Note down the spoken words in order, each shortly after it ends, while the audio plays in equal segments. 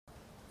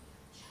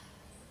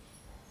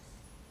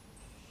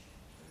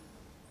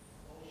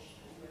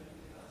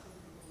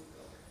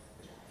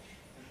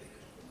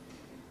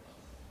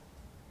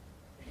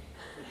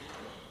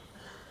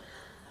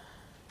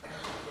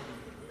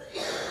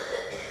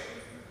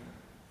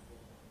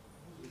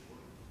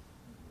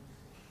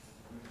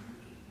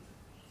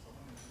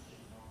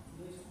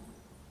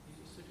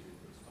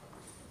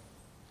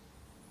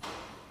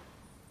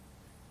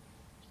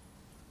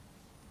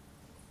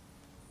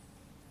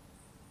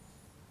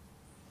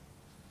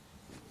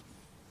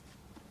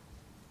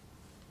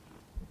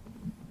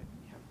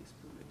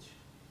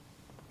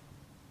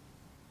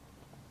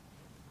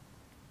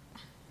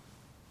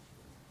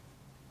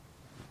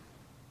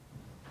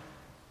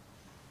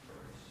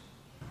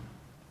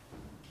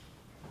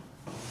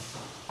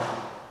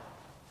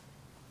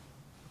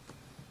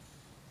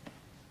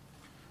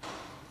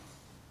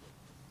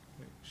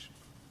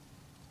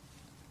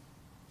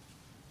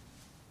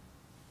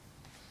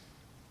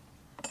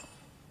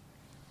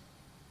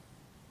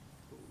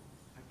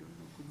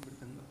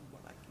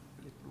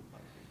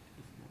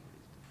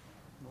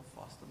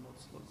faster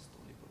notes,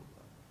 slowly,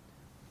 Prabhupada.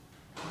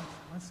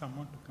 Ask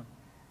someone to come.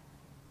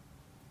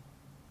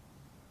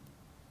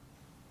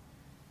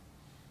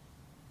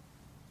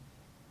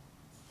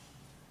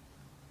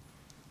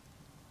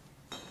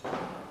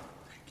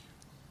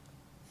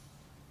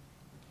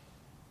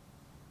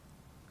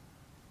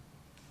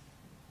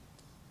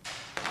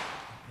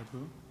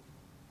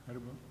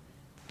 Harbo,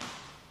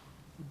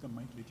 put the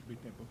mic a little bit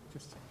above,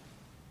 just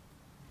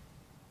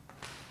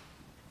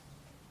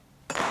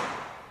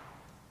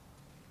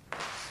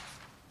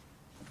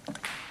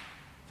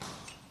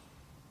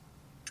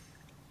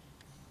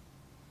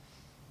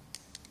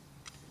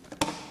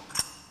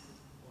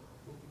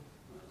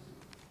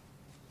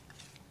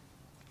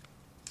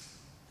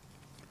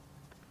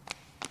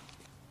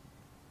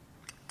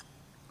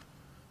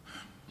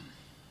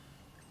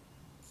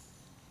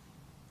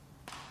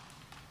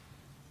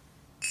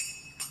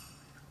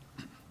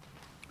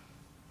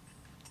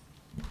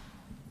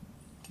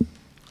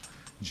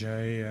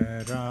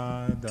Jaya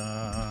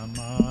Radha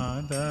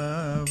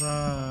Madhava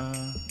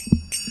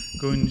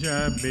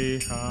Kunja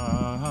Bihari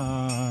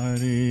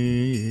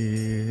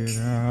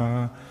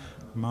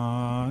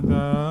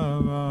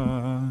Madhava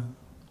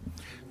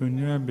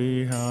Kunja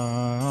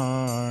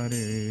Bihari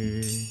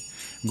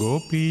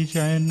Gopi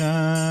Jana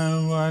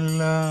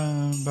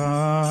Vallabha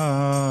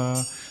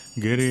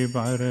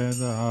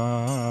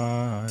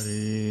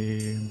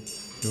Girivaradari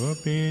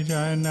Gopi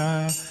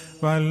Jana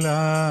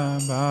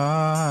Vallabha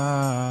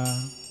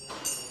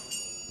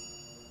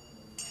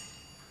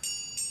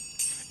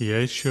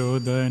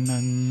Yashoda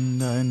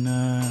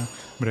Nandana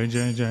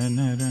Braja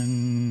Jana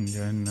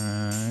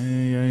Ranjana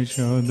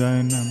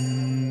Yashoda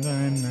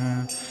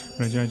Nandana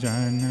Braja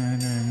Jana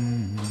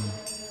Ranjana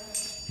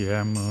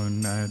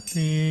Yamuna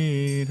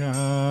Tira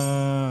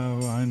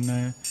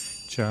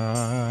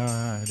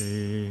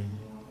Vanachari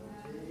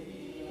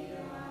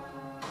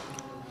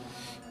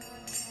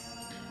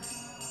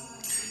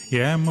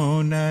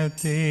Yamuna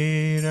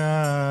Tira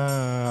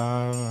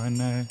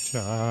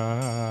Vanachari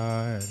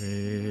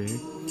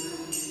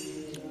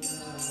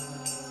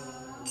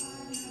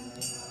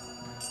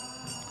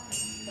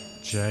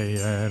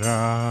Jaya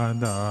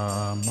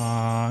Radha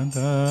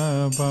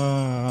Madhava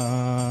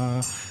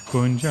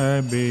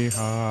Kunja Bihari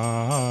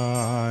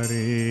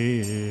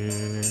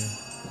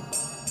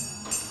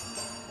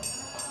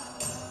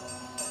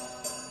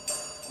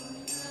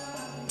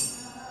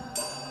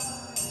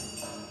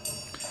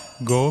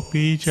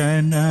Gopi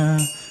Jana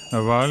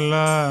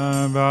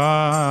Vallabha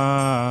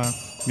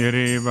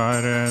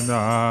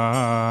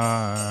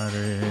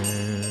Girivaradari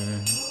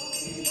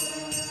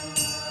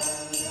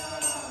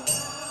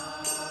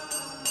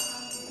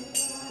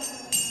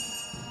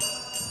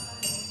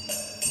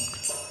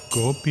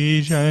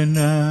Gopi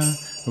Jana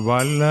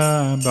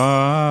Vallabha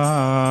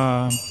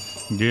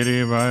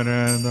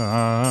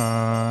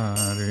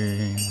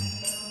Girivaradari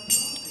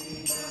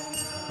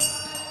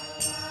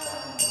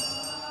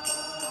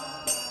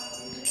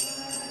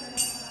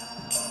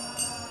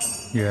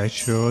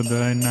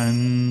Yashoda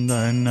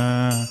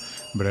Nandana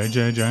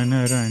Braja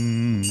Jana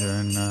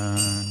Ranjana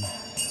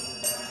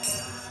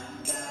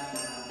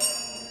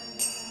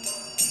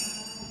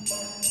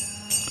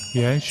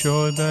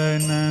Yashoda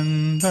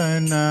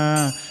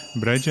Nandana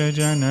Braja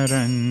Jana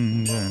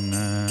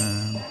Ranjana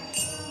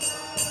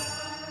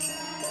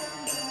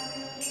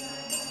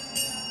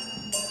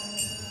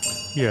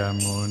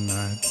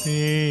Yamuna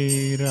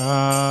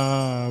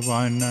Tira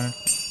Vanachari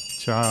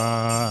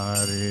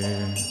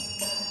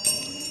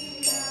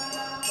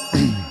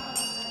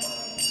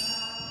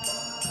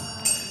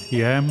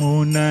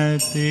Yamuna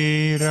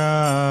Tira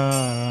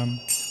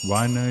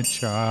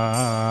Vanachari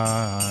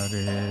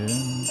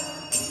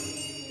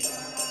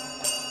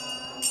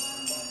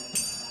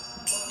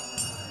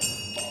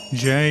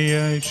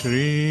Jaya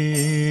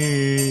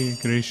Shri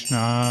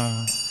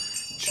Krishna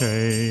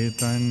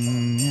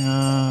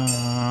Chaitanya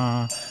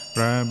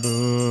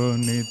Prabhu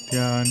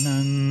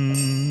Nityananda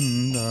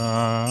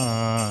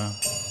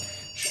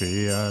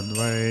Shri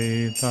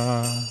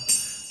Advaita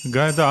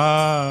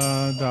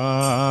Gadadhar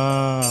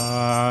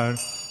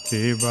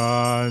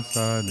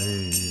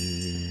Sivasadi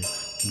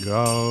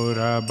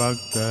Gaura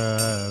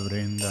Bhakta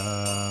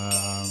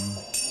Vrindam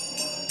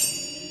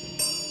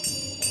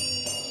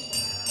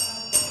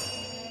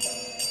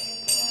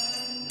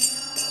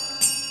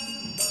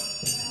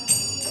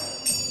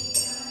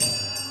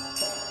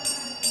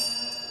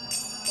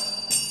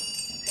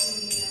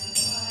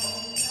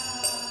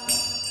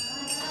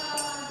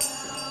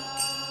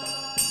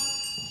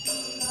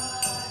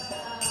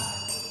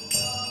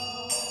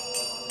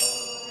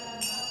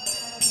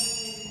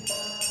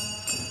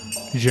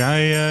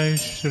Jaya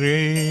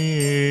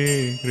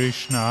Shri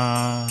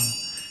Krishna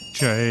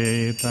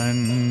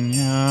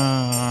Chaitanya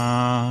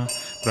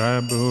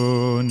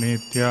Prabhu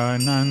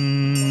Nityananda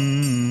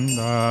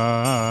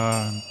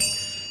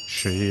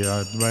Shri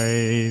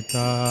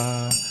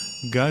Advaita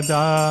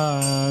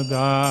Gadadhar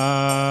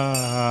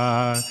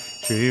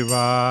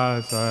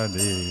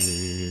Shivasadi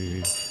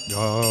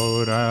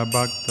Gaura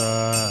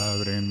Bhakta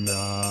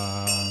Vrinda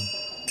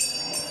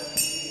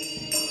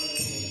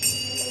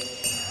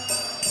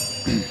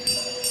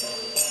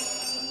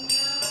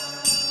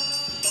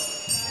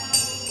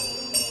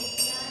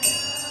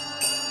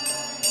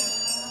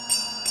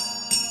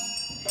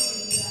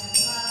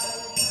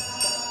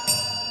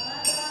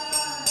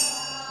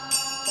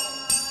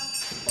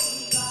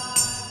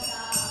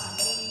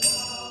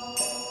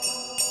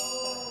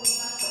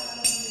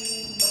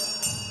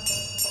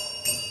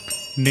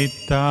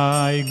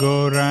Nitai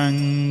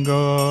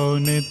Gaurango,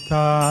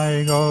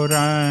 Nitai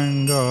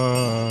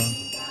Gaurango.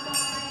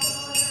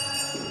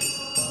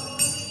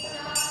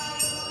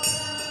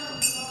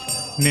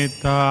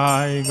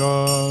 Nitai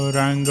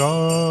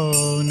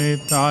Gaurango,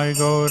 Nitai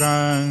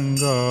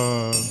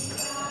Gaurango.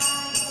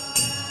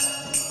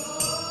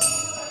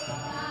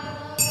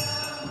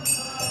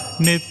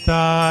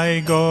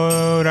 Nitai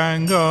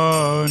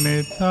Gaurango,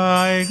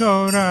 Nitai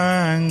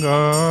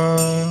Gaurango.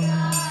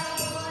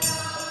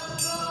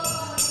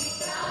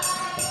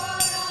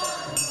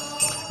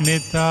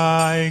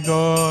 Nitai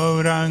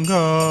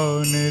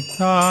Gaurango,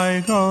 Nitai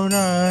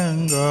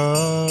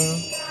Gaurango.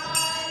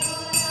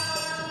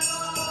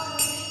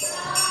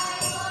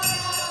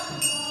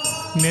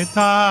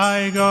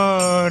 Nitai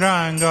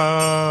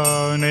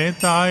Gaurango,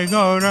 Nitai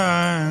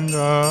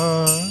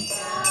Gaurango.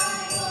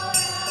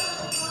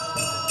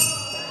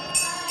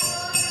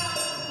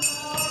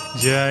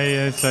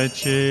 Jaya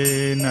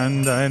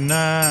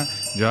Sachinandana,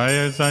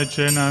 Jaya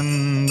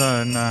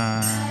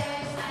Sachinandana.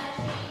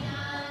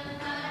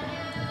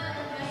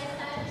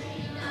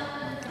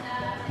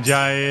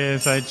 Jaya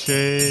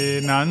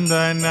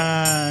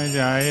Sachinandana,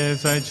 Jaya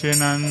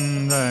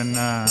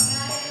Sachinandana.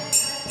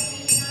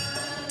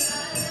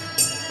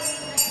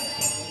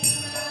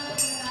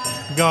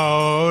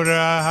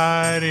 Gaura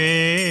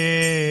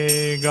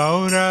Hari,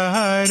 Gaura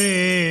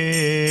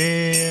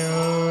Hari,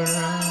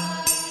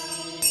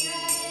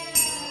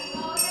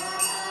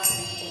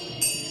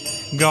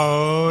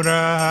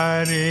 Gaura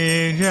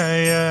Hari,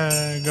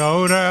 Jaya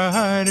Gaura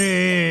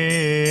Hari.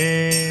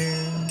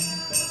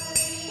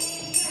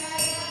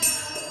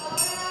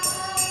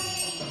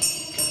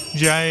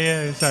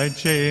 Jaya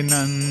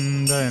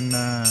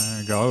Sachinandana,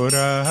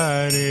 Gaura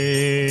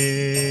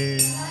Hari.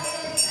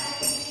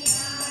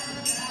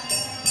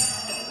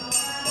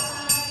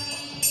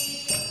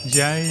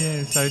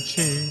 Jaya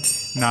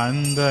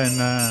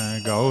Sachinandana,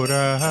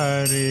 Gaura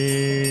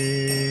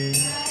Hari.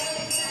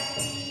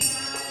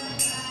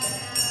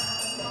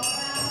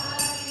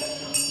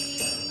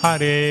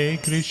 Hare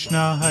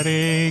Krishna,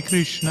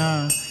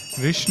 Krishna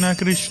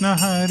Krishna,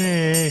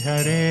 Hare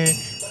Hare,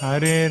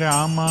 Hare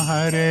Rama,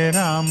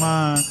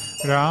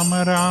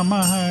 Rama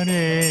Rama,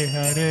 Hare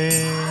Hare.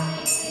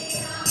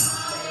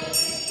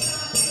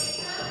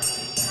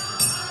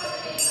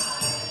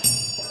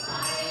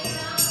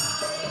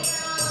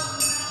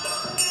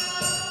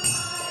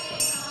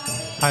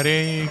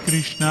 Hare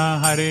Krishna,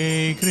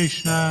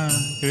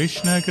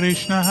 Krishna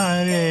Krishna,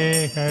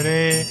 Hare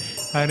Hare,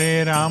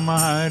 Hare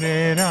Rama,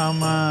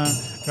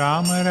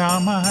 Rama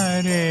Rama,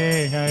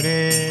 Hare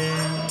Hare.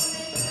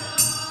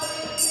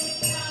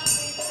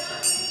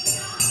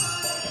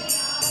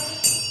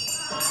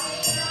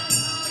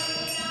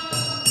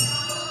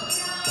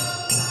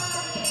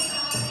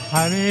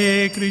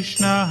 Hare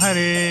Krishna,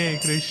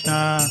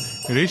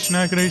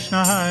 Krishna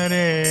Krishna,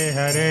 Hare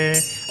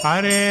Hare,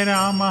 Hare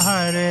Rama,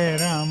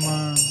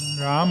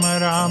 Rama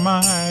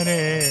Rama,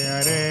 Hare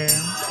Hare.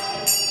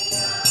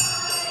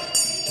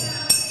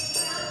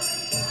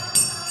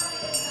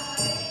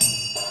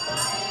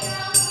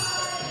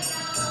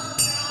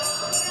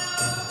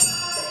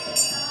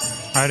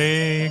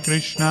 Hare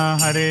Krishna,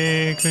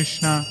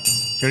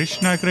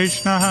 Krishna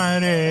Krishna,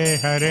 Hare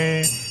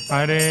Hare,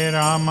 Hare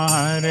Rama,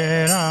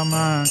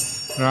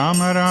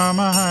 Rama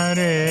Rama,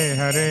 Hare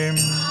Hare.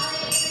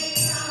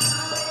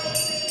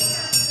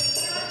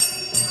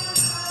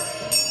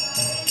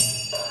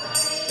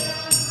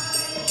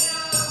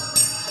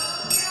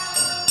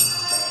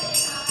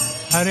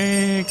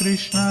 Hare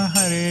Krishna,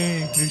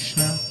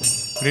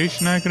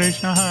 Krishna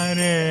Krishna,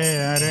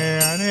 Hare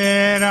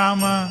Hare,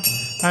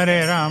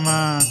 Hare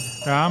Rama,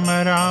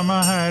 Rama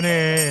Rama,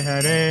 Hare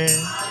Hare.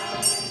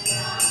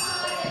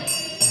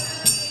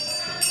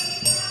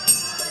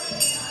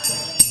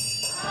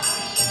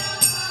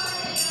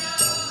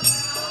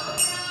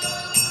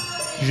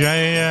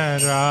 Jaya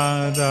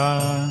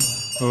Radha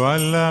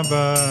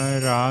Vallabha,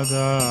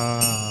 Radha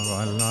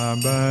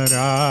Vallabha,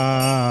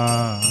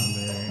 Radhe.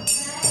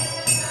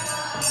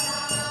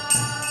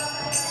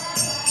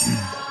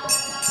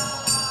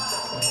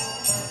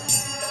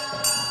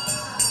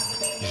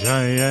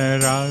 Jaya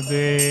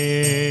Radhe,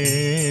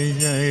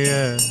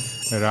 Jaya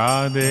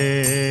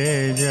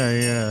Radhe,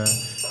 Jaya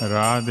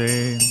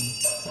Radhe,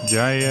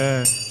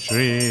 Jaya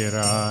Shri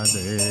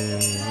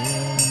Radhe.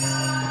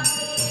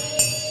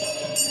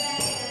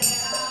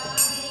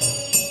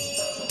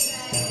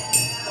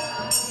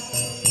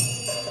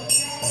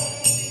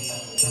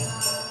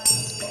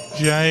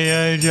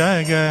 Jaya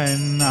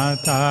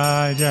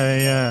Jagannatha,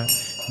 Jaya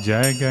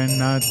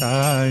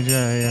Jagannatha,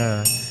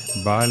 Jaya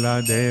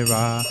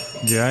Baladeva,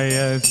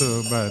 Jaya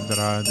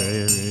Subhadra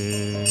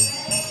Devi.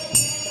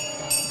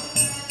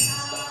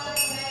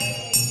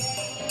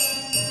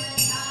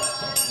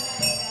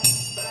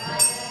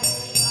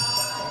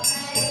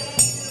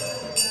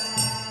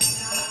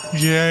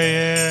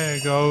 Jaya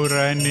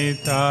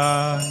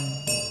Gauranitai,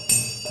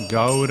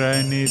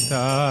 Gauranitai,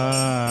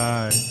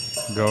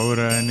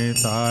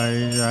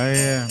 Gauranitai,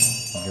 Jaya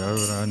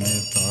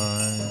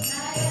Gauranitai.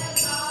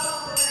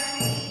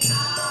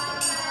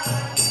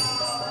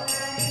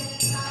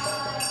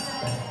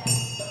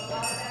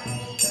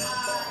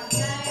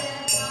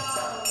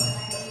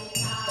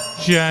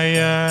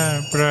 Jaya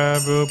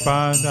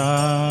Prabhupada,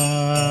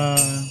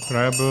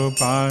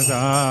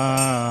 Prabhupada,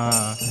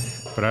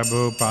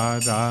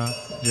 Prabhupada,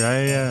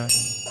 Jaya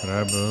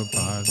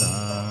Prabhupada.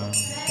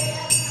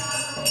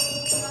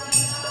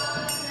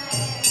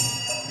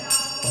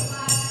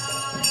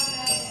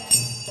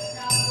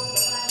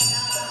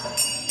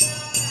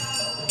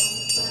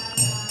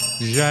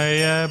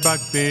 Jaya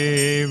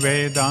Bhakti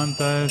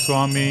Vedanta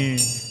Swami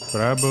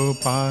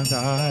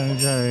Prabhupada,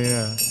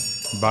 Jaya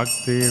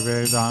Bhakti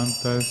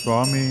Vedanta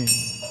Swami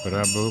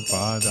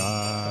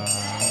Prabhupada.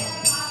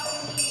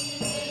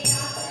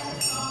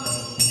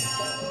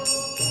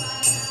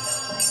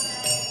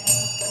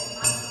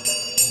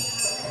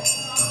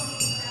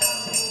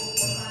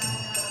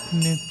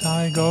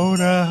 Nitai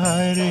Gaura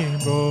Hari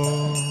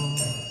Bo,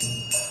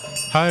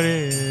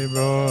 Hari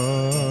Bo,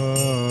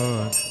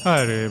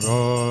 Hari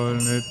Bo,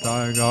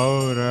 Nitai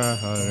Gaura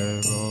Hari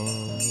Bo.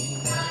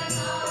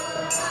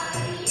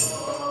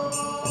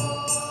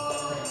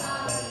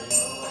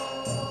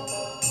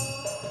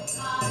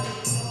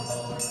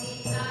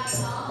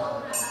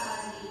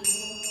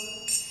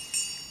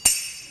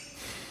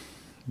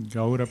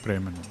 Gaura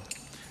Premanand.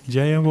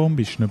 Jaya Om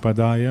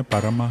Vishnupadaya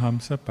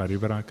Paramahamsa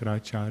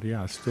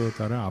Parivarakaracharya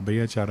Astotara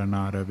Abhaya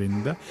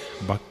Charanaravinda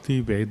Bhakti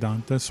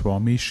Vedanta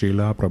Swami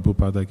Srila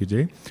Prabhupada ki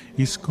jai.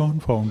 ISKCON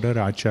founder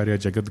Acharya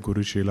Jagat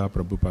Guru Srila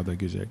Prabhupada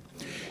ki jai.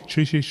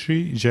 Shri Shri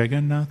Shri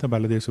Jagannath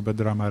Baladev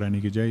Subhadra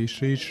Maharani ki jai.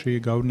 Shri Shri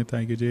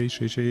Gaurnitai ki jai.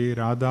 Shri Shri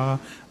Radha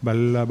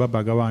Vallabha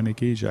Bhagavani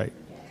ki jai.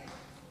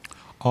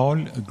 All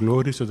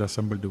glories to the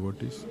assembled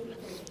devotees.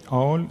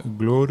 All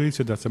glories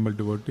to the assembled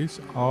devotees.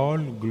 All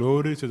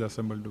glories to the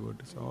assembled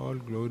devotees. All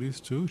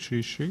glories to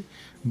Shri Shri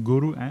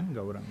Guru and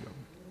Gauranga.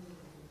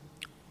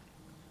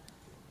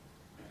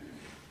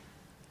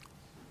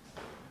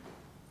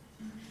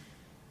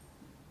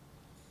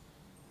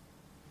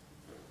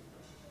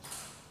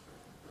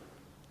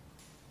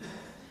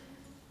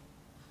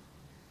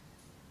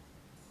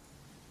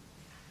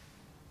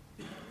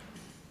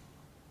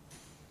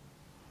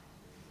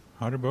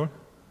 Haribol,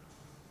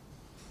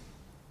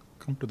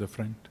 come to the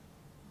front.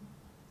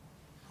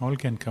 All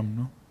can come,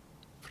 no?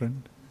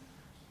 Friend?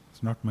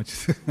 It's not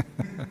much.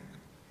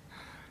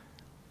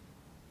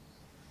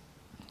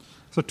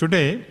 So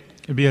today,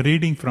 we are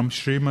reading from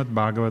Srimad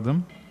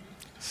Bhagavatam,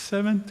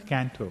 7th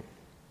canto.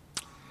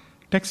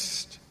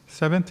 Text,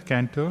 7th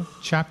canto,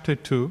 chapter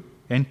 2,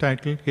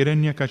 entitled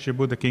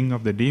Hiranyakashipu, the king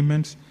of the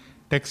demons,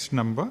 text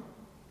number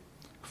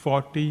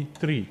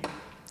 43.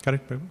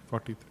 Correct, Prabhu?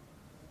 43.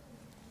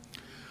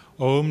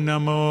 Om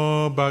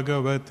Namo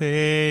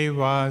Bhagavate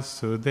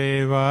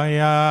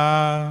Vasudevaya.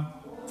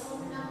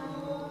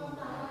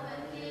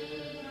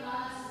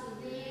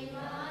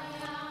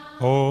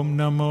 Om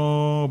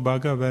Namo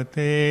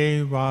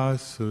Bhagavate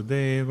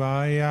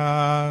Vasudevaya.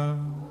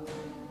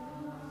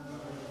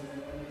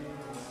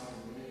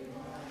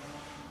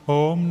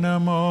 Om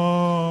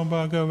Namo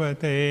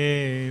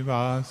Bhagavate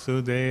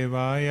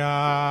Vasudevaya.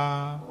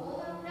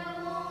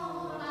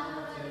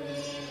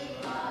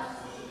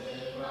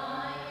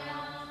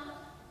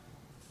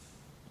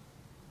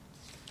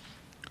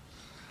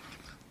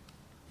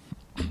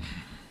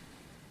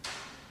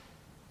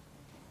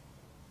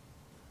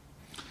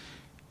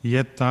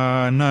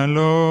 Yata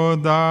nalo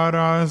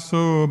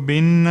darasu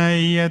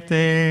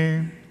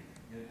binnayate.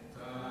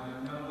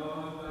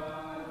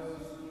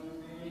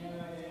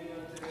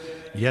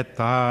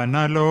 Yata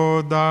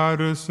nalo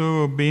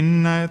darusu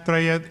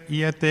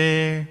binnatrayate.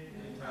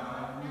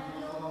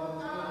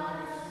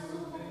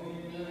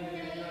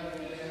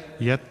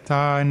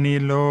 Yata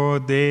nilo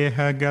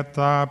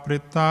dehagata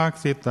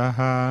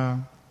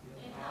pritaksitaha.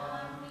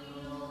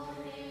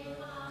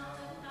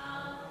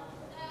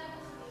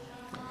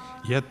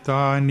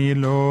 Yata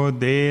nilo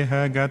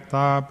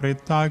dehagata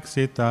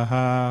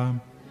pritaksitaha.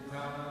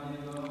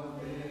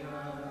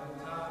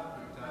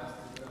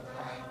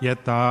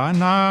 Yata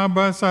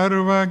nabha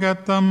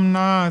sarvagatam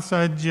na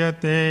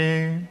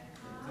sajyate.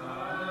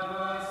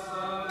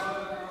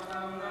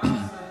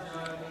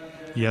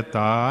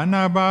 Yata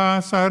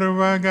nabha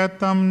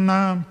sarvagatam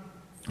na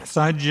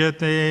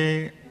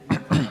sajyate.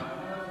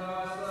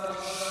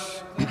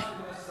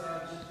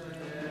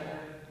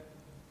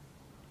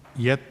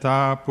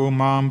 Yata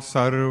pumam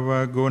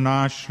sarva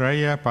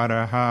gunashraya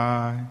paraha.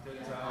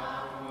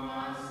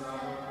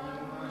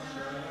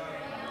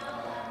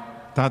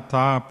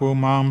 Tata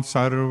pumam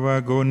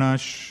sarva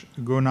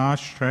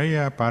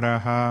gunashraya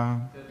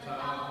paraha.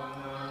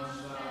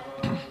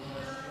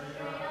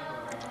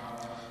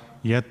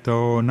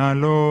 Yato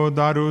nalo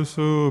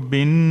darusu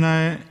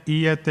binna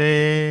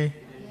iyate.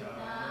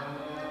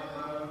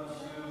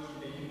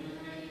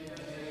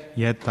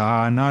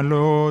 Yata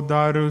nalo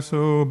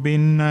darusu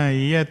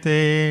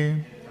binnayate.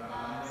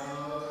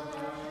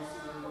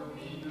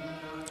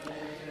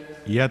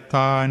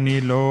 Yata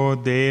nilo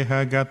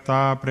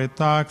dehagata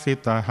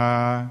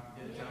pritaksitaha.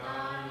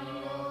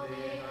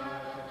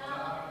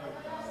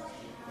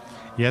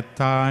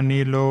 Yata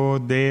nilo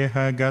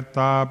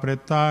dehagata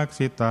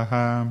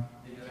pritaksitaha.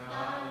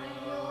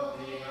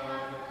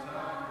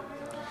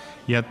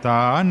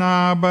 Yata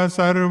nabha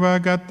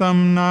sarvagatam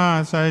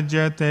na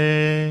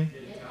sajjate.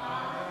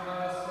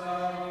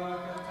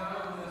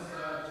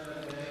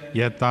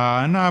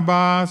 Yata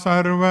nabha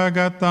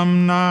sarvagatam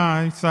na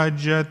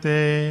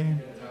sajjate.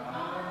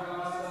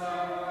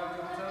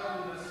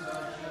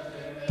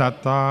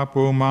 Tata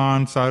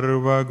puman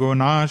sarva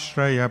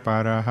gunashraya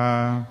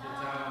paraha.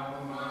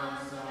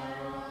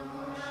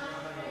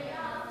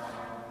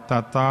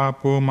 Tata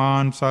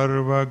puman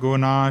sarva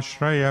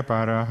gunashraya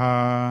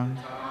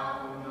paraha.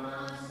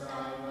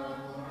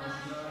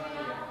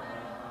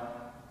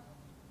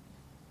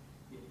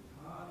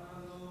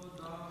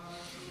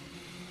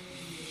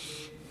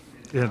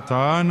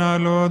 Yatana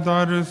lo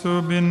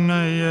darsu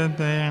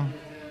binnayate.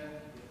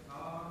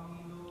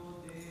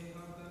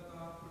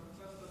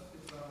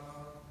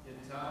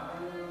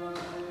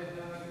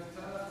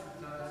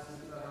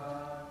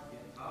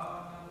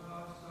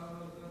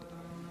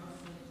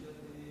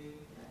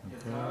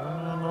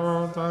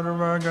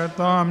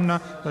 Sarvagatam na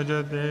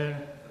sajate.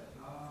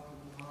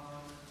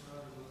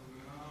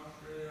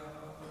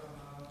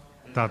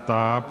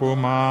 Tata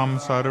pumam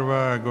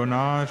sarva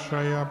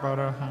gunashraya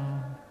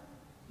paraha.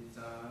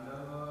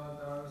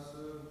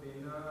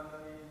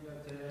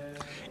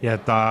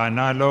 Yata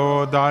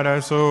nalo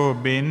darasu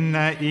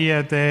binna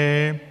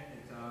iyate.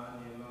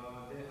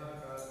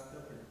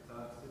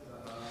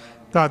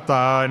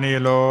 Tata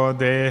nilo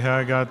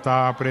deha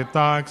gata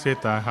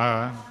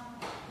pritaksitaha.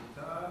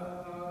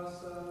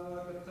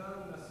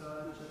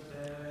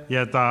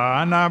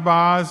 Yata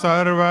nabha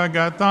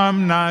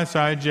sarvagatam na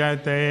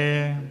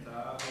sajjate.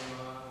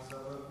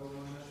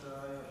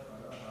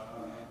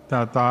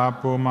 Tata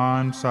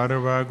puman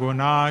sarva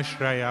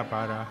gunashraya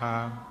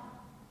paraha.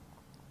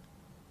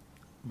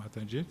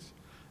 Mataji.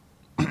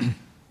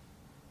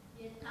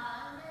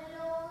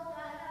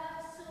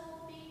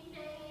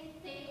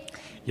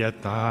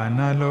 Yata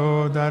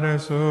nalo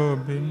darasu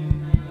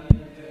bin.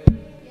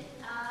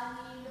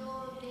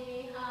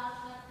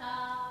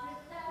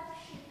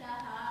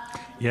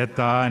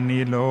 Yata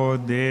nilo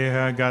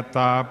deha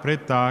gata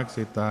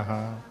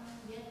pritaksitaha.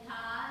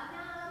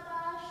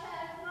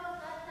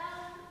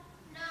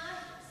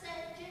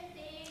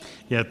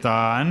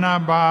 Yata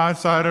nabha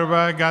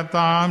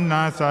sarvagatam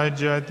na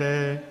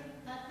sajjate.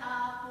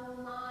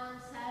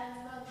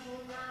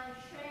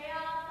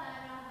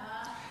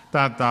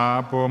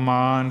 Tata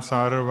puman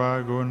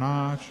sarva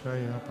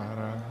gunashraya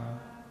paraha.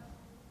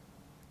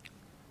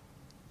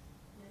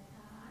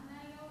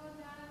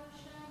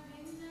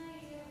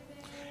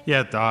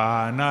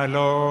 Yata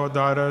nalo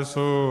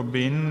darasu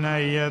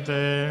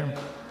binnayate.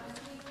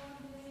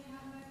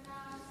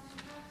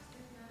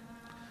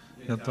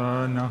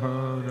 Yata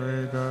naho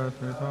rega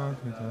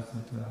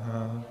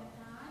pritaksitaha.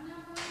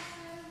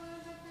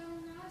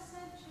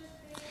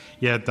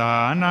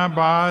 Yata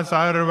nabha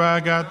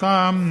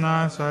sarvagatam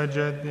na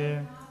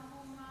sajjate.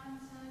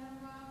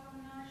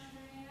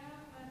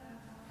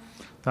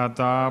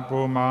 Tata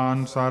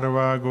puman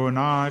sarva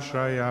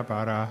gunashraya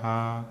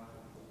paraha.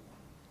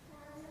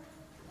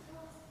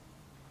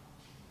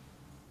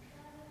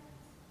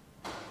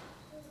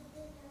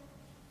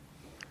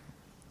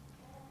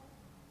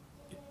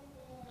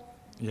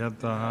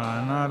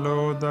 Yata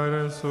nalo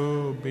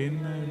darasu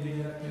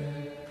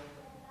binnayate.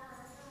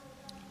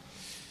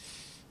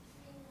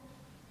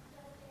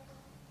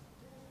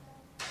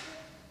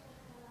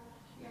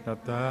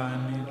 Yata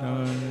nilo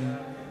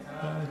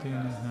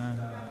darasu.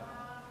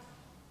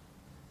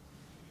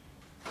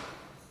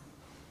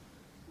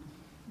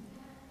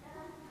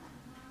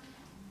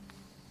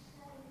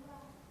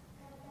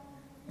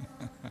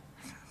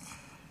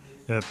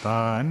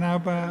 Yata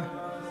nabha.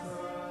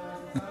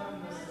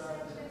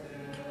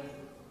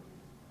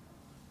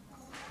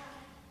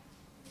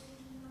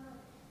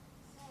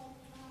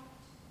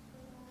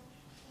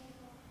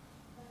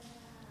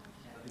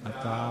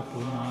 Tata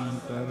puman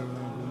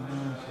sarva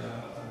gunashraya.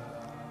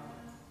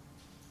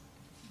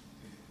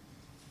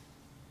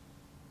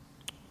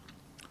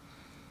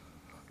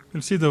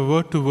 We'll see the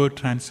word-to-word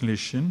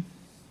translation.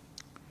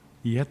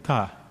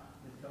 Yatha,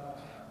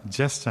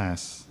 just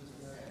as.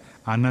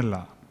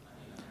 Anala,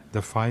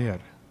 the fire.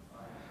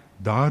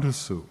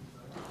 Darusu,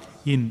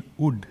 in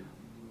wood.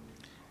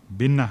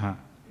 Binnaha,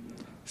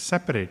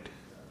 separate.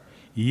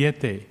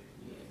 Yate,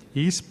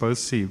 is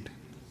perceived.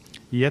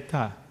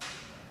 Yatha,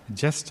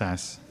 just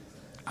as.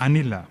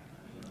 Anila,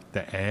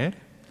 the air.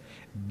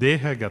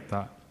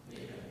 Dehagata,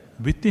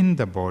 within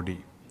the body.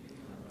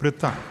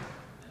 Prithak,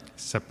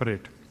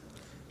 separate.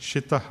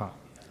 Shitaha,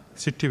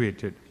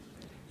 situated.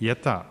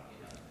 Yata,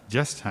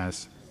 just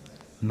as.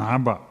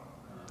 Nabha,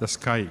 the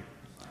sky.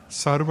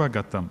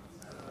 Sarvagatam,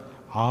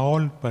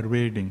 all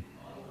pervading.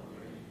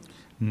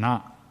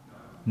 Na,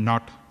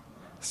 not.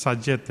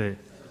 Sajjate,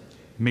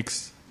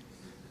 mix.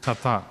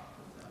 Tata,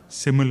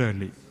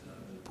 similarly.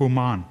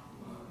 Puman,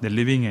 the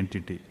living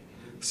entity.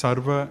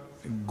 Sarva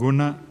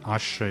guna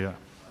ashraya.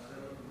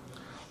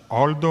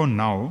 Although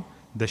now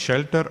the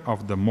shelter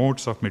of the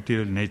modes of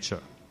material nature.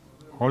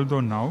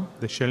 Although now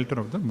the shelter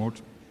of the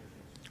modes.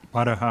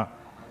 Paraha,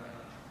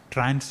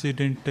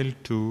 transcendental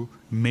to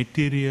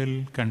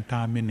material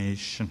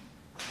contamination.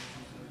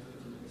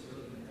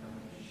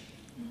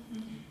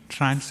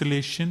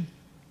 Translation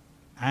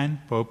and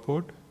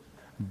purport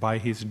by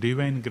His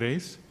Divine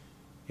Grace,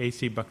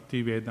 A.C.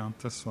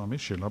 Bhaktivedanta Swami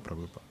Srila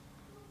Prabhupada.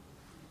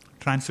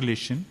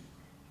 Translation.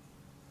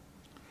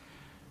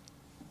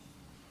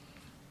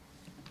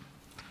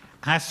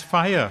 As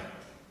fire,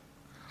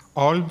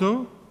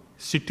 although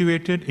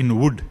situated in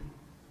wood,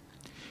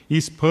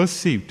 is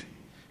perceived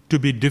to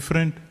be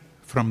different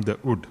from the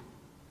wood.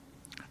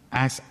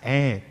 As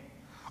air,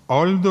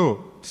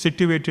 although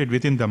situated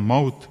within the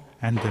mouth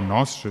and the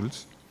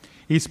nostrils,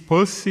 is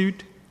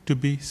perceived to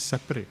be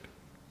separate.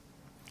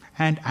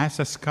 And as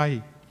a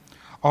sky,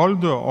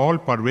 although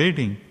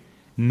all-pervading,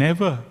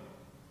 never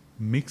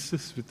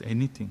mixes with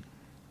anything.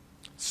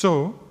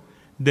 So,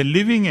 the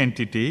living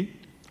entity,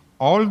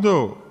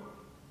 although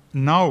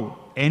now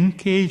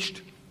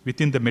encaged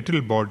within the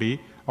material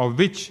body, of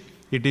which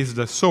it is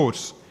the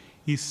source,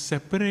 is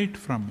separate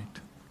from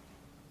it.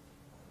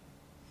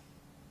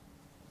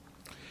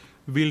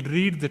 We'll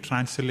read the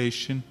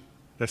translation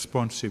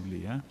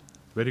responsively.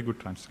 Very good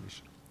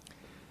translation.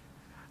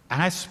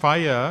 As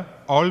fire,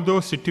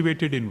 although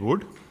situated in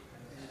wood,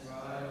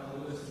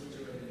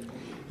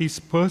 is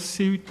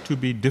perceived to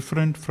be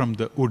different from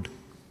the wood.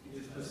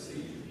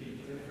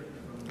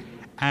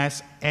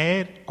 As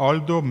air,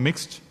 although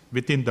mixed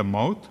within the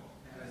mouth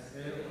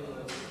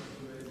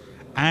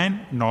and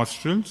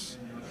nostrils,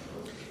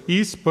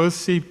 is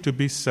perceived to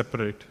be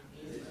separate.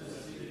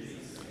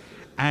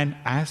 And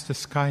as the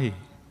sky,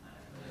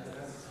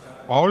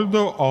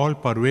 although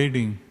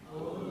all-pervading,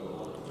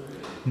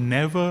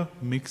 never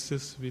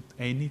mixes with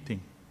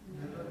anything.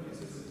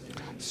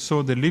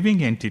 So the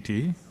living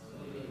entity,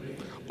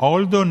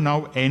 although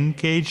now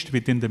encaged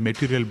within the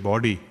material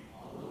body,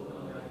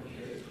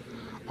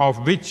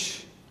 of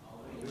which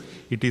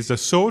it is the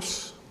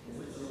source,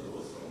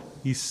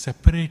 is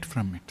separate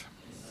from it.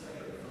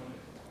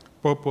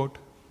 Purport.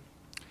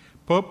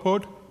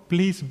 Purport,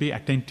 please be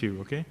attentive,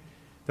 okay?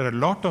 There are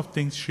a lot of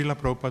things Srila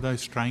Prabhupada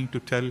is trying to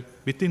tell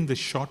within this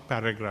short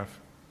paragraph.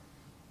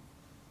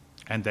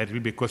 And there will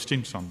be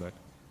questions on that.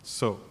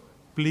 So,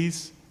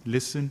 please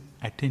listen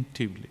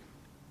attentively.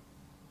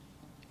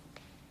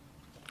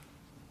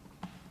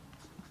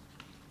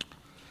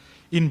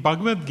 In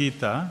Bhagavad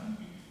Gita,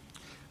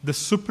 the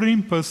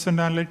Supreme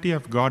Personality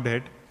of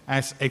Godhead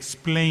has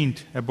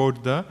explained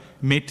about the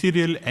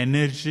material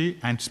energy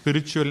and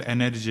spiritual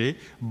energy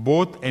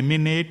both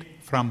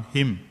emanate from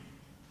Him.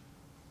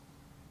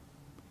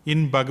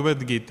 In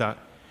Bhagavad Gita,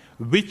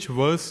 which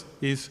verse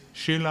is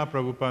Srila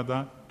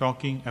Prabhupada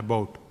talking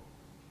about?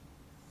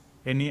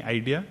 Any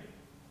idea?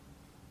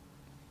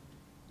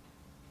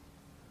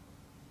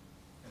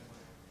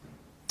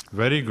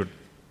 Very good.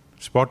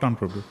 Spot on,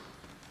 Prabhu.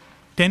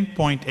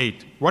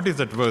 10.8. What is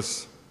that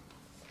verse?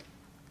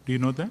 Do you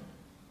know that?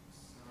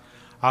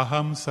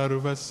 Aham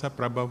sarvasya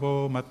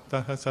prabhavo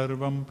mattaha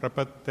sarvam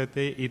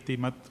prapattete iti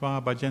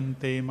matva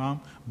bhajante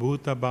mam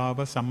bhuta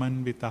bhava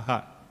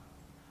samanvitaha.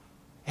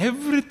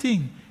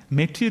 Everything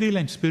material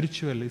and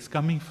spiritual is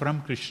coming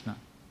from Krishna.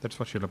 That's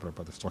what Srila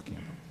Prabhupada is talking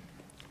about.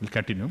 We'll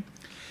continue.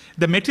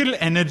 The material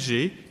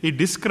energy is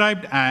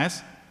described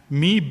as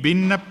mi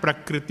binna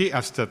prakriti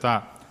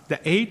astata, the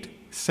 8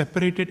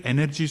 separated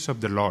energies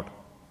of the Lord.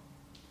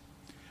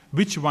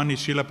 Which one is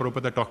Srila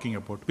Prabhupada talking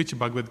about? Which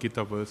Bhagavad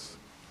Gita verse?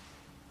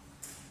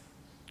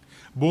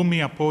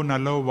 Bhumi apo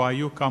nalo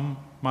vayu kam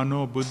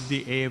mano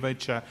buddhi eva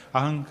cha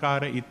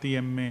ahankara iti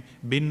emme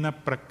binna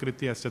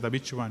prakriti astata.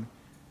 Which one?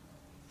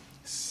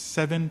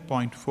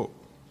 7.4.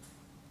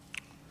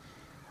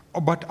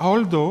 But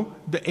although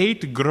the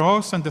 8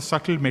 gross and the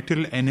subtle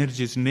material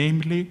energies,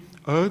 namely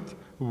earth,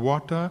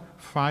 water,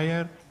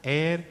 fire,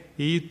 air,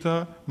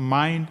 ether,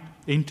 mind,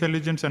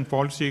 intelligence and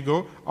false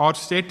ego, are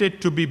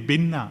stated to be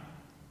binna,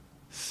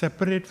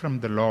 separate from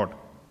the Lord,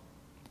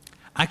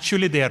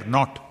 actually they are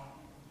not.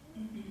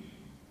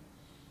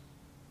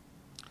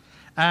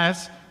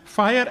 As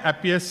fire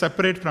appears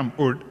separate from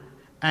wood,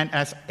 and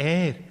as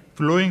air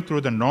flowing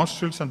through the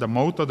nostrils and the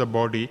mouth of the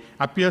body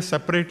appears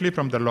separately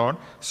from the Lord,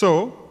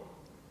 so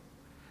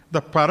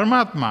the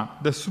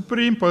Paramatma, the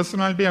Supreme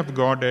Personality of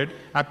Godhead,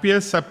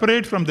 appears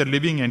separate from the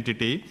living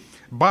entity,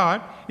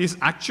 but is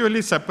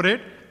actually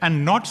separate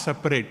and not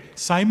separate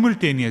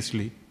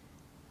simultaneously.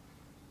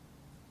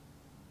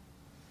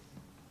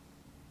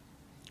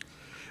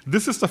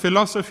 This is the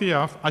philosophy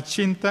of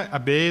Achinta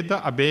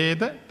Abheda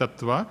Abheda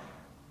Tattva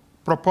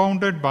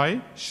propounded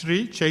by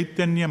Sri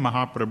Chaitanya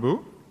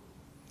Mahaprabhu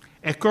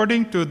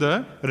according to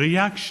the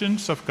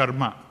reactions of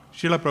karma.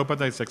 Srila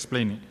Prabhupada is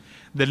explaining.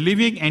 The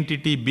living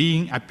entity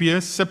being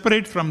appears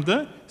separate from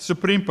the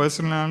Supreme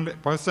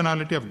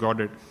Personality of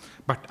Godhead,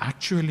 but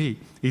actually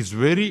is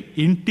very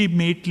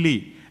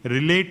intimately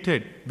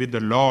related with the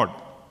Lord.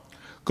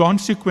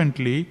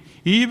 Consequently,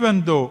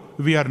 even though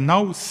we are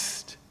now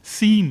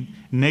seen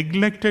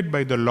neglected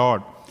by the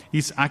Lord,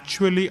 is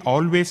actually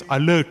always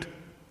alert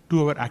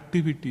to our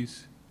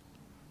activities.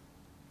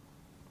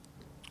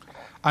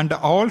 Under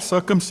all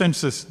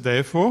circumstances,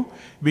 therefore,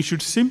 we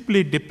should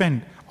simply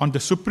depend on the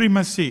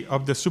supremacy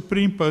of the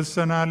Supreme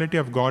Personality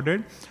of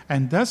Godhead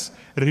and thus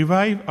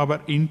revive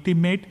our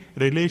intimate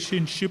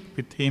relationship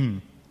with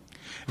Him.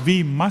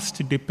 We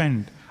must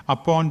depend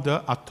upon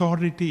the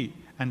authority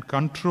and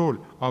control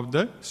of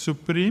the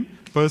Supreme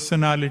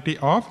Personality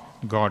of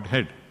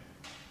Godhead.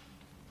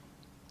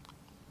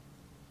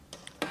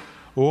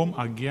 Om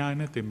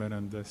Agyana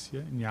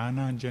Timarandasya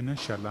Jnananjana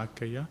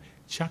Shalakaya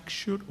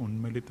Chakshur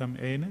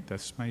Unmilitam Ena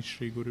Tasmai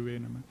Shri Guruve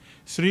Namah.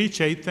 Sri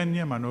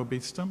Chaitanya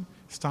Manobhistam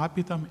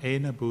Stapitam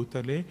Ena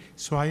Bhutale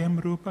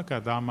Swayam Rupa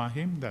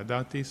Kadamahim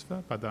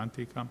Dadatisva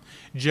Padantikam.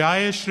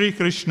 Jaya Shri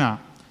Krishna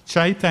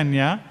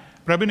Chaitanya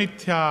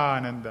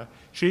Prabhu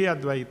Shri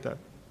Advaita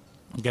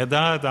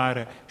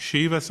Gadadhara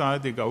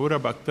Shivasadi Gaura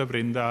Bhakta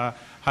Vrinda.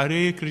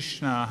 Hare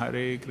Krishna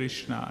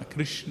Krishna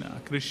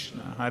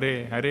Krishna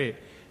Hare Hare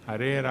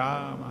Hare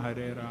Rama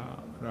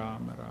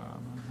Rama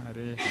Rama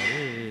Hare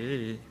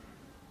Hare.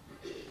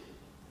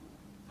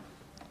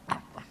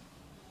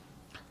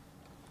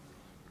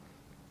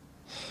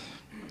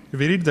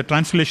 We read the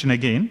translation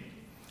again.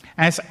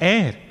 As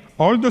air,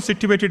 although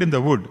situated in the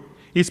wood,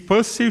 is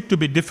perceived to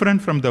be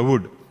different from the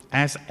wood,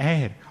 as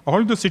air,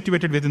 although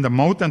situated within the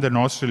mouth and the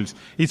nostrils,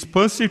 is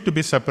perceived to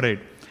be separate.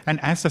 And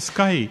as the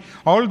sky,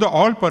 although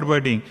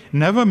all-pervading,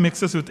 never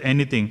mixes with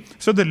anything,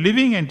 so the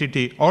living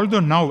entity, although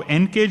now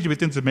encaged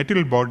within the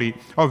material body,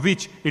 of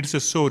which it is a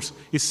source,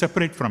 is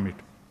separate from it.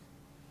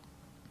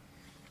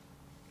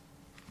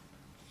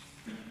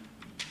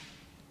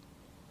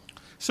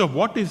 So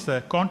what is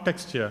the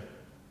context here?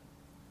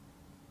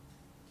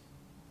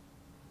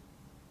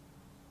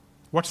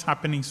 What's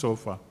happening so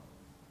far?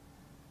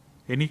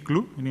 Any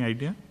clue? Any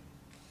idea?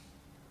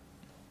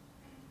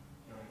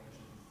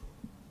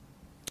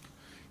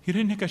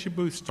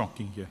 Hiranyakashipu is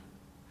talking here.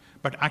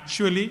 But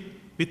actually,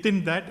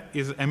 within that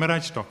is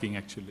Yamaraj talking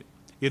actually.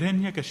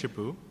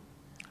 Hiranyakashipu,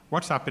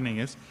 what's happening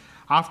is,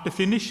 after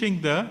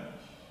finishing the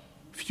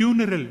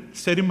funeral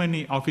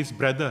ceremony of his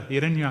brother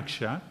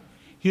Hiranyaksha,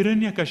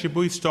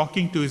 Hiranyakashipu is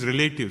talking to his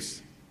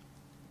relatives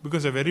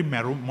because they're very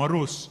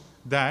morose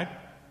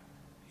that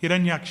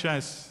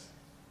Hiranyaksha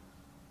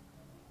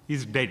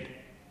is dead.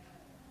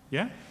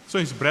 Yeah? So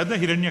his brother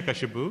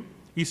Hiranyakashipu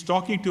is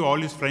talking to all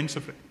his friends,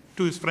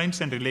 to his friends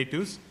and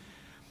relatives,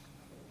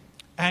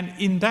 and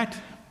in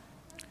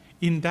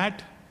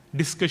that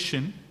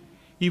discussion,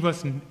 he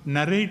was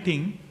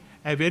narrating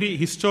a very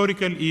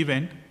historical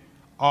event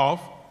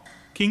of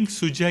King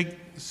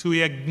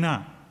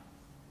Suyagna,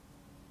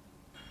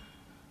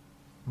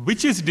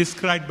 which is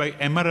described by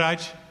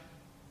Yamaraj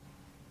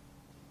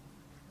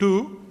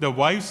to the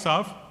wives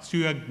of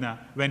Suyagna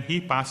when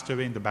he passed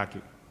away in the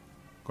battle.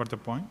 Got the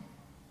point?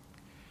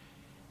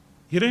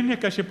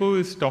 Hiranyakashipu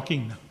is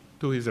talking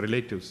to his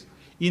relatives.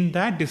 In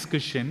that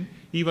discussion,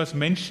 he was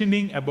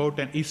mentioning about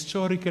an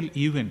historical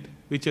event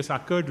which has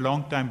occurred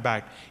long time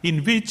back,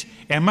 in which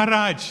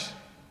Yamaraj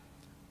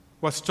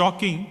was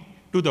talking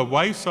to the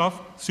wives of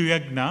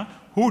Suyagna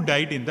who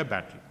died in the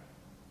battle.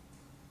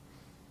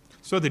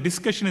 So the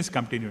discussion is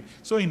continuing.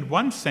 So in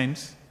one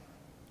sense,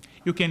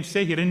 you can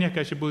say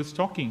Hiranyakashipu is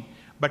talking,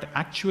 but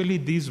actually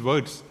these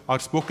words are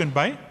spoken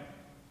by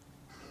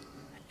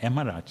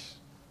Yamaraj.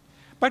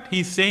 But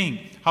he's saying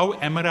how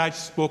Yamaraj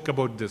spoke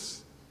about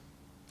this.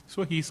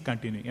 So he's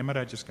continuing.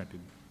 Yamaraj is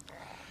continuing.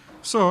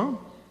 So,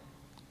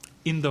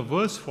 in the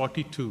verse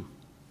 42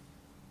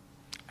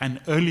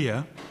 and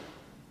earlier,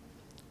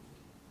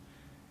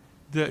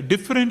 the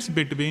difference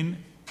between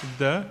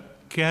the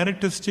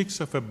characteristics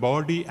of a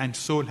body and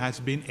soul has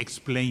been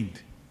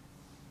explained.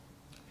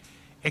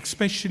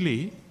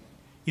 Especially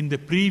in the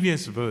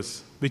previous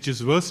verse, which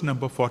is verse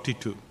number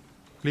 42.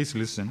 Please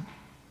listen.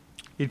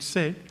 It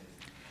said,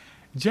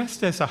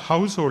 just as a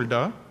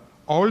householder,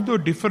 although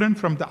different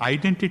from the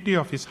identity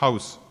of his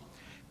house,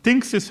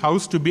 thinks his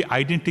house to be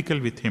identical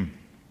with him,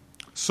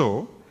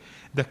 so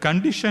the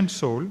conditioned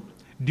soul,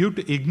 due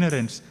to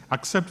ignorance,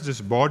 accepts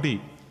this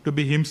body to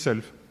be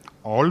himself,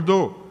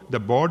 although the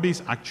body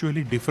is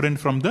actually different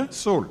from the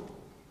soul.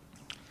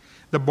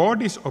 The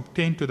body is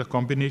obtained to the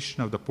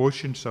combination of the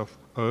portions of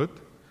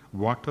earth,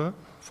 water,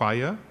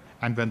 fire,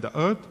 and when the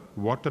earth,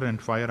 water,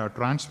 and fire are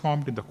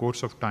transformed in the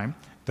course of time,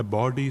 the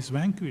body is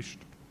vanquished.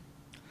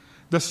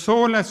 The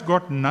soul has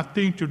got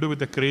nothing to do with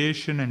the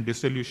creation and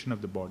dissolution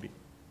of the body.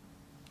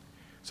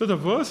 So the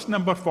verse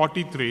number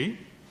 43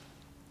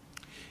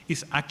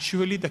 is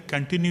actually the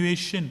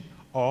continuation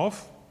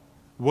of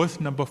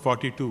verse number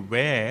 42,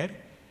 where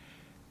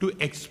to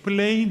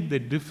explain the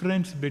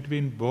difference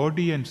between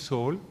body and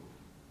soul,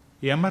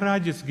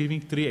 Yamaraj is giving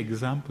 3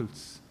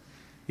 examples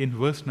in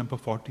verse number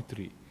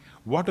 43.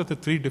 What are the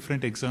 3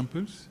 different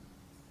examples?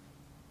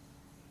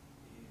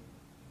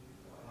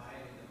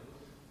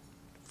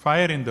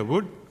 Fire in the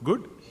wood,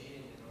 good.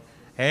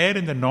 Air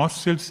in the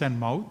nostrils and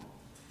mouth.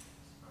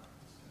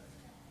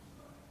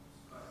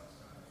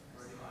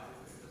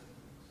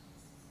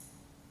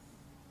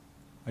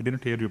 I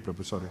didn't hear you,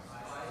 Prabhu, sorry.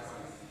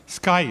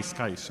 Sky,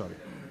 sorry.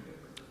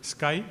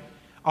 Sky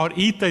or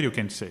ether, you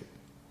can say.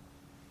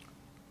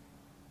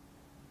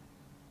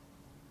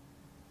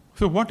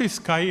 So what is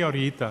sky or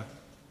ether?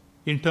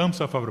 in terms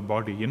of our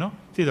body,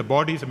 See, the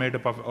body is made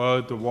up of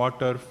earth,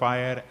 water,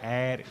 fire,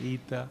 air,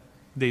 ether.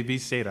 We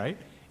say, right?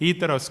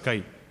 Ether or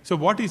sky. So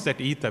what is that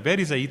ether? Where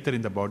is the ether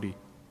in the body?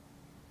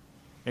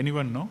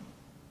 Anyone know?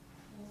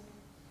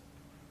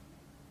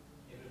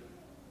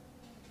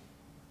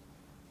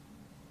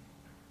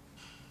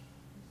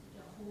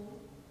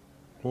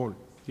 Hole.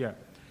 Yeah.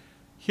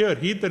 Here,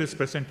 ether is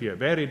present here.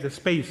 Where is the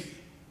space?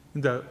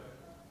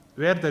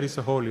 Where there is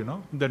a hole,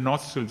 in the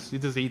nostrils,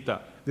 it is ether.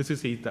 This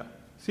is ether.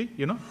 See,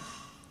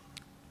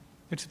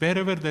 It's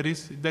wherever there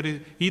is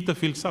ether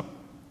fills up.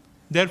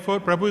 Therefore,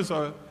 Prabhu's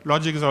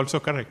logic is also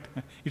correct.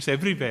 It's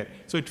everywhere.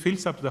 So it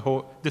fills up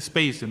the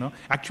space,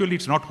 Actually,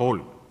 it's not whole.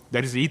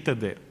 There is ether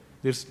there.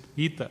 There's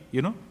ether,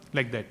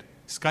 like that.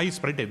 Sky is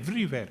spread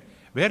everywhere.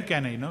 Where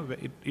can I,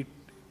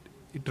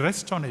 it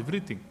rests on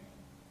everything.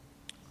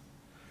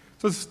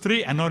 So this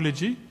 3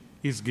 analogy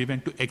is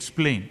given to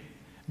explain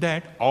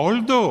that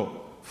although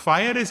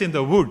fire is in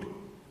the wood,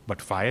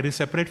 but fire is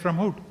separate from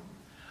wood.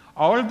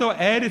 Although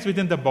air is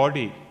within the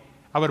body,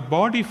 our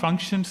body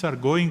functions are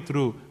going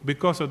through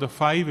because of the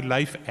 5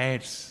 life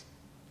airs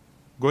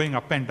going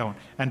up and down.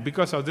 And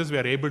because of this, we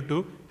are able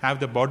to have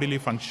the bodily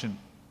function.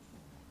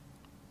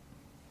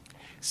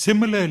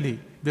 Similarly,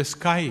 the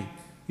sky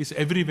is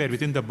everywhere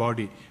within the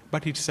body,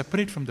 but it's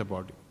separate from the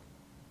body.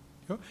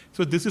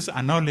 So this is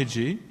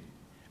analogy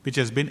which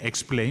has been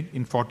explained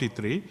in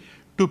 43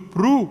 to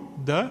prove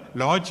the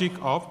logic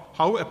of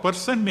how a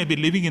person may be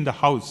living in the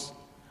house,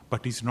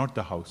 but he's not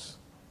the house.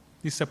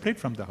 He's separate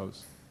from the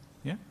house.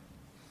 Yeah.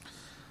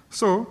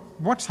 So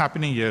what's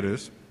happening here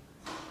is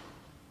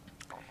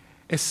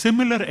a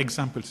similar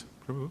examples.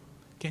 Prabhu,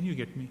 can you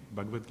get me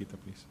Bhagavad Gita,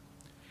 please?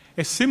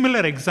 A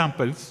similar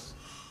examples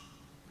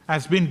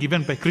has been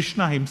given by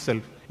Krishna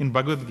himself in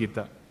Bhagavad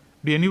Gita.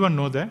 Do anyone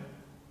know that?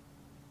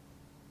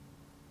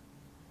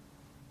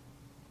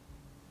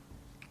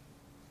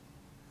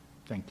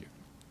 Thank you.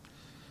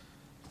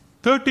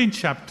 13th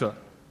chapter,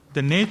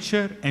 the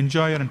nature,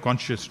 enjoyer, and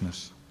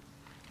consciousness.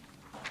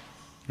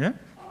 Yeah?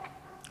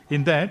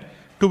 In that,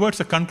 towards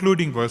the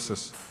concluding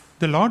verses,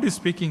 the Lord is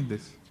speaking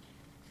this.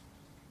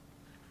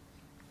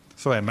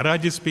 So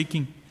Maharaj is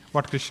speaking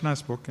what Krishna has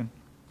spoken.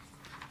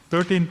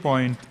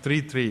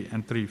 13.33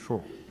 and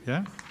 34.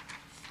 Yeah?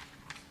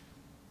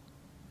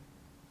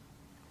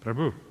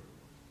 Prabhu,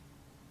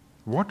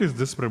 what is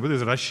this, Prabhu?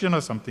 This is Russian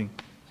or something?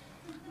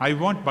 I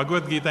want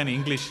Bhagavad Gita in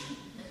English.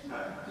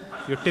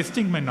 You're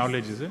testing my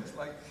knowledge, is it?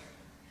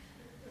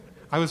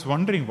 I was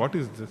wondering, what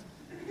is this?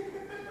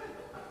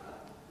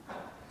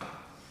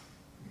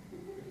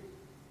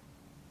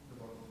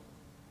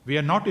 We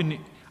are not in...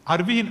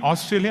 Are we in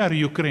Australia or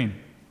Ukraine?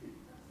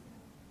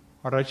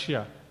 Or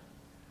Russia?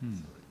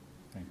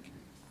 Thank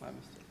you.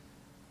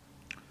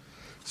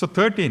 So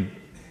 13.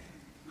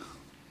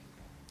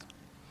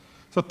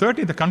 So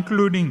 13, the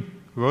concluding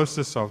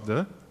verses of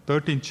the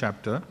 13th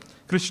chapter,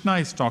 Krishna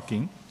is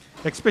talking,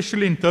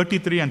 especially in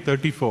 33 and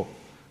 34.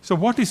 So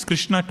what is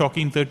Krishna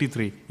talking in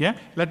 33? Yeah?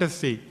 Let us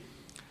see.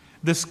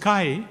 The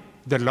sky,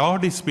 the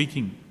Lord is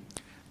speaking.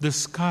 The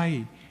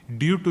sky,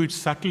 due to its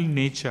subtle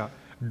nature,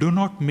 do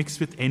not mix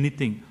with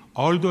anything,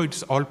 although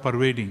it's all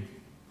pervading.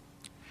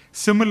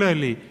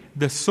 Similarly,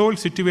 the soul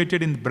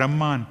situated in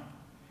Brahman,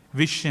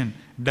 vision,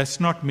 does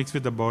not mix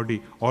with the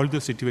body, although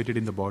situated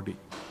in the body.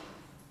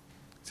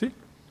 See?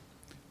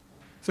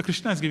 So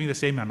Krishna is giving the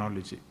same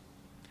analogy.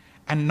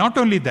 And not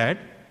only that,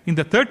 in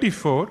the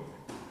 34,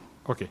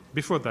 okay,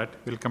 before that,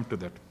 we'll come to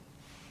that.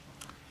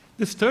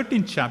 This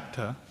 13th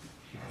chapter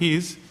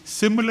is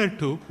similar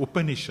to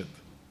Upanishad.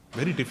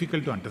 Very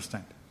difficult to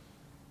understand.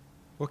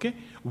 Okay?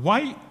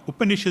 Why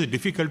Upanishad is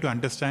difficult to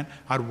understand,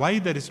 or why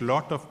there is a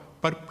lot of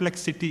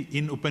perplexity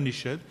in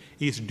Upanishad,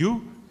 is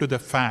due to the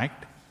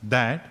fact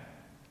that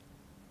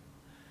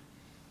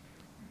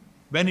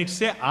when it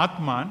says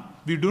Atman,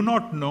 we do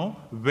not know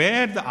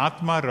where the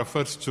Atma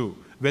refers to,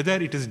 whether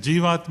it is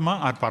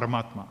Jivatma or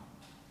Paramatma.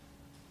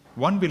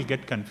 One will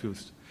get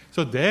confused.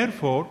 So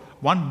therefore,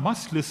 one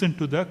must listen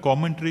to the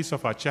commentaries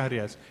of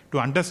Acharyas to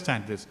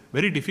understand this.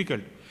 Very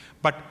difficult.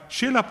 But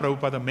Srila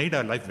Prabhupada made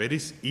our life very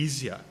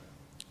easier.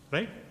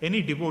 Right?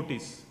 Any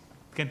devotees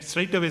can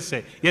straight away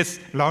say, yes,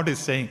 Lord is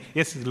saying,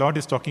 yes, Lord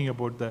is talking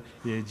about the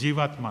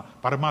Jivatma,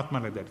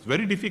 Paramatma, like that. It's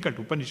very difficult,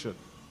 Upanishad.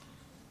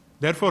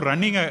 Therefore,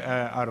 writing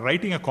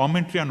a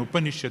commentary on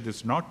Upanishad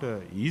is not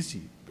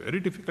easy. Very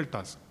difficult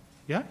task.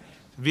 Yeah?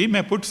 We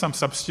may put some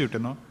substitute,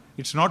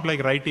 It's not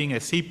like writing a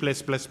C++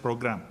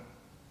 program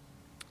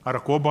or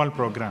a COBOL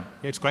program.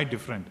 It's quite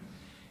different.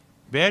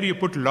 Where you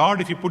put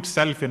Lord, if you put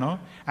self,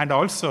 and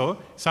also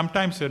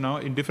sometimes,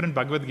 in different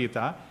Bhagavad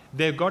Gita,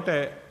 they've got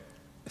a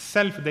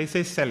self, they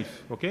say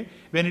self, okay?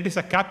 When it is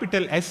a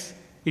capital S,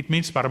 it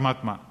means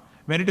Paramatma.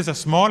 When it is a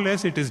small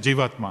s, it is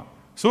Jivatma.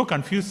 So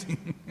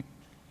confusing.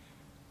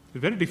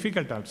 It's very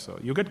difficult also.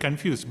 You get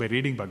confused by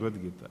reading Bhagavad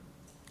Gita.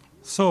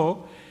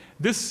 So,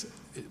 this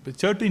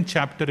 13th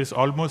chapter is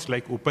almost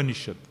like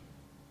Upanishad.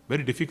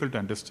 Very difficult to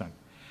understand.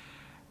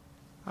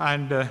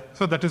 And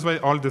so that is why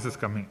all this is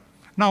coming.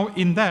 Now,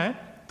 in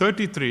that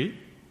 33,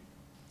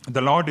 the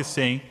Lord is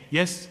saying,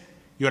 yes,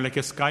 You're like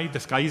a sky, the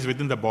sky is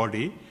within the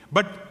body,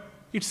 but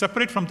it's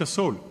separate from the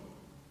soul.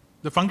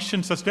 The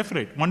functions are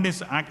separate. One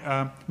is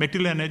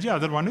material energy,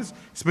 other one is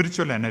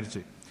spiritual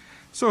energy.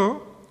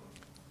 So,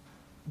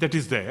 that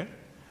is there.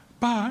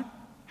 But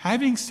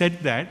having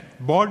said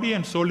that, body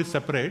and soul is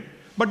separate,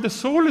 but the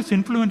soul is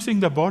influencing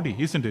the body,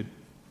 isn't it?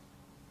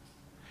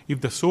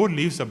 If the soul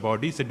leaves the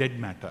body, it's a dead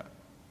matter.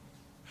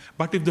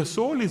 But if the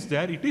soul is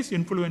there, it is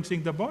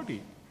influencing the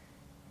body.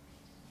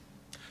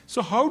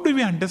 So how do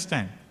we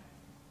understand?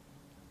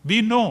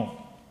 We know,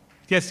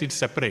 yes, it's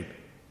separate.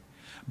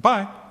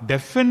 But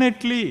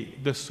definitely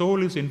the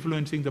soul is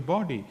influencing the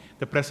body.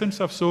 The presence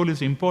of soul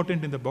is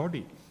important in the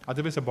body.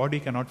 Otherwise the body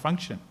cannot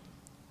function.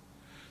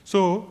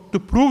 So to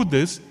prove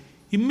this,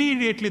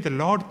 immediately the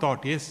Lord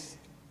thought, yes,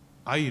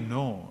 I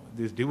know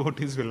these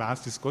devotees will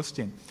ask this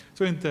question.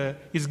 So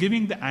he's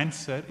giving the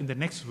answer in the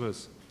next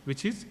verse,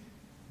 which is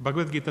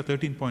Bhagavad Gita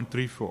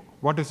 13.34.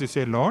 What does he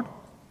say, Lord?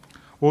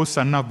 O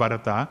son of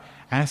Bharata,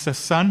 as the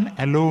sun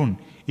alone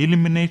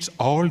illuminates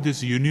all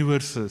these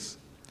universes,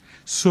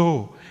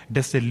 so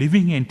does the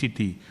living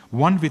entity,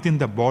 one within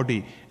the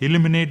body,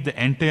 illuminate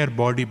the entire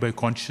body by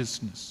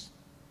consciousness.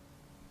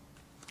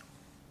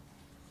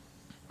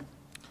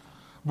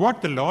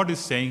 What the Lord is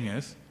saying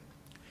is,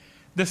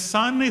 the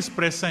sun is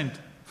present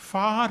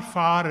far,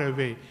 far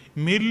away,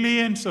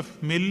 millions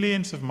of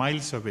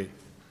miles away.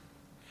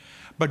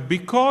 But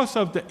because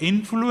of the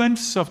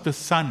influence of the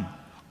sun,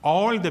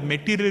 all the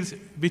materials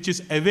which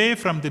is away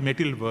from the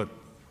material world,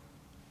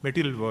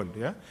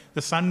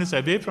 the sun is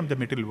away from the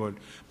material world.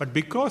 But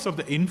because of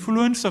the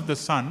influence of the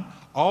sun,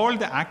 all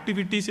the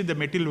activities in the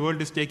material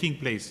world is taking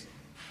place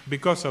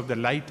because of the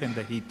light and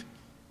the heat.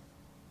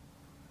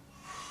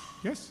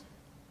 Yes?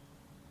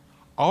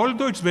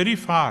 Although it's very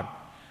far,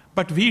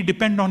 but we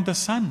depend on the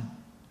sun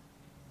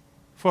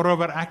for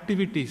our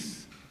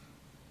activities.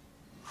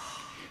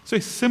 So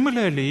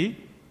similarly,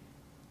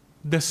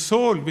 the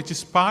soul, which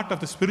is part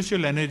of the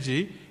spiritual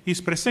energy, is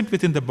present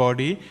within the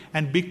body,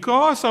 and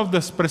because of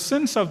the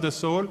presence of the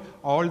soul,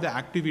 all the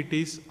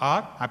activities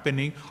are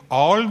happening,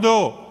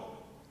 although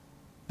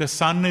the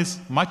sun is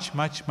much,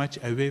 much, much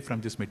away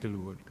from this material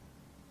world.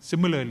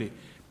 Similarly,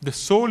 the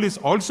soul is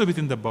also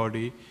within the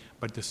body,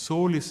 but the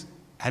soul is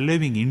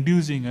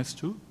inducing us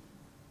to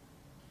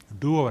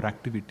do our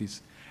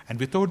activities. And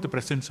without the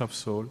presence of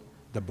soul,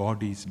 the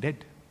body is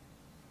dead.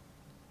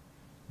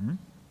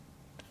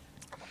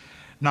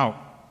 Now,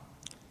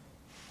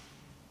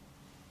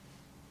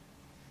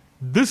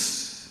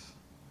 this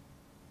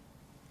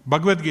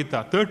Bhagavad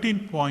Gita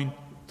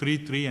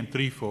 13.33 and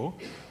 34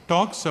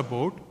 talks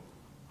about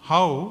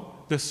how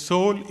the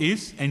soul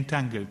is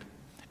entangled.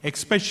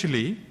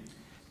 Especially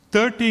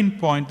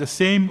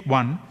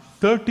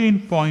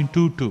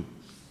 13.22.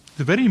 It's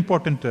a very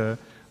important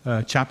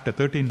chapter,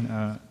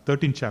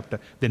 13th chapter,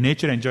 the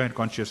nature, enjoy and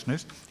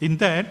consciousness. In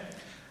that,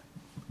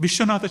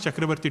 Vishwanatha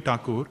Chakravarti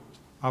Thakur,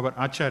 our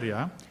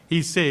Acharya,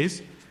 he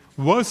says,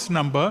 verse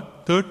number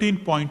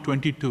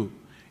 13.22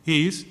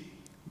 is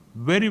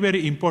very,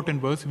 very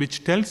important verse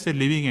which tells a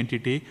living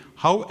entity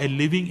how a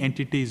living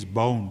entity is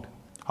bound,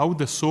 how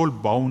the soul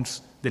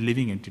bounds the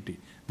living entity.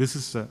 This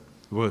is a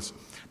verse.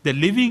 The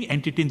living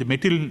entity in the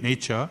material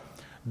nature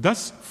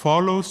thus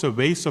follows the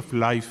ways of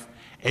life,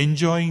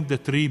 enjoying the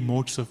three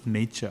modes of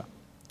nature.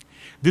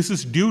 This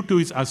is due to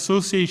his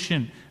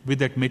association with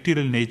that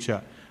material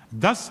nature.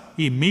 Thus,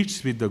 he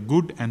meets with the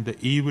good and the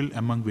evil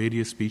among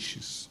various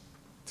species.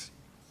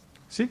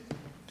 See?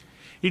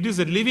 It is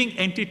the living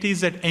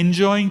entities that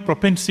enjoying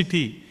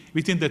propensity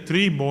within the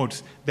three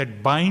modes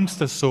that binds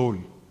the soul.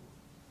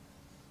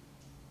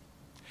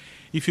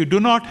 If you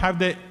do not have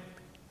the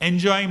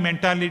enjoying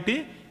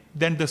mentality,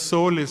 then the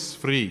soul is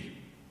free.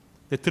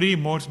 The three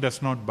modes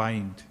does not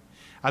bind.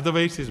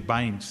 Otherwise, it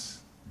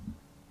binds.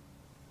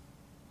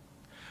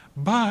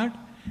 But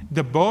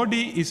the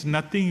body is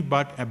nothing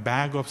but a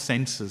bag of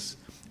senses,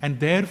 and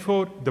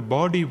therefore the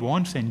body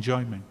wants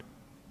enjoyment,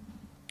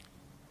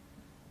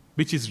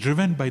 which is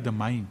driven by the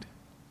mind.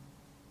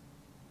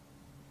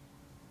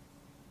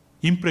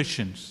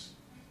 Impressions.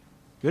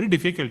 Very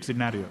difficult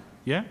scenario.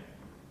 Yeah?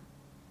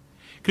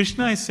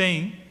 Krishna is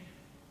saying,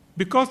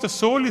 because the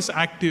soul is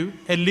active,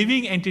 a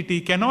living entity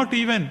cannot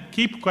even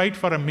keep quiet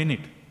for a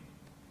minute.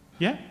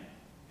 Yeah?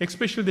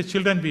 Especially the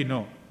children we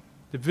know.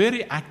 They're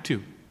very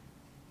active.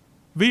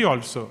 We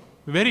also,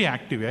 very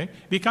active. Eh?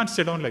 We can't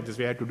sit down like this.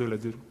 We have to do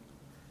like this.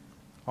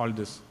 All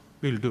this.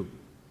 We'll do.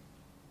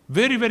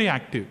 Very, very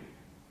active.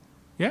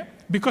 Yeah?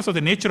 Because of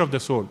the nature of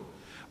the soul.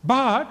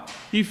 But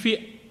if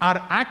we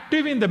are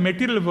active in the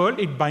material world,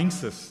 it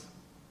binds us.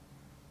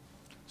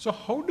 So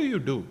how do you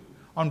do?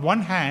 On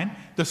one hand,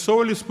 the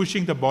soul is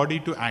pushing the body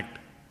to act.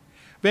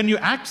 When you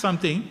act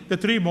something, the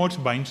three modes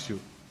binds you.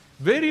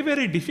 Very,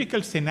 very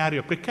difficult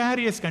scenario,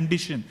 precarious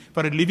condition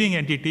for a living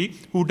entity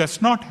who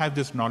does not have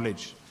this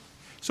knowledge.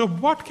 So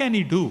what can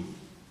he do?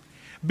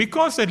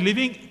 Because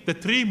the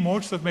three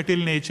modes of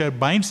material nature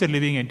binds a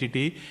living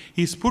entity,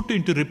 he is put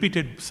into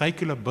repeated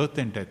cycle of birth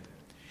and death.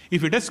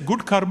 If he does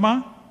good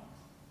karma,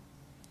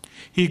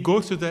 he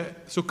goes to the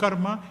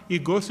sukarma, he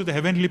goes to the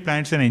heavenly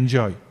planets and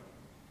enjoy.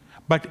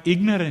 But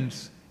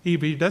ignorance,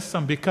 if he does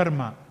some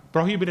vikarma,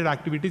 prohibited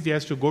activities, he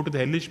has to go to the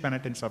hellish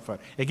planet and suffer.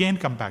 Again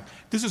come back.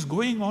 This is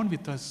going on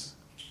with us.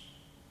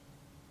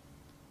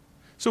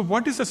 So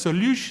what is the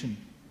solution?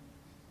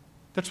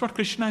 That's what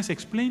Krishna is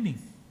explaining.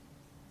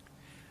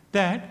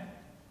 That,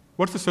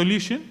 what's the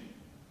solution?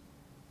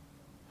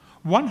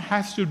 One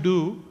has to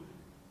do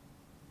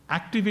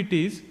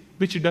activities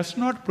which does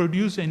not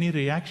produce any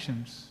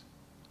reactions.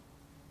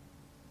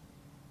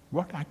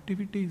 What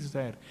activity is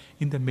there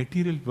in the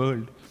material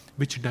world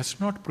which does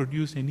not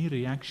produce any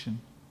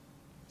reaction?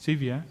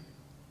 Sivya,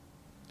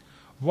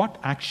 what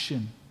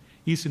action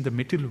is in the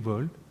material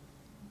world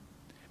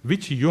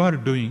which you are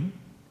doing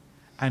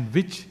and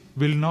which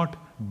will not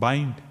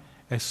bind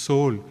a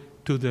soul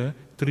to the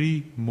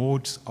three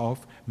modes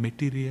of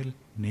material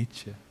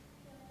nature?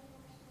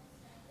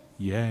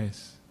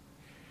 Yes.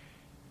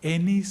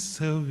 Any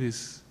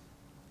service,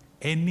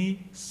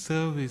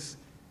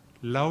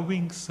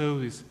 loving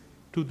service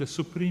to the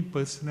Supreme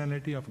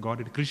Personality of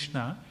Godhead,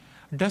 Krishna,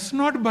 does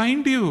not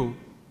bind you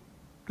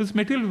to this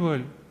material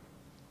world.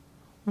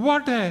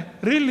 What a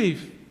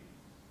relief!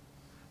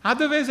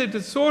 Otherwise,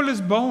 the soul is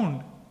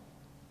bound.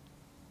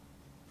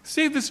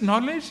 See this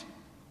knowledge?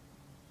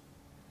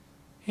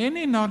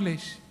 Any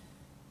knowledge.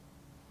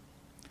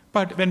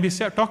 But when we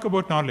talk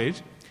about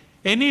knowledge,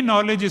 any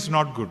knowledge is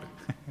not good.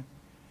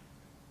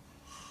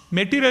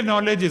 Material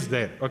knowledge is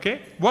there,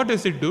 okay? What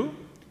does it do?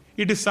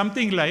 It is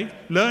something like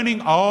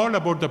learning all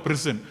about the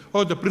prison.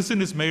 Oh, the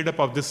prison is made up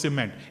of this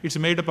cement. It's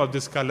made up of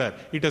this color.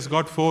 It has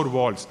got 4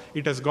 walls.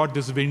 It has got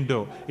this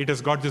window. It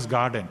has got this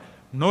garden.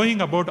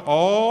 Knowing about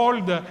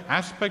all the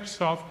aspects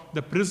of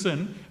the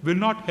prison will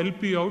not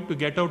help you out to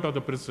get out of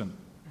the prison.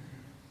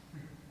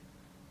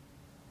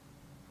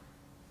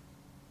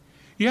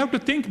 You have to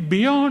think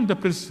beyond the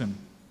prison.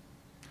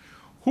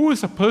 Who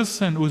is a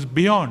person who is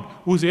beyond,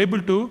 who is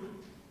able to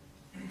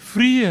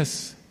free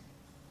us?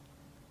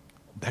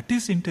 That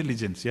is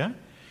intelligence, yeah?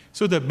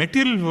 So the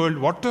material world,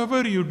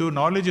 whatever you do,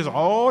 knowledge is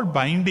all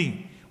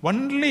binding,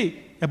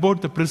 only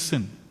about the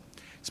prison.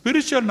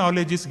 Spiritual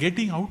knowledge is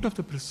getting out of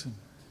the prison.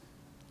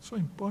 So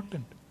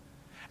important.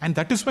 And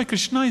that is why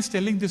Krishna is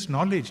telling this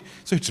knowledge.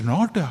 So it's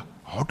not an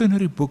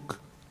ordinary book.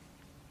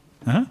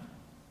 Huh?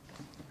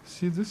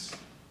 See this?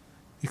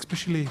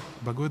 Especially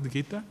Bhagavad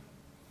Gita.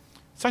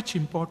 Such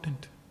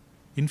important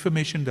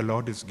information the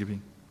Lord is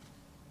giving.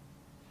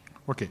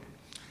 Okay.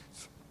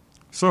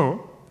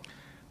 So,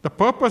 the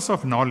purpose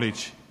of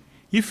knowledge,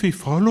 if we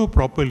follow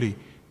properly,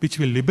 which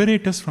will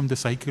liberate us from the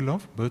cycle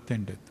of birth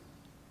and death.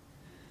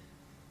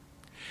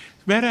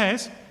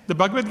 Whereas, the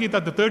Bhagavad Gita,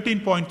 the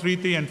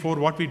 13.33 and 4,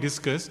 what we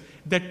discussed,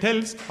 that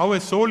tells how a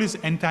soul is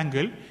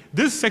entangled.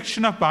 This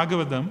section of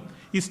Bhagavatam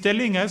is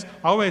telling us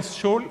how a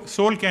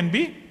soul can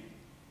be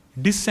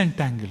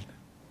disentangled.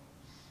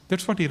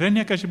 That's what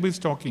Hiranyakashipu is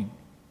talking.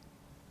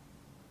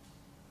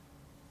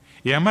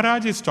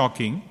 Yamaraj is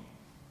talking,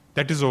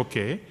 that is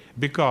okay,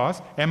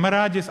 because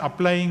Yamaraj is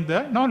applying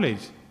the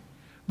knowledge.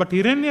 But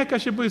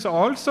Hiranyakashipu is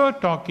also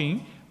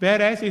talking,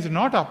 whereas he is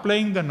not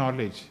applying the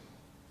knowledge.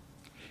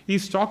 He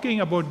is talking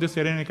about this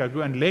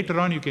Hiranyakashipu, and later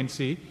on you can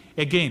see,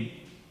 again,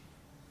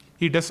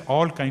 he does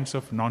all kinds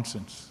of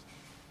nonsense.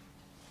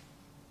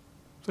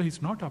 So he is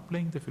not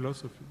applying the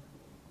philosophy.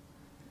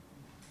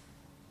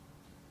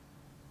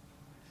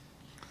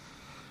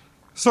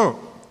 So,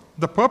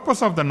 the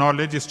purpose of the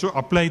knowledge is to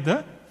apply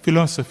the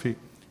philosophy.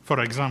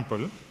 For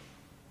example,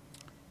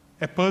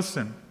 a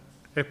person,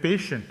 a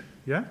patient,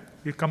 yeah,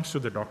 he comes to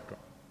the doctor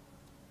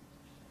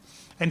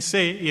and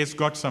say he has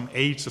got some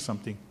AIDS or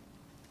something,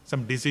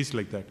 some disease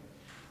like that.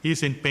 He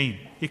is in pain.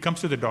 He comes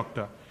to the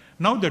doctor.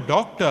 Now the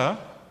doctor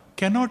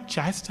cannot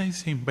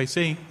chastise him by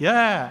saying,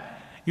 yeah,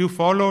 you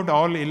followed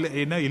all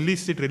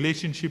illicit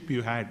relationship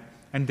you had,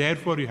 and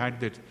therefore you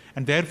had that,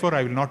 and therefore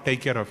I will not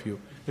take care of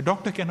you. The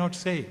doctor cannot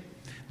say.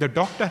 The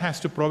doctor has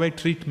to provide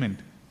treatment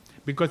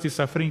because he's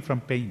suffering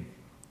from pain.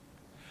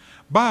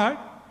 But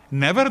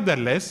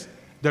nevertheless,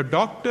 the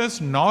doctor's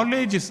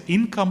knowledge is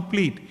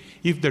incomplete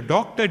if the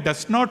doctor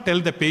does not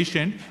tell the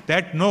patient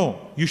that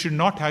no, you should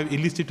not have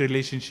illicit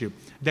relationship.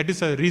 That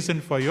is a reason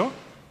for your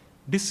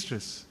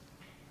distress.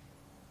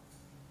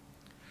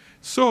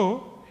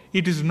 So,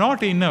 it is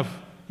not enough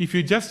if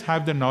you just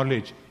have the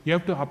knowledge. You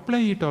have to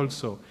apply it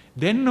also.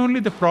 Then only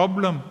the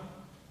problem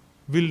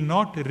will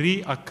not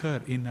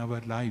reoccur in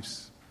our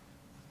lives.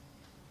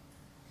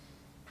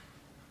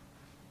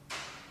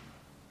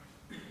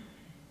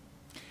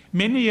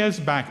 Many years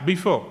back,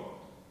 before,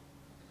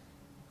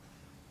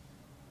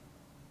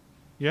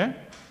 when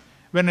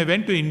I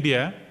went to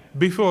India,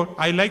 before,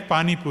 I like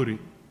Pani Puri.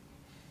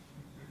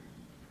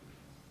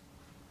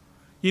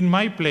 In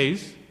my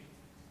place,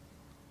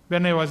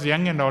 when I was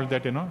young and all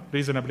that,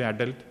 reasonably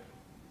adult,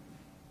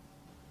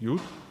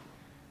 youth,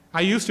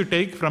 I used to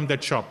take from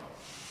that shop.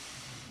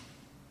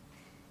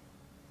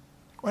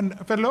 One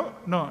fellow,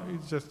 no,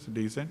 it's just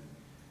decent.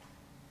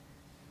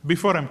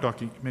 Before I'm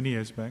talking, many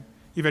years back,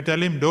 if I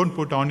tell him don't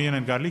put onion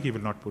and garlic, he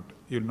will not put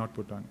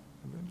onion.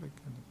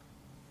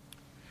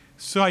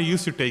 So I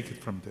used to take it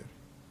from there.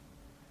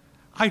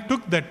 I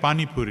took that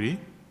Pani Puri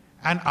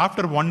and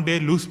after one day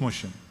lose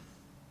motion.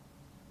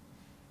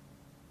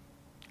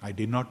 I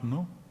did not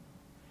know.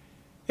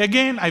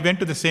 Again, I went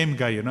to the same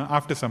guy,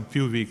 after some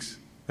few weeks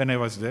when I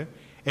was there.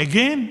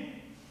 Again,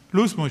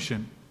 lose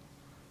motion.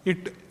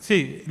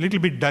 Little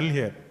bit dull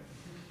here.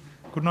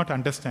 Could not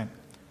understand.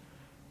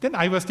 Then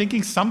I was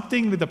thinking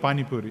something with the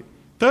Pani Puri.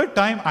 Third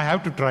time, I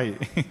have to try.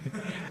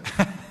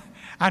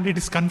 And it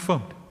is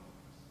confirmed.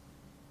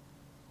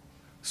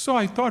 So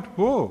I thought,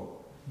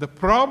 the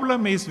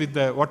problem is with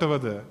whatever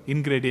the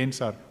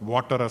ingredients are,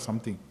 water or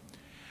something.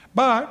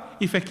 But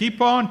if I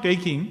keep on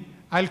taking,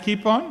 I'll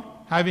keep on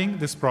having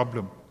this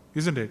problem,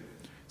 isn't it?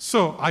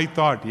 So I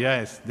thought,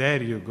 yes,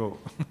 there you go.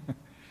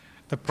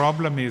 The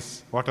problem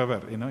is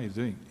whatever, is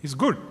doing. It's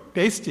good,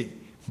 tasty,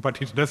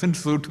 but it doesn't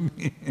suit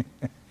me.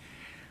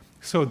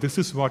 So this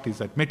is what is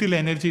that. Material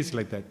energy is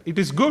like that. It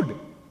is good,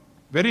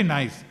 very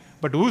nice,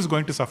 but who is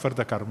going to suffer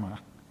the karma?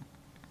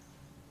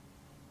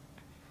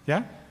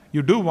 Yeah?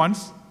 You do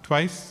once,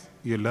 twice,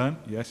 you learn,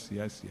 yes.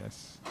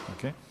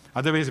 Okay?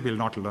 Otherwise, you will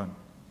not learn.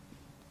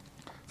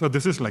 So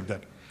this is like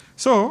that.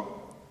 So,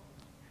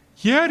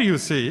 here you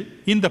see,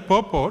 in the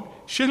purport,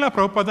 Srila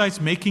Prabhupada is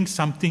making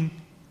something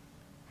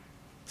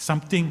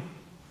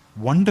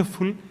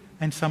wonderful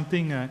and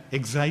something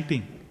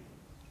exciting.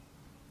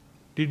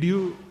 Did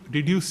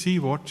you see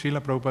what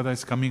Srila Prabhupada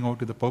is coming out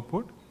to the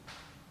purport?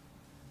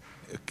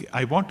 Okay,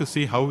 I want to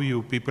see how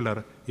you people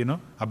are,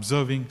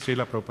 observing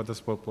Srila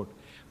Prabhupada's purport.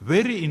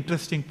 Very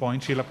interesting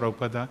point, Srila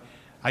Prabhupada.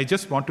 I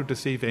just wanted to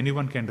see if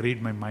anyone can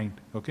read my mind.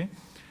 Okay,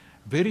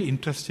 very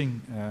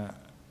interesting.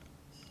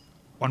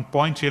 One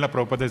point Srila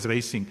Prabhupada is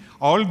raising.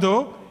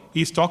 Although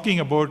he is talking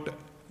about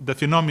the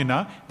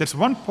phenomena, there's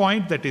one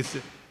point that is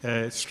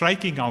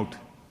striking out.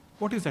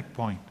 What is that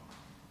point?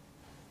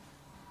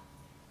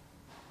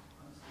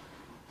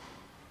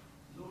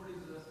 Lord is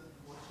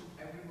watching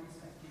everyone's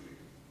activity.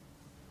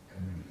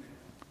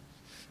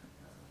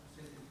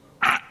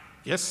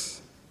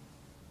 Yes.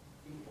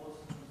 In all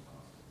circumstances.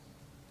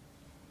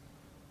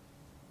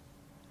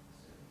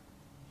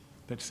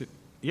 That's it.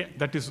 Yeah,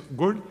 that is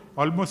good,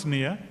 almost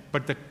near,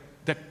 but that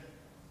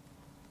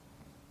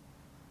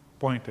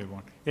point I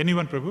want.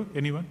 Anyone, Prabhu?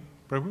 Anyone?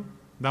 Prabhu?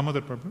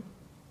 Damodar Prabhu?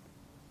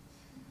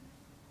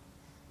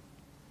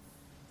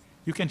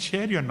 You can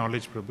share your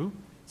knowledge, Prabhu,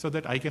 so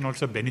that I can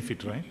also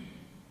benefit, right?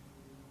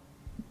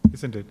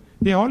 Isn't it?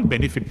 They all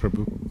benefit,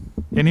 Prabhu.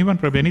 Anyone,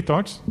 Prabhu? Any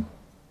thoughts?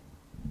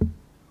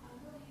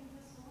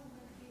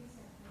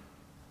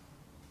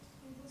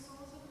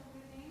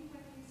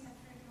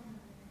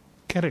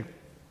 Correct.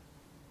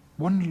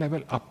 One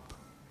level up.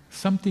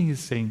 Something is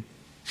saying,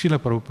 Srila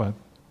Prabhupada.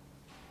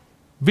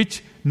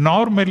 Which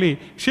normally,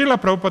 Srila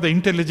Prabhupada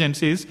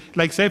intelligence is,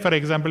 like say for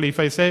example, if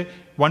I say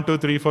 1, 2,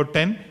 3, 4,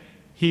 10,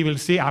 he will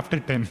see after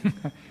 10.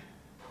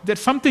 There's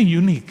something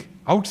unique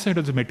outside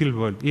of the material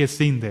world he has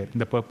seen there in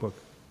the purport.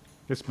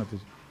 Yes, Mataji.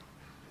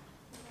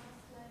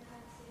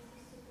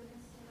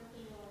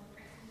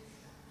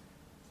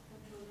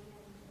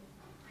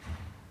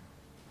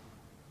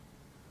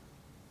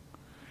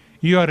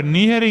 You are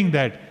nearing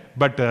that,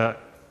 but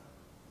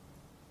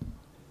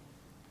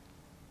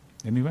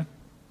anyone?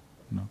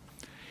 No.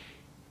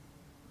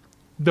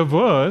 The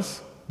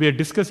verse we are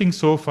discussing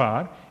so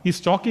far is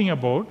talking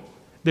about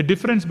the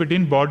difference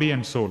between body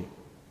and soul.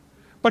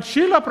 But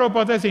Srila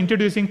Prabhupada is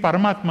introducing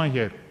Paramatma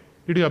here.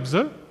 Did you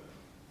observe?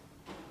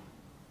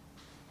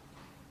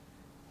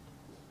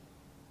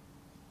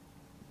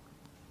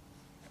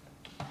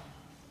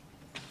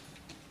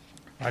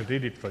 I'll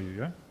read it for you.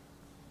 Yeah?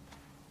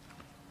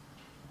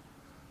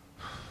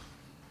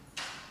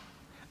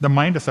 The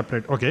mind is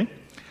separate. Okay.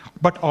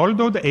 But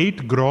although the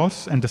 8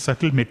 gross and the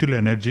subtle material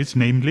energies,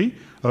 namely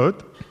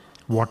earth,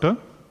 water,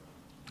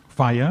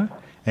 fire,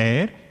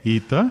 air,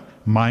 ether,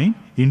 mind,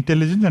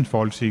 intelligence and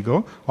false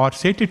ego, are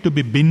stated to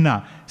be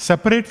bhinna,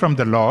 separate from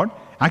the Lord,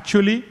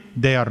 actually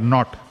they are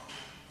not.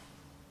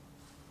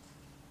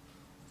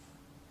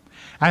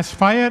 As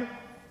fire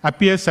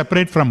appears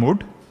separate from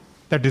wood,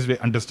 that is we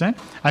understand,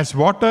 as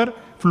water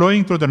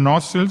flowing through the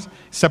nostrils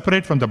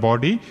separate from the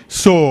body,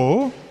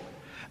 so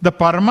the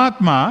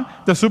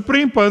Paramatma, the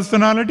Supreme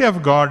Personality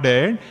of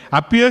Godhead,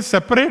 appears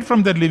separate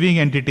from the living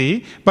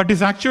entity, but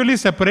is actually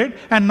separate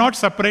and not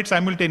separate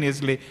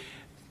simultaneously.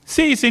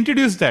 See, it's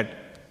introduced that.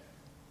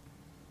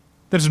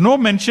 There's no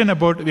mention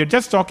about, we're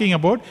just talking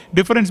about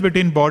difference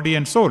between body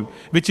and soul,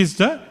 which is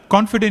the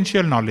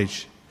confidential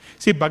knowledge.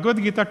 See,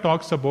 Bhagavad Gita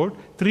talks about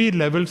 3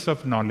 levels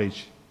of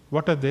knowledge.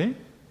 What are they?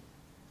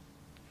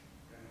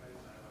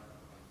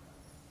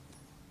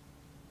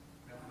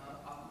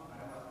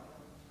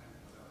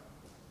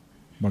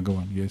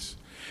 Bhagavan, yes.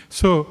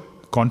 So,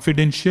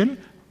 confidential,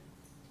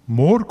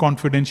 more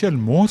confidential,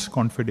 most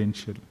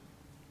confidential.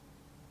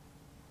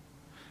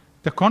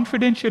 The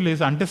confidential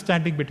is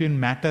understanding between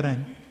matter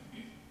and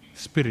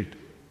spirit,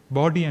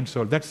 body and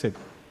soul. That's it.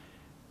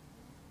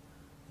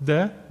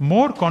 The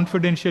more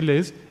confidential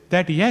is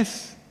that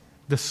yes,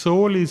 the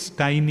soul is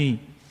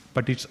tiny,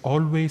 but it's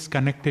always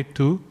connected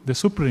to the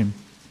Supreme,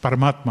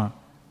 Paramatma.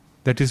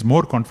 That is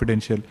more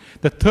confidential.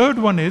 The third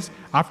one is,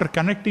 after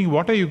connecting,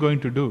 what are you going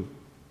to do?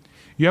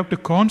 You have to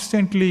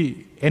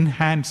constantly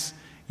enhance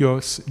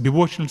your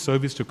devotional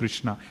service to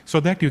Krishna so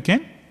that you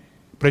can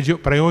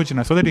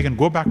prayojana, so that you can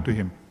go back to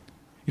him.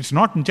 It's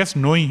not just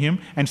knowing him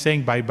and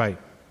saying bye-bye.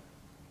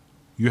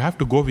 You have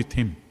to go with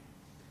him.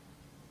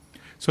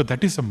 So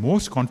that is the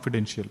most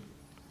confidential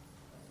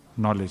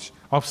knowledge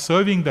of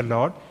serving the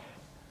Lord,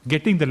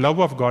 getting the love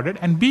of Godhead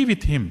and be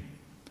with him.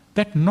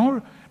 That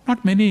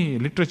not many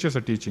literatures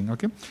are teaching.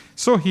 Okay,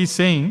 so he's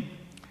saying,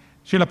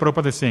 Srila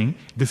Prabhupada is saying,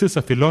 this is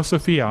a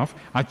philosophy of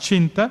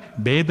Achinta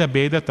Beda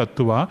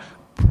Tattva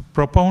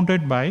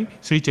propounded by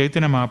Sri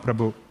Chaitanya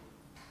Mahaprabhu.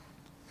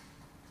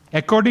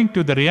 According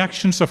to the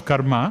reactions of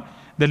karma,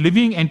 the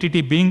living entity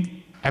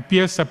being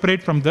appears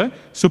separate from the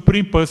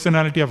Supreme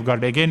Personality of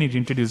God. Again he's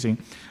introducing.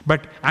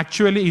 But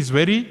actually is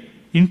very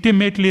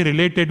intimately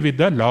related with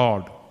the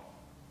Lord.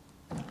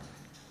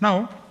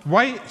 Now,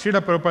 why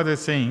Srila Prabhupada is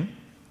saying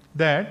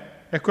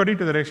that according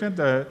to the reaction,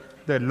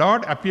 the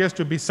Lord appears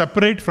to be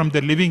separate from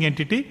the living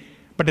entity,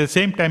 but at the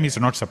same time is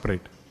not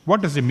separate.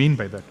 What does he mean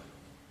by that?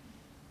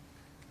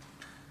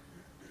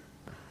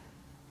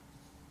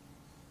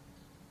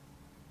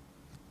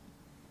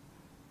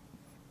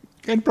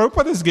 And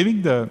Prabhupada is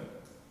giving the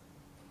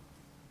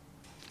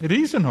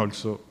reason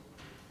also.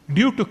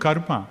 Due to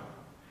karma.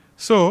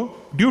 So,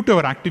 due to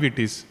our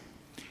activities,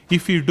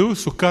 if we do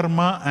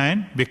sukarma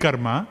and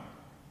vikarma,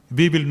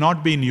 we will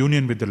not be in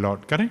union with the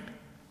Lord. Correct?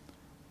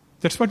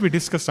 That's what we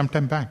discussed some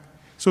time back.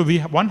 So,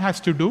 one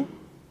has to do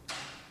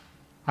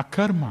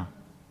akarma.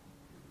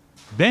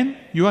 Then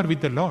you are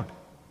with the Lord.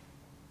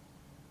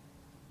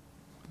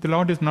 The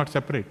Lord is not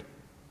separate.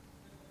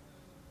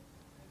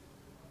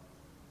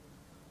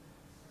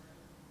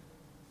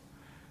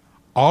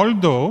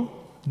 Although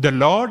the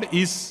Lord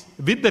is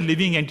with the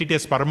living entity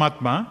as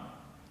Paramatma,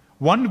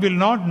 one will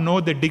not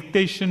know the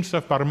dictations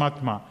of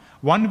Paramatma.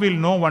 One will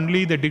know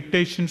only the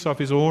dictations of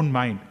his own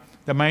mind.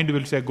 The mind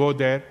will say, go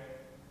there,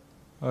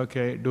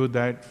 okay, do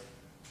that,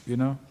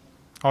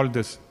 all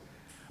this.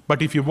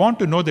 But if you want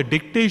to know the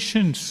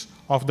dictations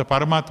of the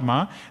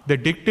Paramatma, the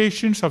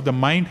dictations of the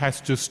mind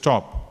has to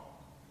stop.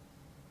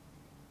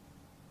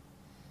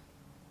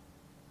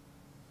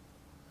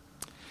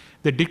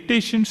 The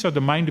dictations of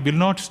the mind will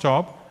not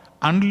stop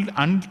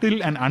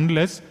until and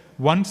unless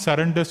one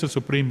surrenders to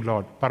Supreme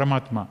Lord,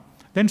 Paramatma.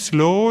 Then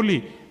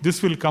slowly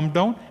this will come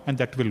down and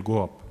that will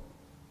go up.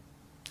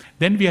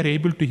 Then we are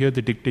able to hear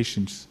the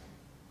dictations.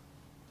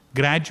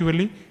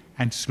 Gradually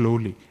and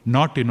slowly,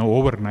 not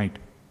overnight.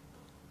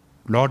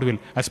 Lord will,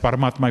 as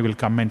Paramatma will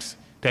come and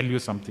tell you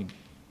something.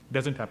 It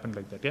doesn't happen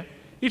like that, yeah?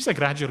 It's a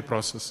gradual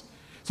process.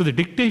 So the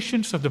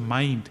dictations of the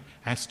mind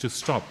has to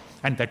stop.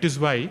 And that is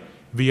why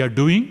we are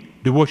doing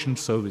devotion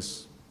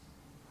service.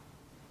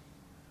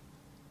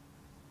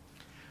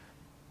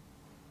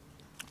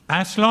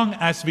 As long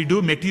as we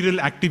do material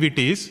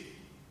activities,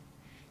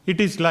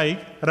 it is like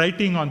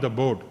writing on the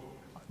board.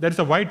 There is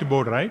a white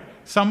board, right?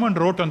 Someone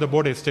wrote on the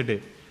board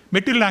yesterday.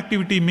 Material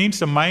activity means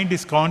the mind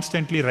is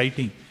constantly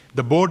writing.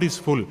 The board is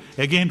full,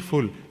 again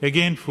full,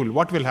 again full.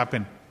 What will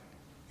happen?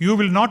 You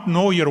will not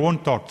know your own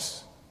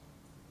thoughts.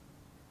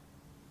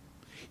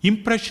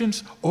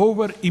 Impressions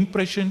over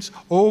impressions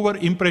over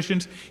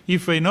impressions.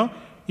 If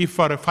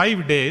for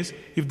 5 days,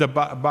 if the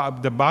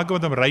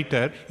Bhagavatam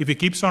writer, if he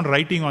keeps on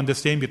writing on the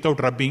same without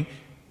rubbing,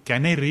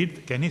 can I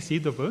read? Can I see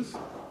the verse?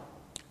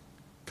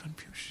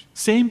 Confusion.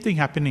 Same thing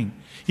happening.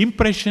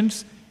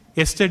 Impressions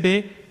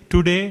yesterday,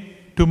 today,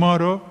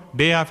 tomorrow,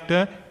 day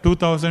after,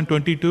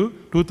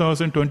 2022,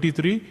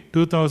 2023,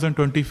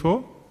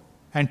 2024,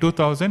 and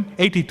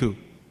 2082.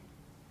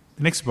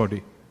 The next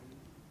body.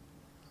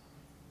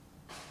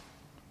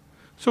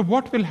 So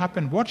what will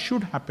happen? What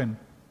should happen?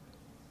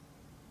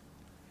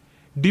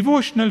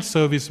 Devotional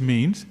service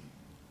means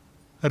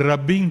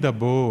rubbing the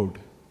board.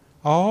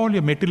 All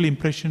your material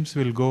impressions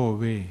will go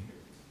away.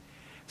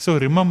 So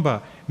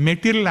remember,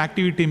 material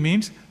activity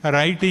means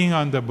writing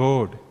on the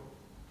board.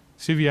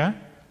 Sivya,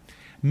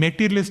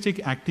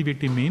 materialistic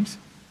activity means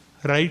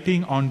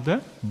writing on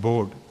the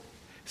board.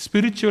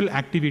 Spiritual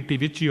activity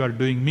which you are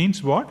doing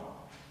means what?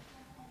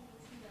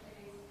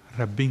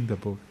 Rubbing the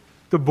board.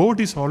 The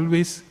board is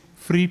always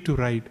free to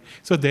write.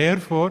 So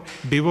therefore,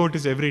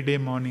 devotees every day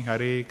morning,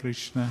 Hare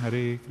Krishna,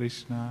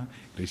 Krishna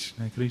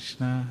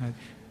Krishna,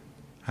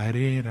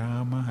 Hare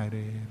Rama,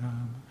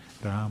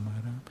 Rama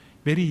Rama.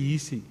 Very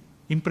easy.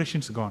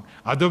 Impressions gone.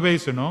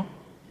 Otherwise,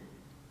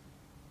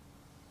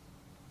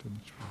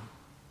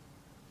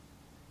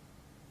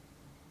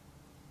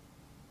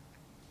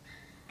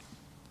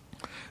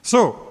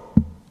 So,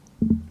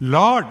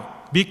 Lord,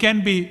 we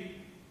can be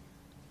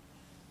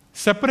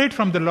separate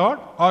from the Lord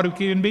or we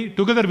can be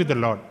together with the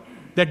Lord.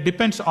 That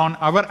depends on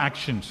our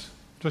actions.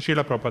 So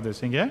Srila Prabhupada is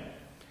saying,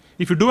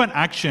 if you do an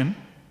action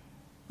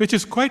which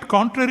is quite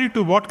contrary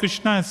to what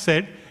Krishna has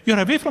said, you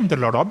are away from the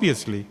Lord,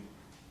 obviously.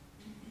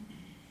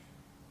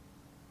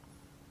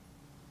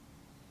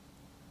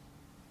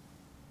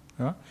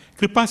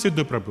 Kripa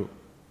Siddhu Prabhu.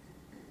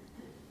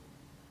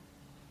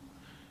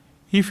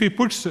 If he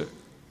puts,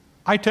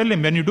 I tell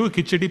him, when you do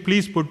khichdi,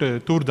 please put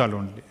tur dal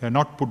only.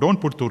 Don't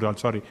put tur dal,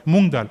 sorry,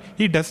 moong dal.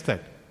 He does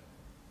that.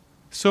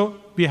 So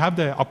we have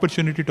the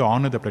opportunity to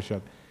honor the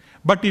prasad.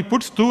 But he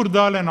puts tur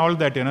dal and all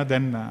that,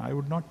 then I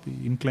would not be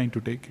inclined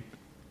to take it.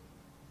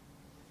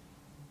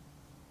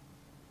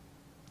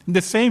 In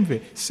the same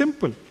way,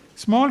 simple,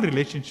 small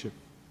relationship.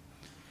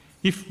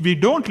 If we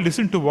don't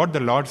listen to what the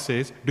Lord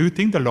says, do you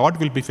think the Lord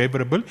will be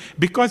favorable?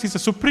 Because He's a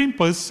supreme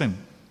person.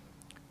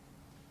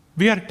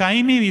 We are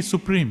tiny, He is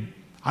supreme.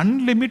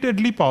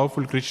 Unlimitedly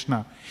powerful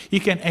Krishna. He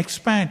can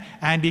expand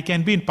and He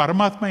can be in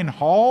Paramatma in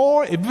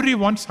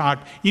everyone's heart,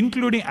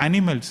 including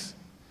animals.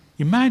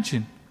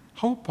 Imagine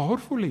how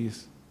powerful He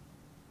is.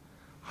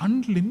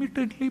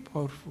 Unlimitedly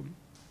powerful.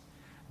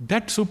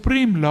 That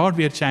Supreme Lord,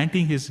 we are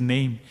chanting His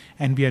name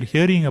and we are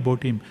hearing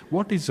about Him.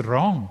 What is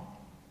wrong?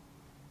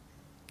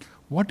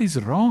 What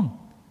is wrong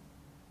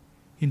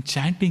in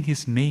chanting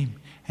His name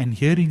and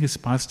hearing His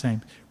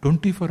pastimes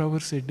 24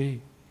 hours a day?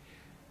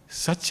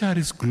 Such are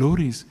His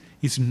glories.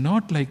 He's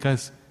not like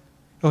us.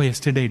 Oh,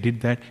 yesterday I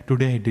did that,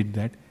 today I did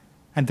that,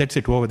 and that's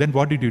it, over. Then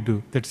what did you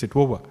do? That's it,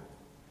 over.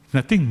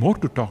 Nothing more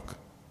to talk.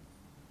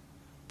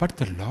 But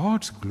the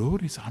Lord's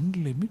glory is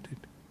unlimited.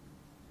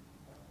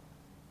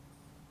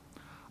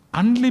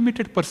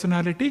 Unlimited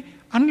personality,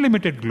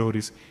 unlimited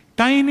glories.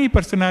 Tiny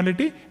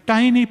personality,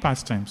 tiny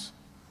pastimes.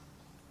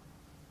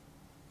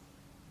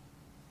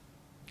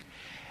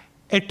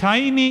 A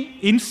tiny,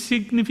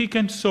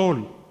 insignificant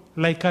soul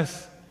like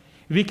us,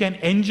 we can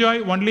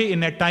enjoy only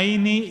in a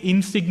tiny,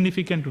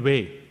 insignificant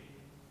way.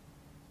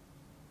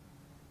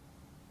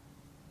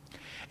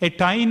 A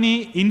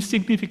tiny,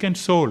 insignificant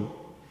soul,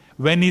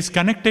 when he is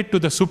connected to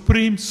the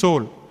Supreme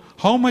Soul,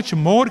 how much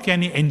more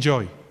can he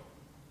enjoy?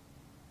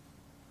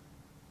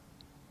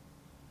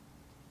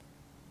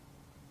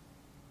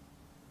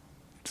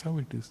 That's how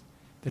it is.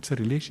 That's a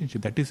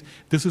relationship.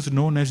 This is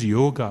known as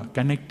yoga,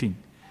 connecting.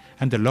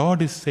 And the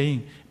Lord is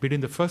saying,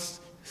 between the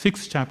first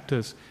 6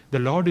 chapters, the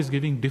Lord is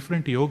giving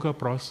different yoga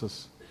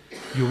process.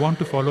 You want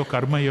to follow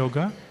karma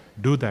yoga?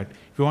 Do that.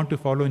 If you want to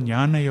follow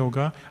jnana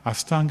yoga,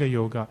 ashtanga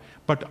yoga.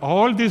 But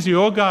all these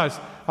yogas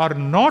are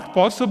not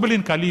possible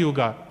in Kali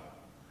Yuga.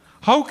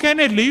 How can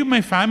I leave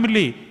my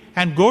family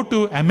and go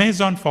to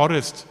Amazon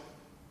forest?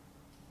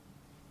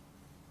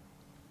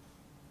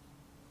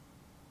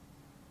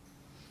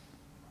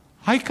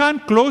 I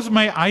can't close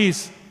my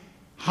eyes,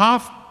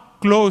 half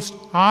closed,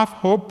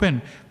 half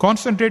open,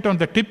 concentrate on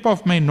the tip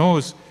of my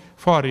nose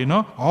for,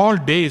 all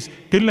days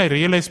till I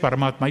realize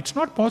Paramatma. It's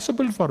not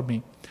possible for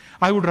me.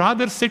 I would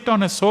rather sit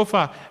on a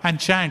sofa and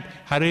chant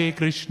Hare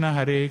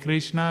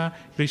Krishna,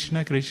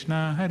 Krishna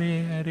Krishna, Hare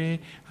Hare,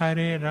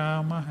 Hare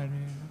Rama, Hare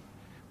Rama.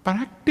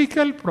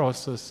 Practical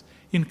process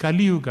in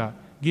Kali Yuga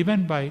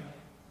given by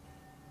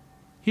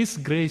His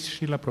Grace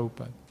Srila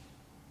Prabhupada.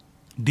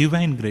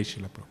 Divine Grace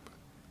Srila Prabhupada.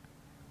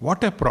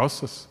 What a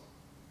process.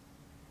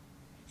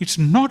 It's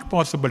not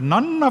possible.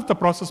 None of the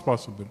process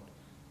possible.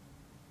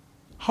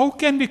 How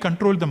can we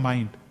control the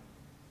mind?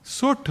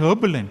 So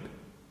turbulent.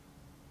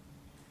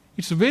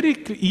 It's very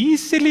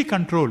easily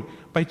controlled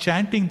by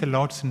chanting the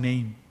Lord's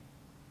name.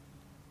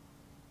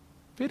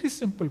 Very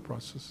simple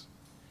process.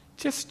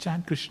 Just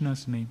chant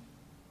Krishna's name.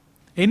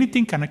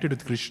 Anything connected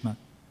with Krishna.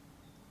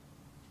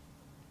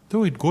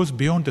 Though it goes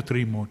beyond the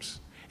 3 modes.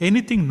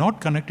 Anything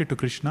not connected to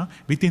Krishna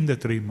within the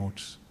 3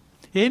 modes.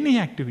 Any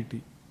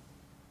activity.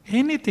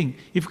 Anything.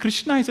 If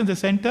Krishna is in the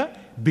center,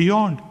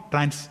 beyond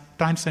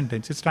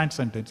transcendence. It's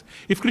transcendence.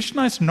 If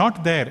Krishna is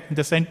not there in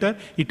the center,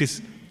 it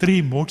is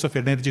 3 modes of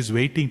energies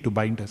waiting to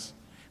bind us.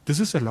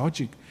 This is a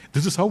logic.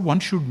 This is how one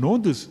should know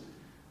this.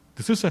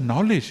 This is a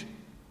knowledge.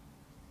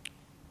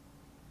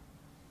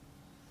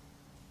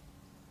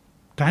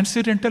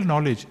 Transcendental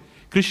knowledge.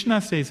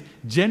 Krishna says,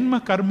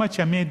 Janma karma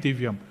chame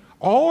divyam.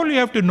 All you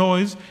have to know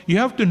is, you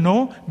have to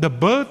know the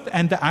birth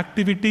and the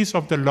activities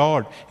of the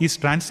Lord is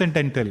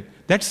transcendental.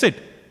 That's it.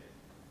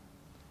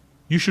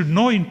 You should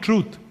know in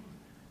truth.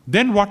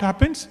 Then what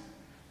happens?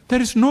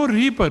 There is no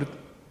rebirth.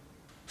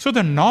 So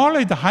the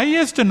knowledge, the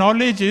highest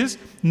knowledge is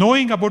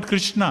knowing about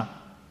Krishna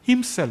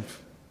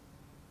Himself.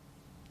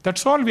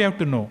 That's all we have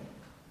to know.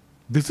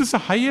 This is the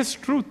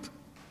highest truth.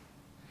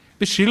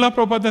 The Srila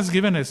Prabhupada has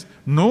given us.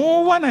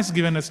 No one has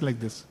given us like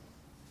this.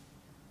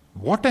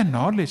 What a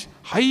knowledge.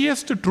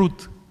 Highest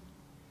truth.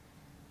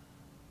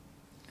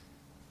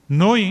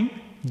 Knowing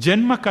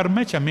Janma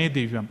Karma Chame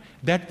Divyam.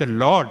 That the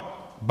Lord,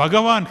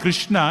 Bhagavan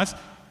Krishna's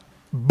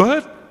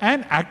birth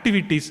and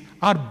activities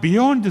are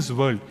beyond this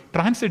world,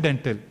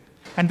 transcendental.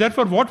 And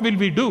therefore what will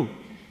we do?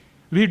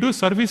 We do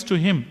service to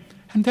Him.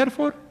 And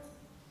therefore,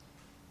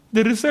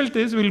 the result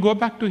is we'll go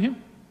back to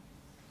Him.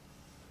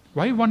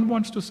 Why one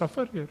wants to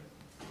suffer here?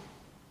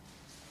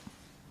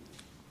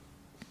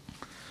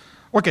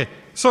 Okay,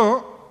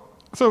 so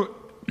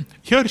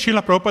here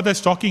Srila Prabhupada is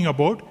talking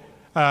about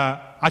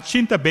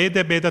Achinta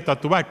Beda Beda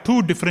Tattva at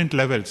 2 different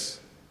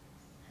levels.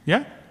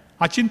 Yeah?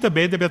 Achinta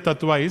Beda Beda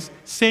Tattva is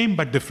same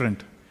but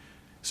different.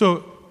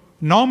 So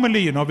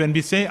normally, when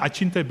we say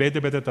Achinta Beda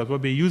Beda Tattva,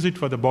 we use it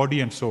for the body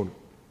and soul.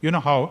 You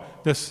know how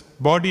this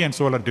body and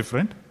soul are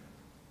different.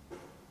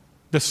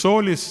 The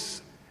soul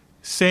is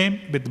same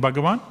with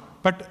Bhagavan,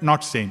 but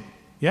not same.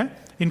 Yeah?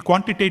 in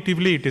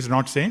quantitatively it is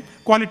not same,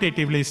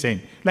 qualitatively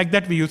same. Like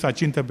that we use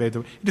Achinta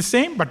Bheda. It is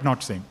same but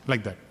not same,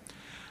 like that.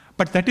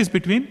 But that is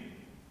between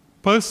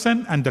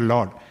person and the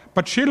Lord.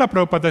 But Srila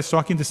Prabhupada is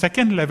talking the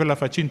second level of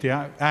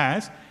Achintya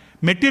as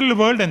material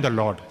world and the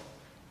Lord.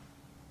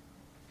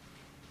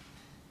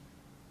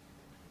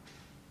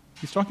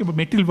 He's talking about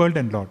material world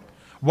and Lord.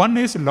 One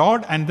is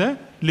Lord and the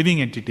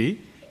living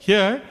entity.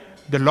 Here,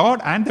 the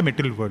Lord and the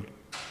material world.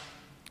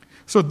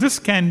 So this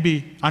can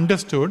be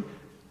understood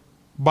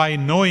by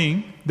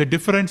knowing the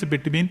difference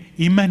between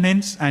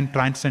immanence and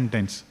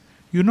transcendence.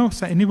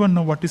 Anyone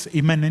know what is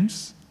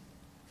immanence?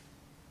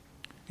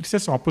 It's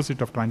just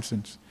opposite of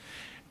transcendence.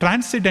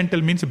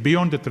 Transcendental means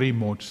beyond the three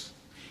modes.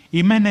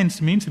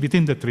 Immanence means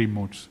within the three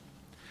modes.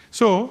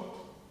 So,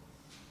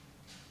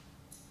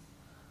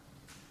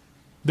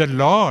 the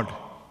Lord,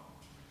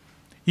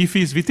 if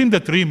he is within the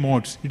three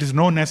modes, it is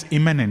known as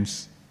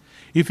immanence.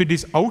 If it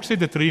is outside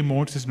the three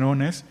modes, it is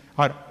known as,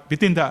 or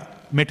within the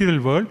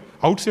material world,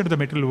 outside of the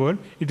material world,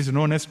 it is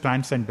known as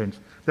transcendence.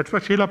 That's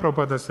what Srila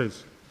Prabhupada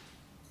says.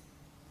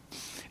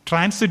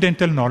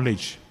 Transcendental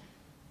knowledge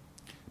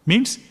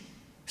means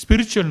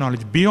spiritual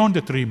knowledge beyond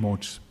the three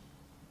modes.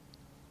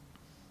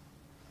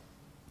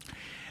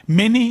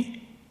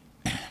 Many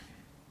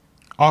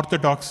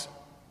Orthodox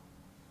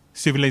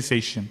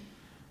civilization,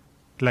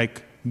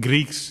 like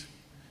Greeks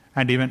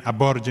and even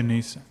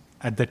Aborigines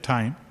at that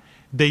time,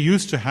 they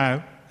used to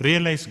have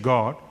realized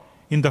God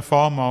in the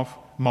form of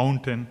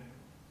mountain,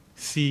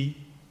 sea,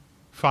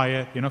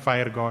 fire,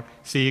 fire God,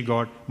 sea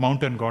God,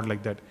 mountain God,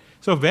 like that.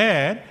 So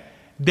where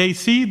they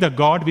see the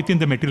God within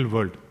the material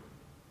world.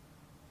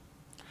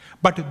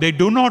 But they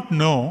do not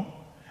know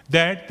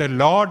that the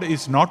Lord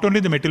is not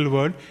only the material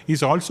world, he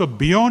is also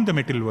beyond the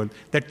material world.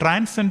 The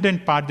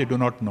transcendent part they do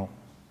not know.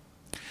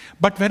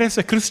 But whereas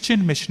a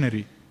Christian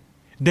missionary,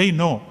 they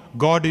know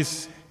God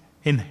is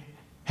in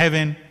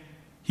heaven,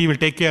 he will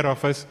take care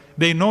of us.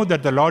 They know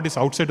that the Lord is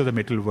outside of the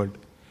material world.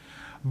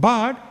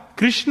 But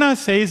Krishna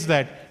says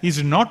that he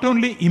is not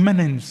only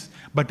immanence,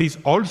 but he is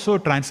also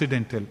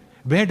transcendental.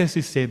 Where does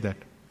he say that?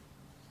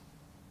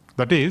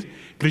 That is,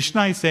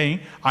 Krishna is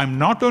saying, I am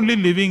not only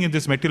living in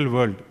this material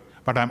world,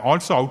 but I am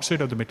also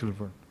outside of the material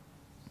world.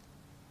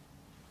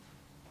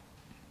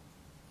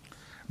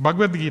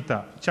 Bhagavad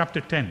Gita, chapter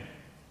 10.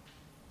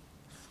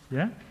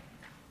 Yeah?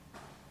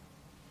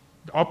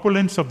 The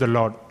opulence of the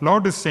Lord.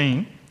 Lord is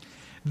saying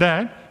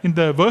that in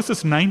the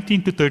verses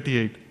 19 to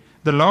 38,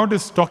 the Lord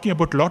is talking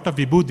about a lot of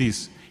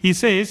vibhudis. He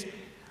says,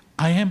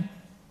 I am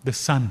the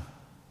sun.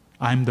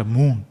 I am the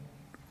moon.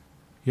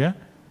 Yeah?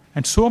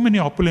 And so many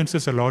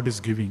opulences the Lord is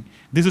giving.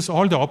 This is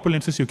all the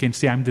opulences you can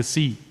see. I am the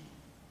sea.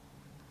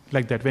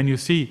 Like that, when you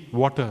see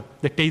water,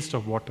 the taste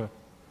of water.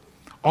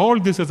 All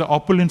this is the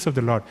opulence of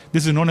the Lord.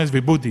 This is known as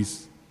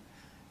vibhudis.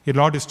 The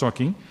Lord is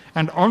talking.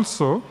 And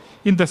also,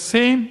 in the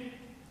 8th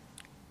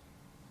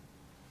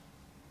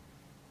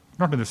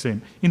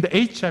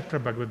chapter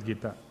of Bhagavad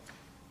Gita,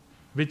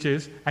 which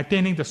is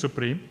attaining the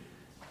Supreme,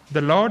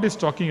 the Lord is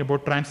talking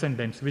about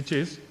transcendence, which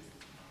is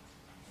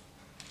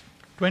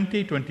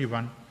 20,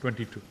 21,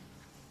 22.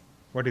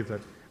 What is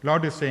that?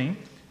 Lord is saying,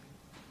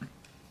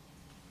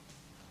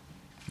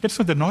 that's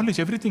what the knowledge,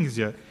 everything is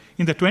here.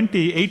 In the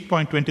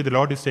 8.20, the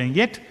Lord is saying,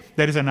 yet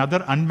there is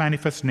another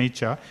unmanifest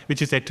nature,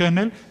 which is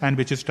eternal and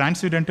which is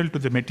transcendental to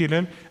the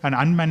material and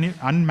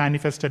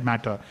unmanifested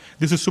matter.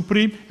 This is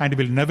supreme and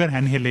will never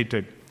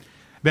annihilated.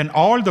 When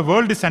all the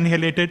world is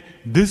annihilated,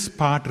 this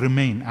part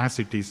remain as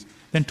it is.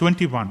 Then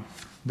 21,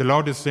 the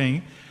Lord is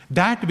saying,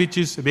 that which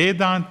is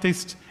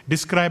Vedantists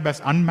describe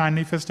as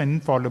unmanifest and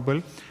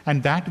infallible,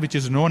 and that which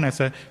is known as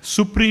a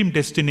supreme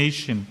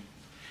destination,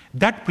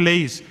 that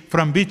place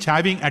from which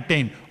having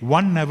attained,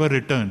 one never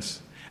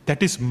returns.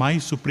 That is my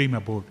supreme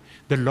abode.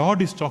 The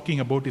Lord is talking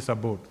about his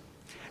abode.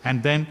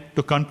 And then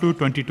to conclude,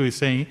 22 is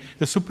saying,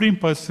 the Supreme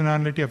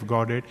Personality of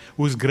Godhead,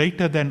 who is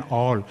greater than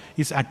all,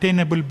 is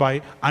attainable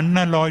by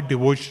unalloyed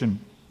devotion.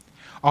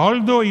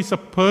 Although he is a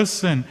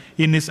person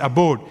in his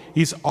abode,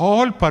 he is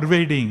all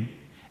pervading.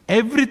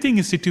 Everything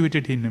is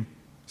situated in him.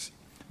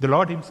 The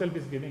Lord himself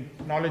is giving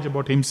knowledge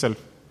about himself.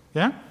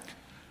 Yeah?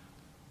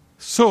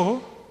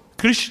 So,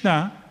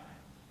 Krishna,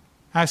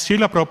 as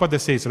Srila Prabhupada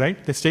says,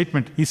 right, the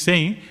statement, he's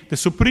saying the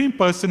Supreme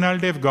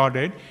Personality of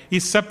Godhead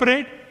is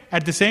separate,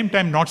 at the same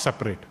time not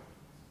separate.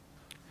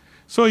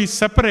 So he's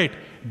separate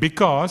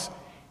because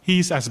he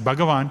is as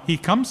Bhagavan. He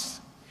comes,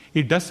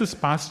 he does his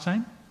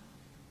pastime,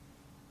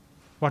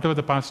 whatever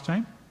the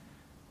pastime,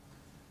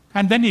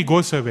 and then he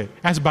goes away.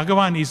 As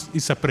Bhagavan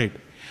is separate.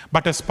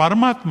 But as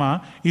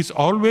Paramatma is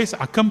always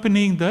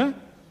accompanying the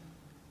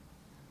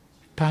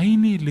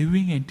tiny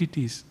living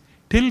entities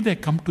till they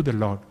come to the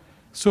Lord.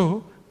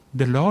 So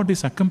the Lord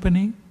is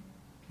accompanying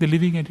the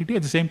living entity,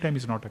 at the same time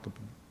is not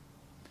accompanying.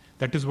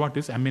 That is what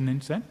is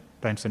eminence and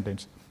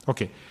transcendence.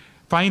 Okay.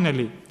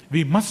 Finally,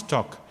 we must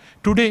talk.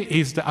 Today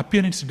is the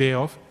appearance day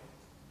of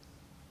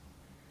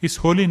His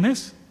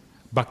Holiness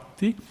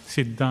Bhakti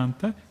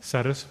Siddhanta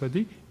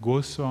Saraswati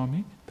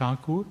Goswami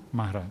Thakur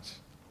Maharaj,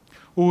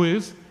 who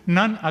is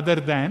none other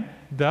than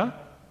the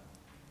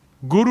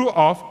guru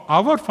of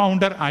our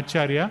founder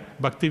Acharya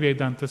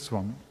Bhaktivedanta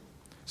Swami.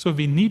 So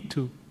we need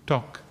to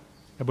talk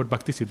about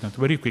Bhakti Siddhanta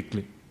very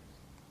quickly.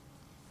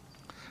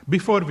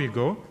 Before we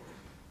go,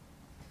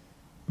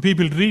 we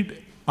will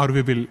read or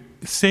we will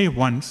say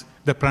once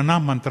the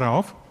pranam mantra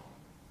of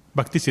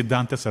Bhakti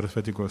Siddhanta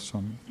Saraswati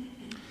Goswami.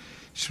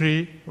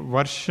 Shri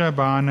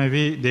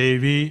Varshabhanavi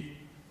Devi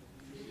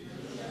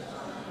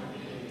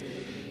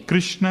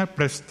Krishna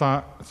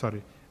Prastha,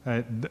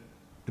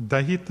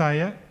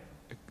 Dahitaya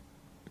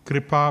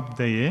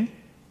Kripabdaye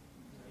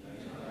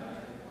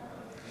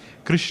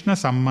Krishna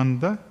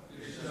Sambandha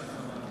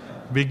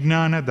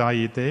Vijnana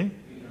Dayite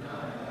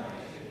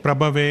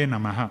Prabhave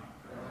Namaha.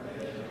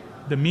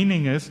 The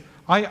meaning is,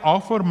 I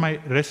offer my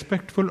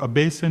respectful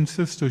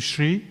obeisances to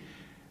Shri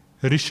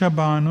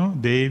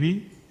Rishabhanu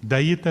Devi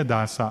Dayita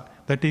Dasa.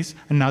 That is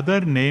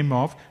another name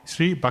of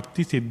Sri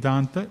Bhakti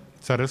Siddhanta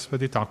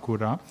Saraswati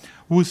Thakura,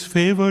 who is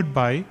favored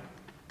by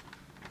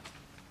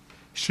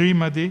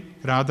Srimati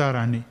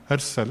Radharani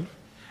herself,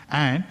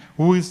 and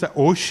who is the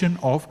ocean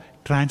of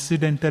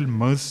transcendental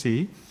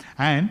mercy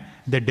and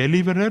the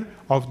deliverer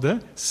of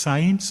the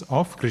signs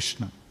of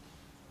Krishna.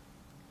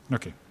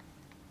 Okay,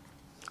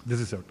 this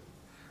is out.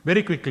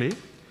 Very quickly,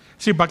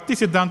 Sri Bhakti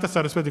Siddhanta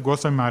Saraswati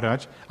Goswami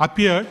Maharaj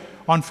appeared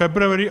on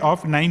February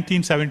of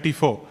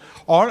 1974,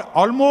 or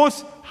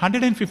almost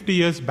 150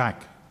 years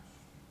back.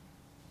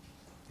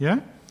 Yeah?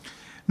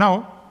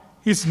 Now,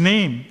 his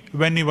name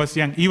when he was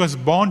young, he was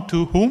born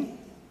to whom?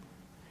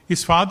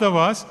 His father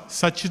was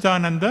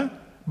Sachidananda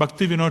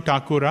Bhaktivinoda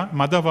Thakura,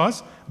 mother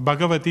was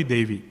Bhagavati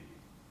Devi.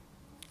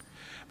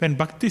 When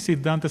Bhakti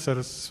Siddhanta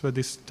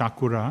Saraswati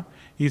Thakura,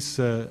 his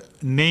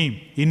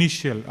name,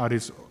 initial, or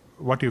his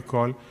what you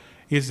call,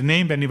 his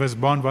name when he was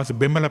born was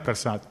Bimala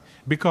Prasad,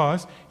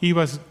 because he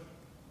was,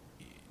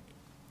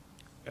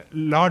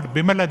 Lord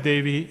Bimala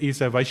Devi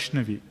is a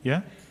Vaishnavi,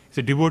 yeah? He's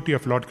a devotee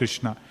of Lord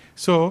Krishna.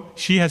 So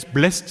she has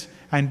blessed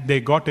and they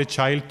got a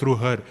child through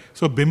her.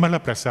 So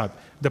Bimala Prasad,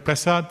 the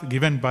Prasad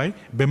given by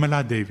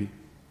Bimala Devi,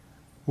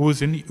 who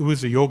is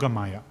a Yoga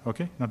Maya,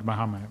 okay, not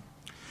Mahamaya.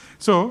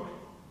 So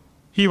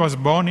he was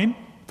born in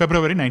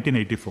February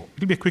 1984. It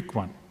will be a quick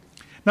one.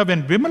 Now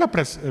when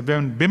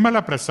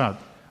Bimala Prasad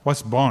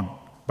was born,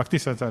 Bhakti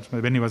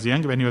Siddhanta, when he was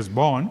young, when he was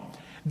born,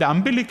 the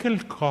umbilical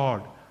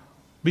cord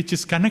which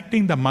is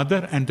connecting the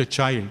mother and the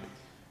child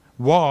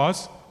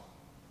was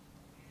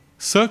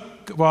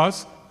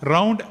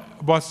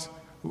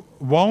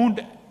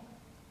wound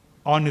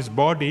on his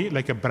body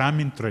like a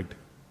Brahmin thread.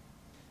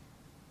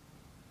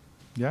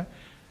 Yeah?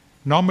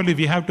 Normally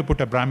we have to put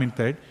a Brahmin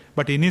thread,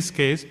 but in his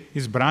case,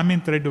 his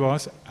Brahmin thread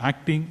was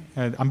acting,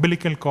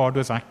 umbilical cord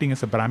was acting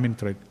as a Brahmin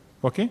thread.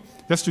 Okay?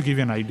 Just to give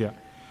you an idea.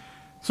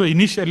 So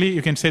initially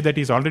you can say that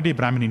he's already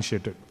Brahmin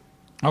initiated.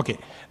 Okay.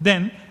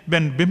 Then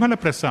when Bimala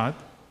Prasad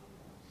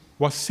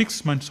was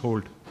 6 months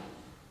old,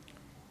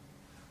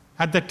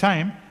 at that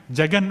time,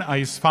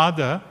 his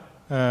father,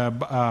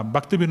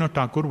 Bhaktivinoda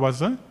Thakur,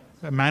 was a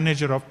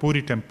manager of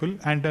Puri temple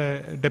and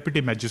a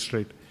deputy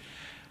magistrate.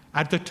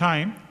 At the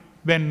time,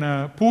 when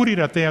Puri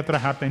Ratha Yatra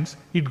happens,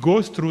 it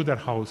goes through their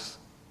house.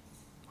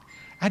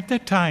 At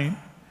that time,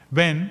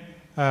 when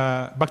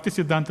Bhakti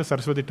Siddhanta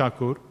Saraswati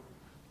Thakur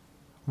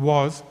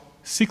was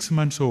 6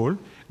 months old,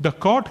 the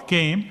court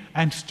came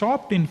and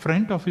stopped in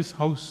front of his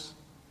house.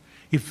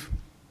 If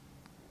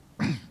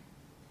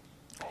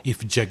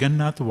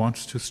Jagannath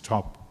wants to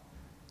stop,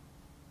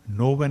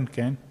 no one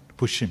can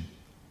push him.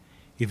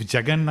 If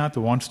Jagannath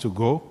wants to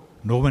go,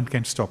 no one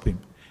can stop him.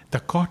 The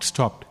court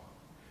stopped.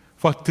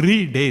 For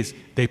 3 days,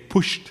 they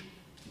pushed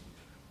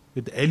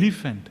with the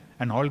elephant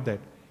and all that.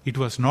 It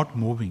was not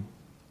moving.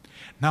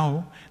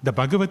 Now, the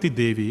Bhagavati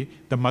Devi,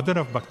 the mother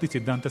of Bhakti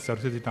Siddhanta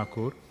Saraswati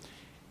Thakur,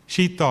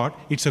 she thought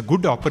it's a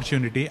good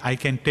opportunity. I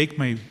can take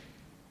my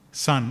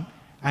son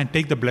and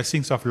take the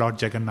blessings of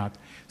Lord Jagannath.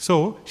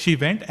 So she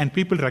went and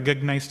people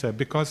recognized her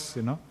because,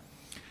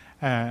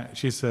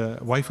 she's a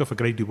wife of a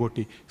great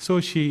devotee. So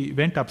she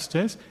went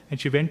upstairs and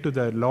she went to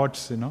the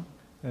Lord's,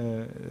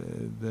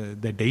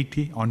 the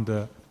deity on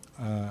the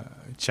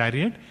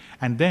chariot,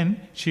 and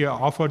then she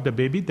offered the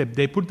baby.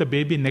 They put the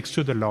baby next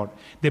to the Lord.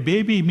 The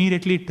baby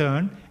immediately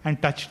turned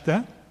and touched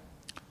the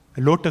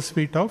lotus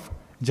feet of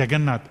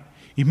Jagannath.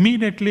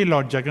 Immediately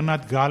Lord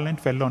Jagannath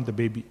garland fell on the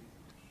baby.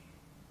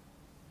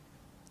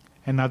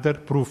 Another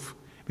proof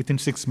within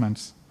 6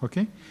 months.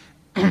 Okay?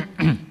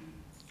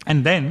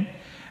 And then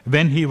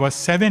when he was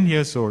 7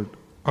 years old,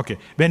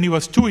 when he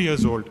was 2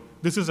 years old,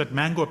 this is at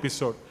Mango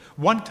episode.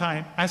 One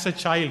time as a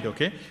child,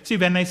 see,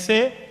 when I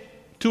say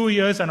 2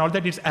 years and all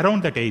that, it's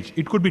around that age.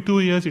 It could be 2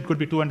 years, it could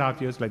be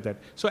 2.5 years, like that.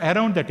 So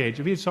around that age,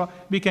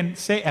 we can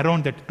say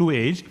around that 2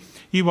 age,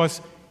 he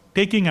was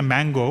taking a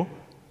mango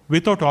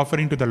without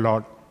offering to the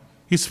Lord.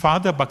 His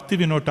father,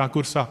 Bhaktivinoda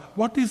Thakur, saw,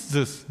 what is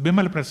this,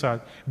 Bimala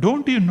Prasad?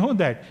 Don't you know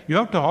that you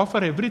have to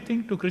offer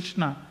everything to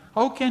Krishna?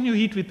 How can you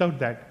eat without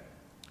that?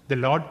 The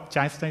Lord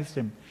chastised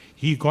him.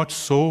 He got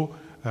so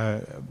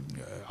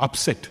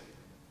upset.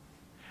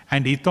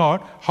 And he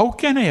thought, how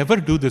can I ever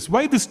do this?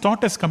 Why this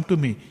thought has come to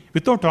me?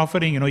 Without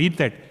offering, eat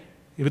that.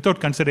 without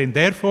considering.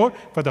 Therefore,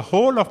 for the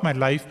whole of my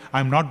life,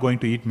 I'm not going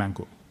to eat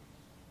mango.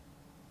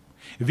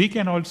 We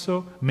can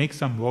also make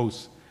some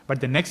vows, but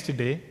the next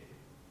day,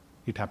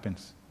 it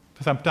happens.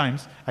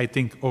 Sometimes I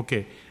think,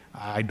 okay,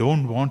 I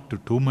don't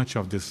want too much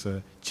of this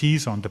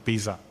cheese on the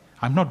pizza.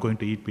 I'm not going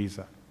to eat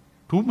pizza.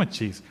 Too much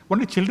cheese.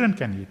 Only children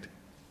can eat.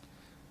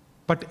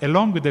 But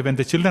along with when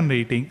the children are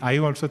eating, I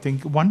also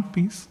think one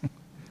piece.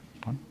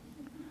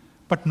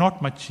 But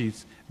not much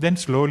cheese. Then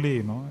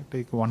slowly,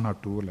 take one or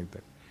two like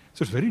that.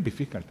 So it's very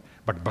difficult.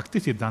 But Bhakti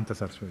Siddhanta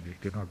Saraswati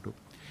did not do.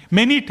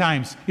 Many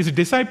times, his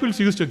disciples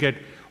used to get,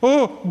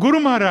 oh, Guru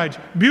Maharaj,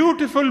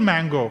 beautiful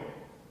mango.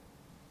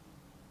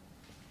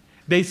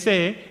 They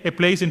say a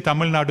place in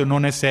Tamil Nadu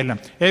known as Salem.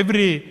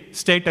 Every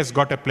state has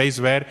got a place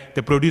where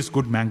they produce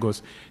good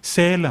mangoes.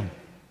 Salem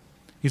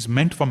is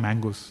meant for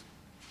mangoes.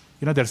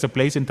 There's a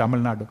place in Tamil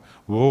Nadu.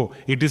 Oh,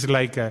 it is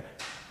like a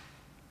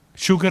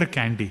sugar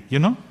candy,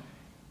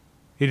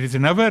 It is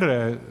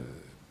never,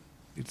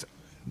 it's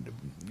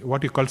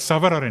what you call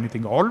sour or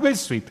anything, always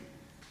sweet.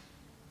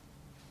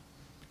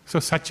 So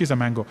such is a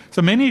mango.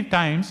 So many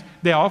times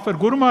they offer,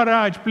 Guru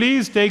Maharaj,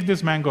 please take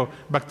this mango.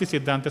 Bhakti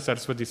Siddhanta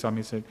Saraswati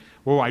Swami said,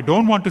 oh, I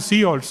don't want to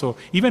see also.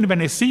 Even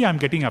when I see, I'm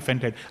getting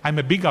offended. I'm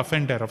a big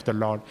offender of the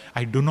Lord.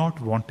 I do not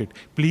want it.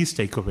 Please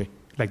take away.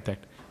 Like that.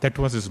 That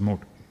was his mood.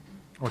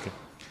 Okay.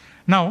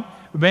 Now,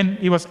 when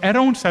he was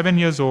around 7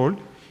 years old,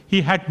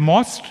 he had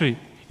mastery.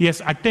 He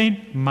has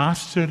attained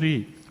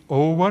mastery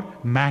over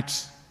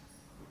maths.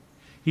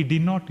 He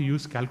did not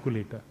use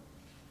calculator.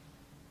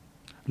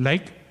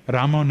 Like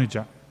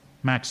Ramanuja.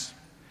 Maths.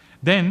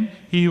 Then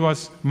he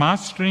was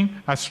mastering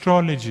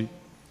astrology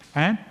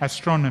and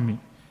astronomy,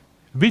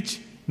 which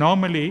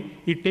normally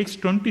it takes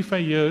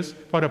 25 years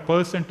for a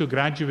person to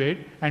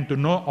graduate and to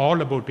know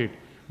all about it.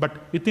 But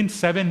within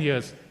 7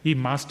 years, he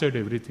mastered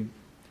everything.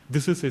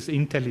 This is his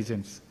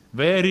intelligence.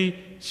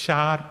 Very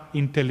sharp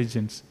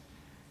intelligence.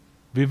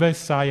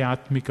 Vivasaya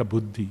Atmika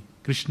Buddhi.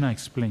 Krishna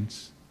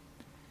explains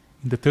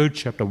in the 3rd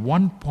chapter,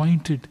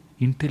 one-pointed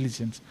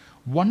intelligence.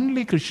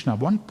 Only Krishna,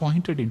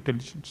 one-pointed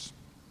intelligence.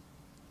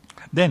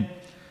 Then,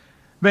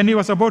 when he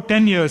was about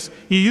 10 years,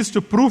 he used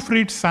to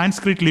proofread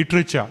Sanskrit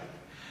literature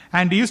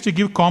and he used to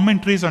give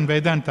commentaries on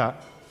Vedanta.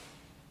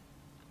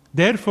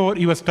 Therefore,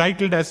 he was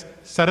titled as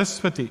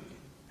Saraswati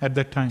at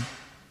that time.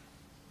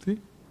 See?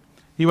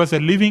 He was a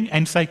living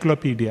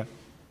encyclopedia.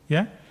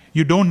 Yeah?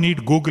 You don't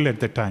need Google at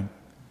that time.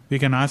 We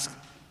can ask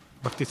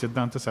Bhakti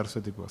Siddhanta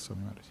Saraswati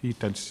Goswami Maharaj. He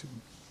tells you.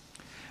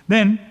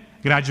 Then,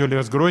 gradually he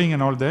was growing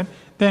and all that.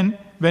 Then,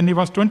 when he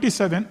was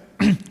 27,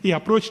 he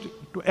approached,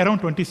 around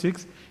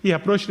 26, he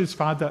approached his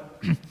father,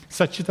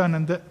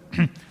 Sachidananda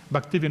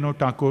Bhakti Vinod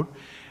Thakur,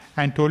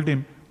 and told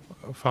him,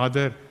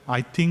 Father,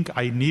 I think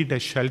I need a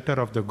shelter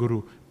of the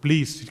Guru.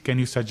 Please, can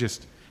you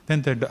suggest?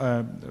 Then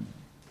the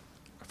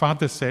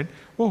father said,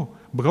 oh,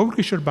 Gaur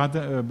Kishore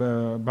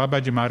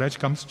Babaji Maharaj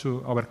comes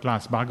to our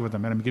class, Bhagavatam,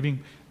 and I'm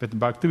giving, with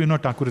Bhakti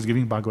Vinod Thakur is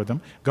giving Bhagavatam,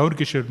 Gaur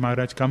Kishore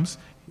Maharaj comes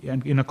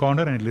and in a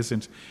corner and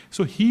listens.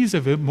 So he is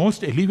the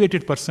most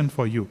elevated person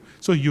for you.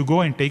 So you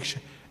go and take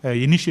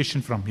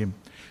initiation from him.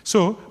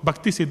 So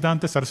Bhakti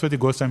Siddhanta Saraswati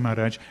Goswami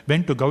Maharaj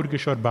went to Gaur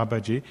Kishore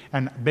Babaji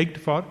and begged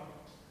for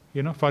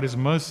his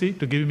mercy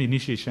to give him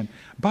initiation.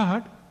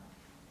 But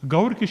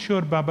Gaur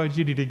Kishore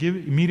Babaji, did he give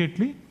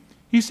immediately?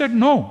 He said,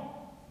 no.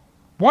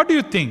 What do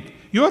you think?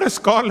 You're a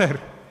scholar.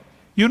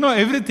 You know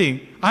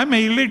everything. I'm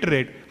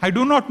illiterate. I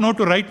do not know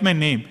to write my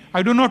name.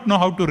 I do not know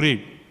how to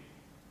read.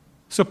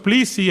 So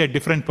please see a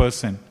different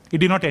person. He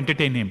did not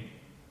entertain him.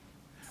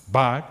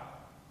 But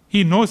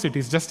he knows it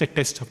is just a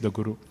test of the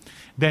Guru.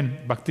 Then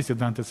Bhakti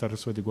Siddhanta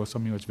Saraswati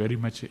Goswami was very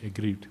much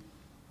aggrieved.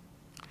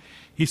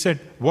 He said,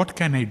 what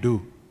can I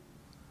do?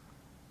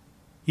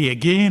 He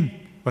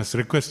again was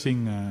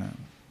requesting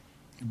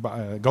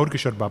Gaur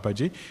Kishore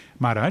Babaji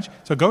Maharaj.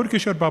 So Gaur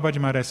Kishore Babaji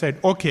Maharaj said,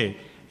 okay.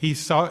 He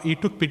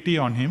took pity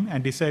on him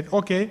and he said,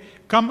 okay,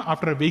 come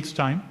after a week's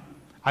time.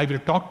 I will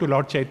talk to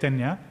Lord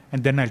Chaitanya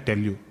and then I'll tell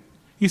you.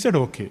 He said,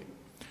 okay.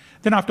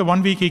 Then after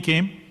 1 week he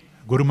came,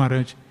 Guru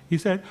Maharaj. He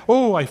said,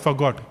 oh, I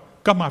forgot.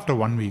 Come after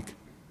 1 week.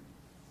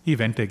 He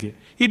went again.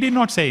 He did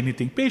not say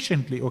anything.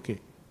 Patiently, okay.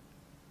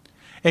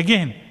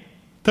 Again,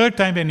 3rd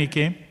time when he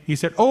came, he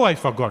said, oh, I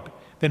forgot.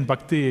 Then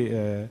Bhakti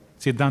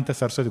Siddhanta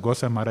Saraswati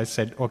Goswami Maharaj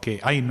said, okay,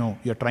 I know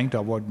you're trying to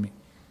avoid me.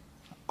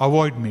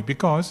 Avoid me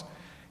because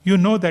you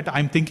know that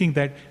I'm thinking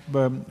that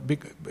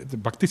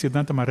Bhakti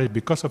Siddhanta Maharaj,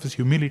 because of his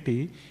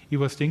humility, he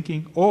was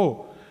thinking,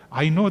 oh,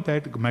 I know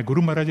that my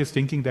Guru Maharaj is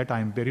thinking that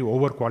I'm very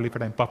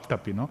overqualified, I'm puffed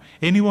up,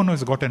 Anyone who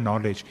has got a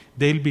knowledge,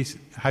 they'll be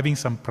having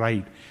some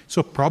pride.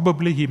 So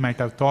probably he might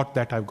have thought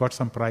that I've got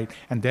some pride.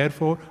 And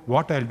therefore,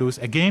 what I'll do is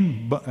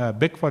again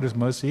beg for his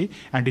mercy.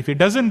 And if he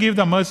doesn't give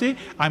the mercy,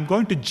 I'm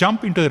going to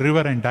jump into the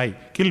river and die,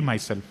 kill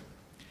myself.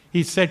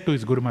 He said to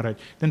his Guru Maharaj.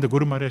 Then the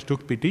Guru Maharaj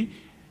took pity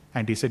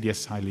and he said,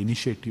 yes, I'll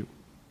initiate you.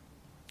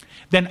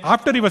 Then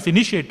after he was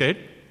initiated,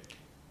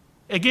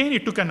 again he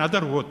took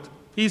another oath.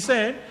 He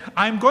said,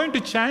 I'm going to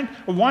chant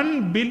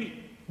 1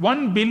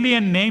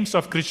 billion names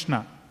of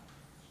Krishna.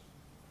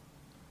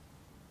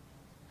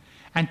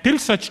 And till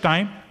such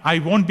time, I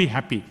won't be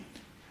happy.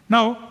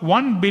 Now,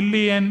 1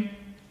 billion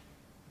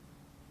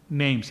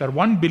names, or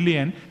 1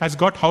 billion has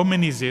got how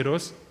many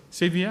zeros?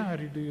 Sylvia,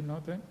 do you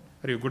know that?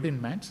 Are you good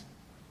in maths?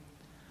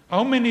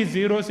 How many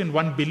zeros in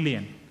 1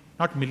 billion?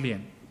 Not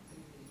million.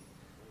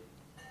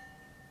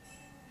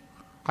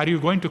 Are you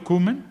going to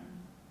Kuman?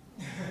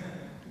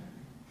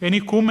 Any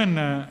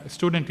Kuman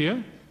student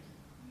here?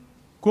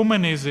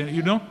 Kuman is,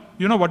 you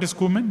know what is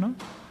Kuman, no?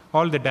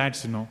 All the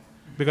dads know,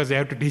 because they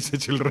have to teach the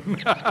children.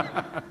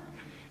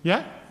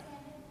 Yeah?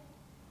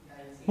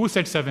 Who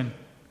said 7?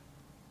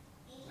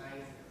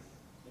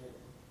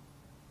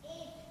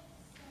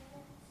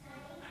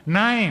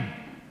 9.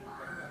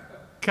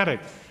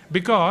 Correct.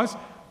 Because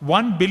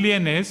 1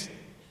 billion is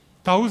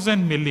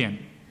 1,000 million.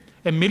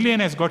 A million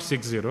has got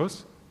 6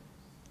 zeros.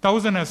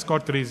 1,000 has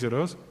got 3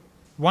 zeros.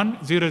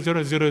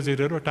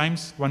 10000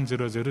 times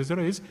 1000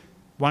 is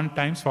 1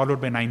 times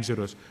followed by 9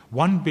 zeros.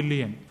 1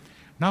 billion.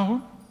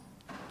 Now,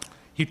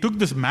 he took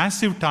this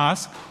massive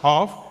task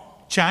of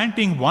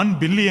chanting 1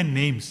 billion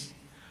names.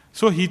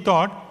 So he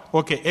thought,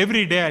 okay,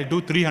 every day I'll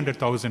do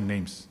 300,000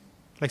 names.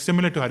 Like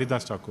similar to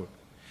Haridas Thakur.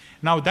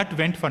 Now that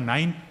went for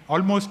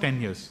almost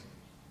 10 years.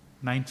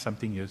 9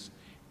 something years.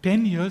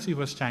 10 years he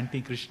was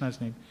chanting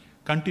Krishna's name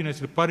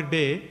continuously per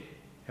day,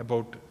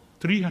 about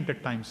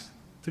 300 times.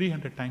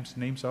 300 times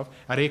names of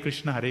Hare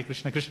Krishna,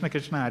 Krishna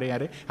Krishna, Hare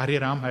Hare, Hare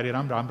Ram,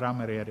 Ram Ram,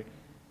 Hare Hare.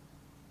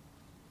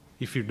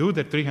 If you do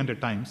that 300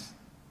 times,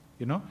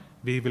 we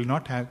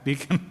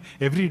can,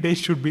 every day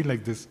should be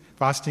like this,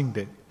 fasting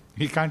day.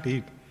 We can't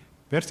eat.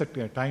 Where's the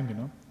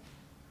time,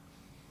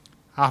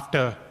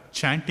 After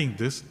chanting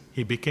this,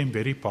 he became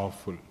very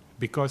powerful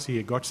because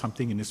he got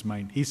something in his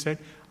mind. He said,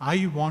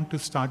 I want to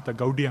start the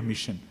Gaudiya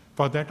mission.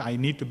 For that, I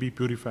need to be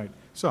purified.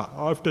 So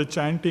after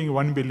chanting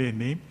 1 billion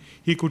name,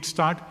 he could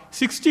start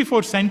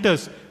 64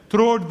 centers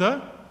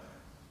throughout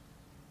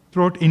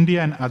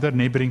India and other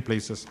neighboring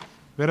places.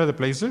 Where are the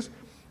places?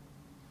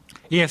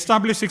 He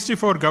established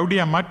 64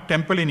 Gaudiya Math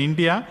temple in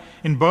India,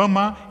 in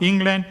Burma,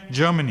 England,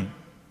 Germany.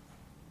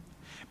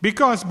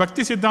 Because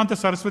Bhakti Siddhanta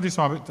Saraswati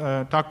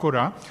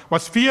Thakura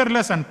was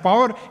fearless and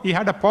he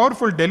had a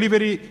powerful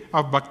delivery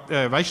of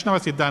Vaishnava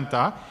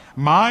Siddhanta,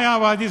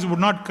 Mayavadis would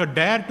not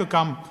dare to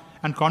come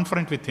and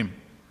confront with him.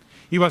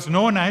 He was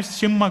known as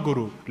Simha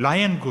Guru,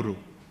 Lion Guru.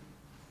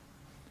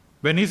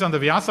 When he's on the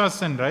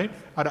Vyasasana, right,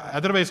 or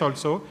otherwise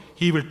also,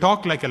 he will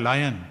talk like a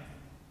lion.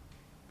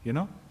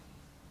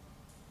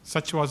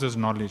 Such was his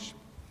knowledge.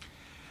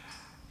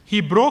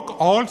 He broke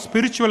all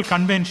spiritual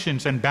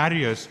conventions and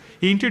barriers.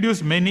 He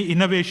introduced many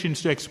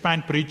innovations to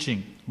expand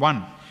preaching.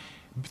 One,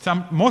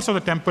 most of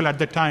the temple at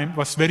the time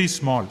was very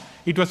small.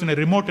 It was in a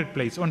remote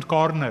place, one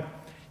corner.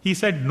 He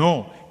said,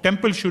 no,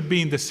 temple should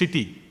be in the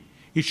city.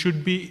 It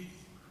should be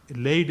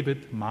laid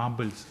with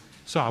marbles.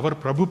 So our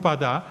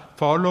Prabhupada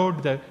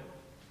followed the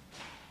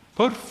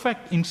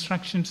perfect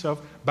instructions of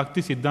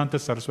Bhakti Siddhanta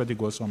Saraswati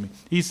Goswami.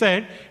 He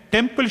said,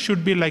 temple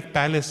should be like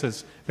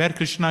palaces where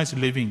Krishna is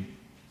living.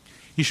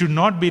 He should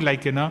not be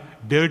like,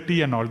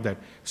 dirty and all that.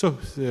 So,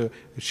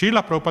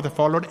 Srila Prabhupada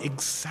followed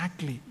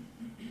exactly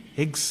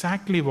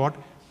what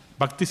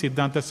Bhakti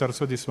Siddhanta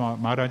Saraswati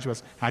Maharaj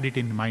had it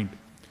in mind.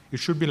 It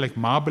should be like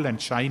marble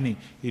and shining.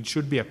 It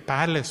should be a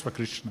palace for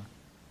Krishna.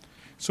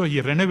 So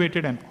he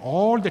renovated, and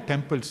all the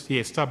temples he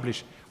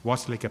established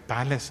was like a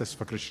palaces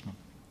for Krishna.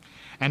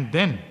 And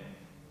then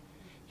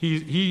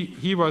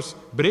he was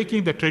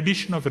breaking the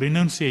tradition of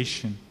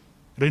renunciation.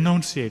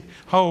 Renunciate.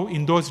 How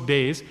in those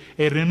days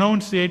a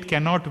renunciate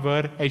cannot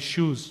wear a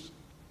shoes.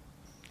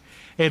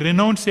 A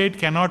renunciate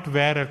cannot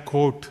wear a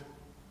coat.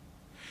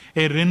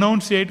 A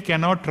renunciate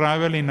cannot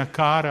travel in a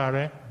car or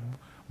a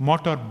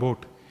motor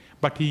boat.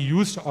 But he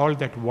used all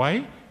that.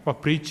 Why? For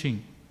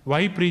preaching.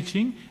 Why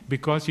preaching?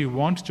 Because he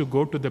wants to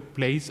go to the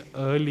place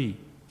early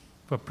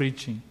for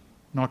preaching,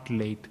 not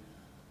late.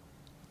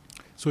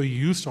 So he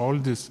used all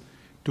this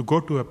to go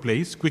to a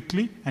place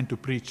quickly and to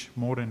preach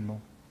more and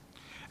more.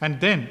 And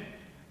then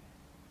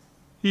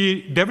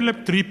he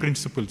developed 3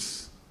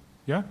 principles.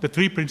 The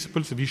 3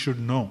 principles we should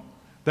know.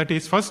 That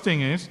is, first thing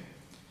is,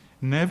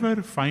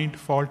 never find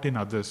fault in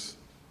others,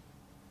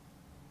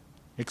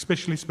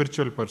 especially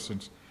spiritual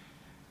persons.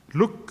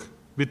 Look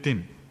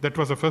within. That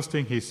was the first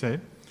thing he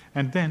said.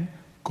 And then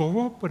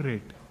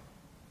cooperate.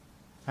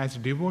 As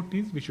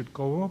devotees, we should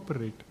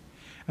cooperate.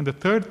 And the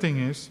third thing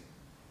is,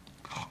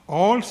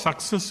 all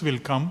success will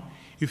come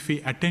if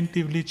we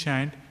attentively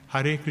chant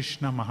Hare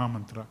Krishna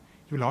Mahamantra.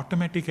 It will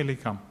automatically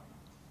come.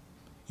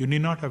 You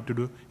need not have to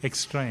do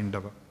extra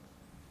endeavor.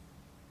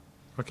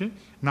 Okay?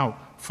 Now,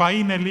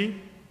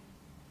 finally,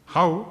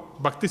 how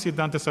Bhakti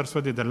Siddhanta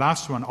Saraswati, the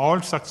last one,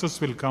 all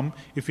success will come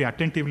if we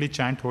attentively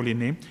chant holy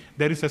name.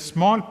 There is a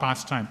small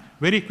pastime,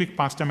 very quick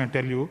pastime, I'll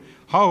tell you,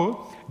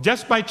 how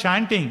just by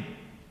chanting,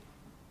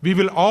 we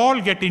will all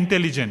get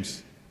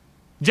intelligence.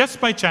 Just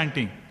by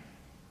chanting.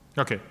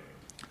 Okay.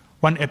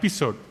 One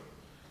episode.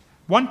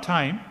 One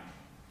time,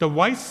 the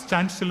Vice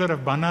Chancellor of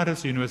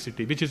Banaras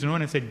University, which is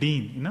known as a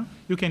dean,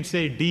 you can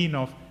say dean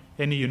of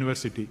any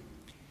university,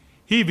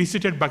 He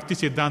visited Bhakti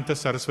Siddhanta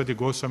Saraswati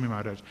Goswami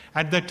Maharaj.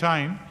 At that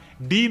time,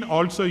 Dean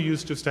also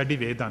used to study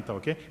Vedanta,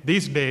 okay?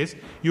 These days,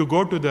 you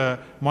go to the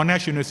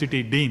Monash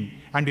University Dean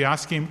and you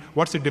ask him,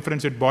 what's the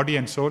difference with body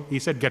and soul? He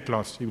said, get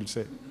lost, he will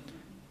say.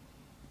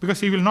 Because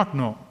he will not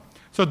know.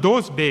 So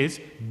those days,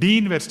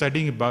 Dean were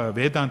studying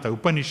Vedanta,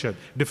 Upanishad,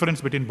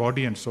 difference between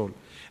body and soul.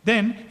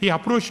 Then he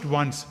approached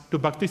once to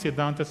Bhakti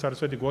Siddhanta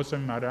Saraswati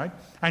Goswami Maharaj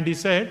and he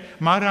said,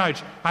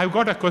 Maharaj, I've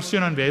got a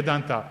question on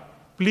Vedanta.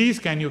 Please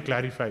can you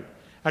clarify?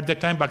 At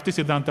that time, Bhakti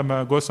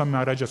Siddhanta Goswami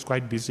Maharaj was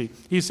quite busy.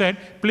 He said,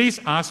 please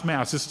ask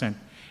my assistant.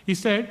 He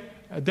said,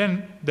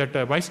 then that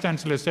Vice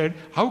Chancellor said,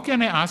 how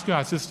can I ask your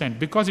assistant?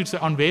 Because it's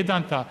on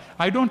Vedanta.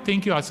 I don't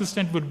think your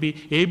assistant would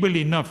be able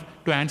enough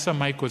to answer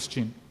my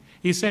question.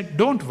 He said,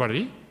 don't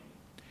worry.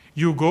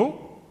 You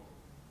go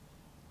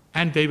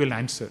and they will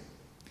answer.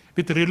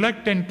 With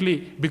reluctantly,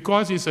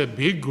 because he's a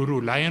big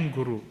guru, lion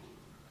guru,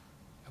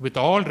 with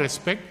all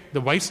respect, the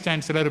Vice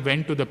Chancellor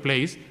went to the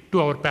place,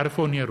 to our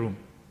paraphernalia room.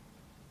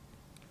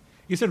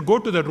 He said, go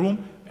to the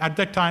room. At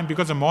that time,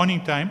 because of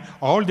morning time,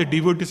 all the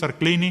devotees are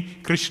cleaning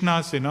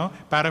Krishna's,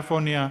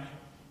 paraphernalia,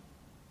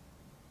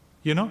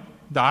 the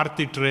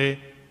arti tray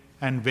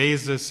and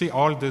vases, see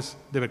all this,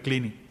 they were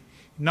cleaning.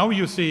 Now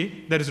you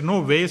see, there is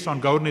no vase on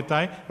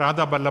Gaurnitai,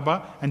 Radha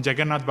Ballabha and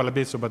Jagannath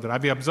Ballabhe Subhadra.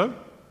 Have you observed?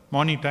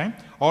 Morning time,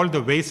 all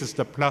the vases,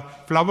 the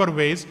flower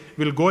vase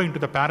will go into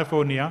the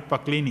paraphernalia for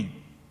cleaning.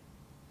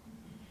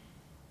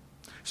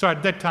 So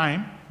at that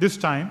time, this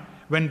time,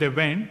 when they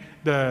went,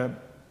 the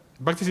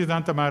Bhakti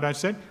Siddhanta Maharaj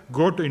said,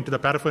 go into the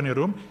paraphernalia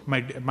room,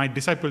 my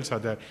disciples are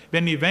there.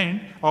 When he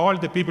went, all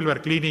the people were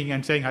cleaning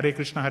and saying, Hare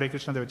Krishna,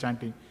 they were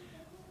chanting.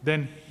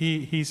 Then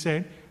he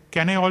said,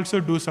 can I also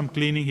do some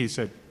cleaning, he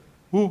said.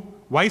 Who?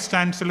 Vice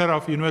Chancellor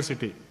of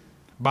University,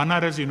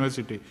 Banaras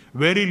University,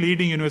 very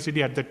leading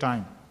university at the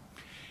time.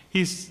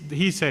 He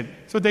said,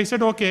 so they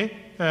said, okay,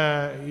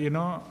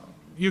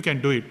 you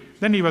can do it.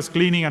 Then he was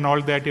cleaning and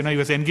all that, he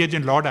was engaged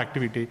in lot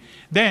activity.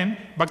 Then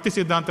Bhakti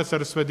Siddhanta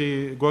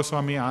Saraswati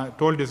Goswami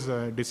told his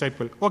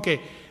disciple,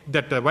 okay,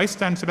 that Vice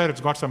Chancellor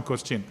has got some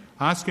question.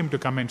 Ask him to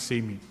come and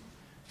see me.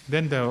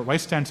 Then the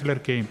Vice Chancellor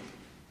came.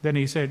 Then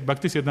he said,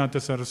 Bhakti Siddhanta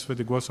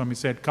Saraswati Goswami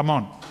said, come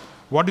on,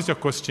 what is your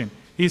question?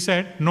 He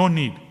said, no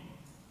need.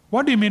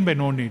 What do you mean by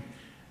no need?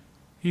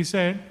 He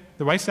said,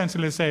 the Vice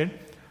Chancellor said,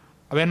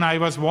 when I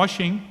was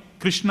washing,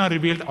 Krishna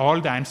revealed all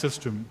the answers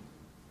to me.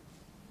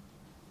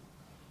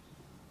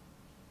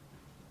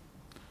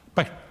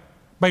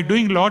 By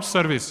doing Lord's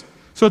service.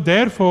 So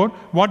therefore,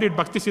 what did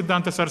Bhakti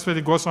Siddhanta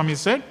Saraswati Goswami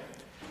said?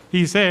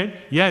 He said,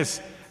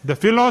 yes, the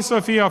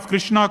philosophy of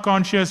Krishna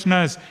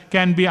consciousness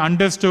can be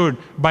understood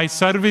by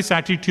service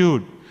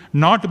attitude,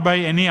 not by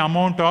any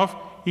amount of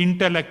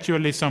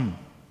intellectualism.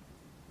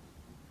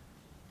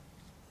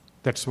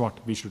 That's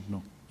what we should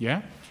know.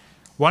 Yeah?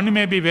 One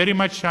may be very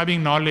much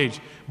having knowledge,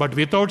 but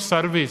without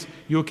service,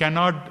 you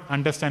cannot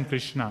understand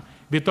Krishna.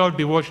 Without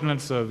devotional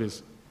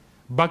service.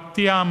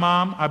 Bhaktya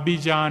mam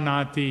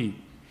abhijanati.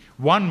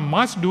 One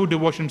must do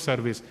devotion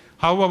service.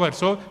 However,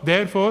 so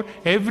therefore,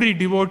 every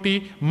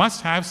devotee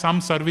must have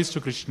some service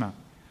to Krishna.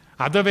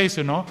 Otherwise,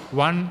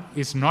 one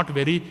is not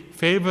very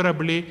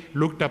favorably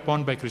looked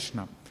upon by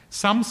Krishna.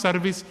 Some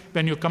service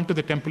when you come to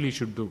the temple you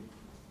should do.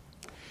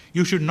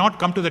 You should not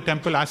come to the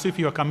temple as if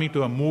you are coming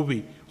to a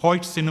movie,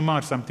 Hoyt cinema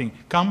or something.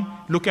 Come,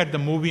 look at the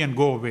movie and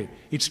go away.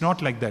 It's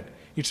not like that.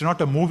 It's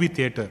not a movie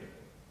theater.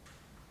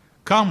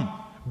 Come,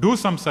 do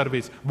some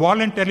service.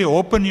 Voluntarily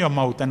open your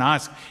mouth and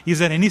ask, is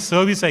there any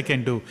service I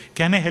can do?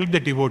 Can I help the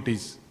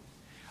devotees?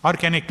 Or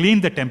can I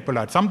clean the temple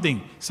or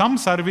something? Some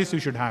service you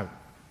should have.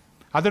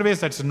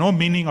 Otherwise, that's no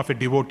meaning of a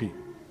devotee.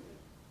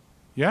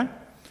 Yeah?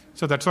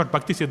 So that's what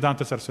Bhakti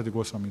Siddhanta Saraswati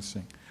Goswami is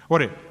saying.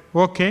 Alright,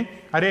 okay,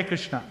 Hare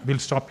Krishna. We'll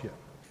stop here.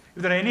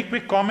 If there are any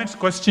quick comments,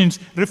 questions,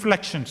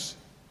 reflections,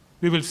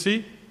 we will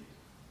see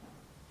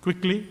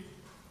quickly.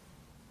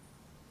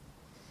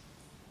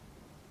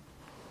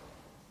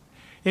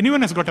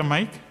 Anyone has got a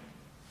mic?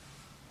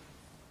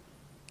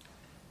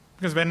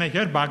 Because when I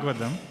hear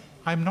Bhagavatam,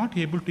 I'm not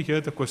able to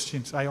hear the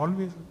questions. I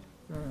always...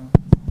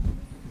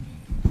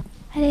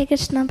 Hare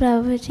Krishna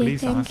Prabhuji.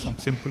 Please ask some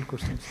simple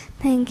questions.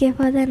 Thank you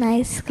for the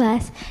nice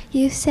class.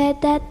 You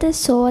said that the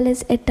soul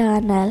is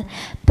eternal,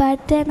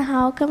 but then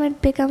how come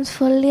it becomes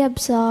fully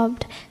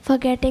absorbed,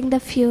 forgetting the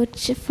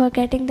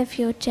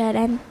future,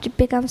 and it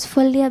becomes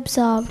fully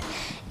absorbed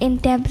in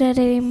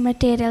temporary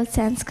material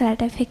sense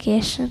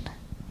gratification?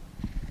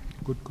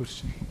 Good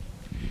question.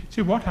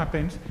 See what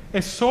happens?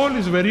 A soul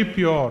is very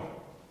pure.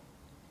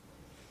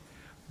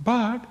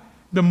 But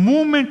the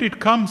moment it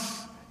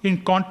comes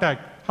in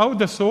contact, how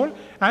the soul?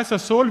 As a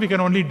soul, we can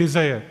only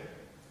desire.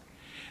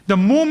 The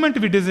moment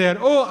we desire,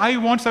 I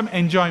want some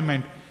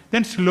enjoyment,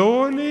 then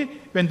slowly,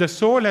 when the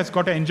soul has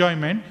got an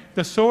enjoyment,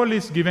 the soul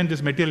is given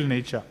this material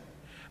nature.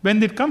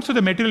 When it comes to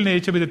the material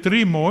nature with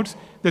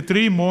the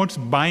three modes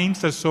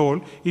binds the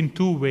soul in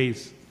two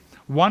ways.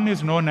 One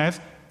is known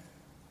as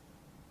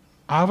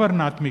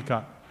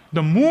Avarnatmika.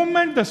 The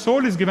moment the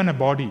soul is given a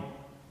body,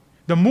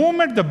 The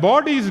moment the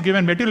body is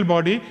given, material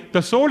body,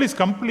 the soul is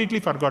completely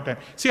forgotten.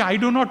 See, I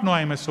do not know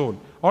I am a soul.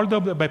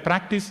 Although by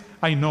practice,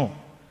 I know.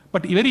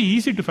 But very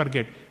easy to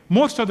forget.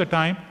 Most of the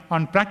time,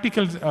 on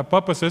practical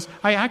purposes,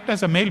 I act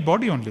as a male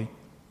body only.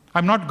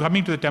 I'm not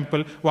coming to the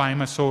temple, oh, I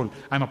am a soul,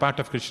 I'm a part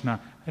of Krishna.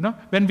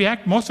 When we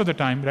act most of the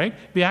time, right,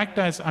 we act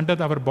as under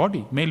our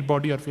body, male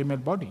body or female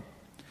body.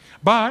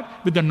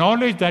 But with the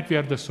knowledge that we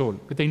are the soul,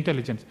 with the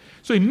intelligence.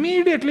 So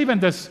immediately when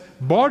this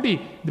body,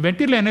 the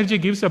material energy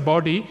gives a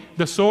body,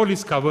 the soul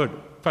is covered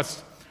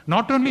first.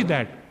 Not only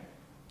that,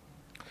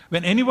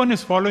 when anyone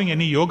is following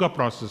any yoga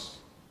process,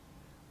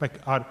 like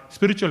our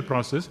spiritual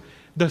process,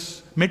 the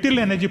material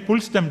energy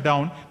pulls them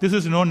down. This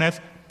is known as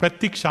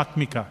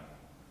pratikshatmika,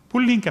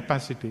 pulling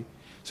capacity.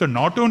 So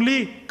not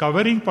only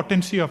covering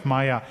potency of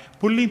Maya,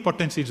 pulling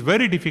potency is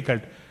very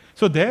difficult.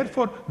 So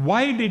therefore,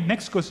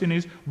 next question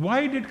is,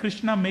 why did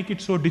Krishna make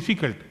it so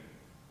difficult?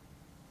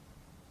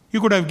 He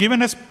could have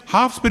given us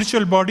half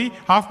spiritual body,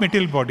 half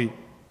material body.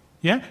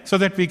 Yeah? So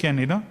that we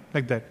can,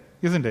 like that.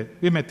 Isn't it?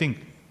 We may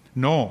think.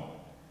 No.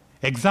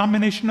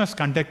 Examination was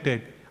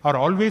conducted, or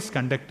always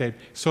conducted,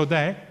 so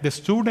that the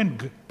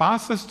student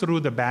passes through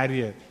the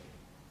barrier.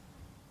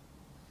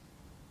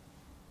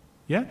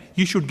 Yeah?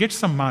 You should get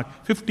some mark,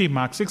 50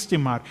 mark, 60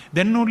 mark,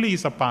 then only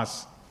is a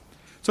pass.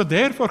 So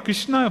therefore,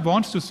 Krishna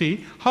wants to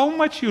see how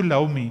much you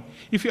love me.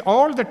 If you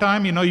all the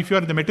time, if you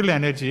are the material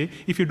energy,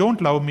 if you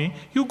don't love me,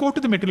 you go to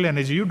the material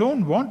energy. You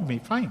don't want me,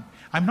 fine.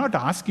 I'm not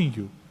asking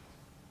you.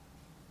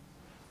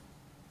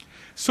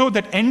 So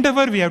that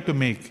endeavor we have to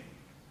make.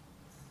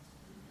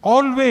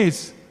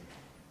 Always,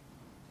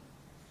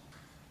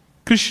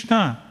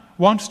 Krishna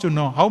wants to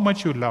know how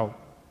much you love.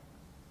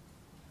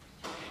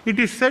 It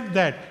is said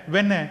that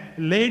when a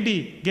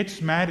lady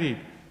gets married,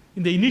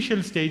 in the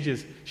initial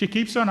stages, she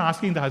keeps on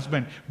asking the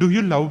husband, do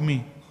you love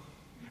me?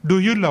 Do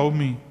you love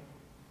me?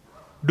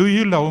 Do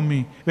you love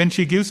me? When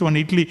she gives one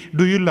idli,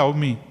 do you love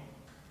me?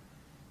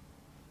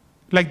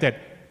 Like that.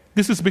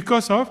 This is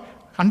because of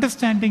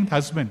understanding the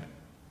husband.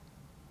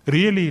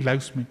 Really he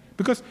loves me.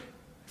 Because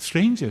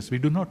strangers, we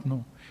do not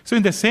know. So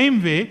in the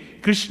same way,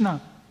 Krishna,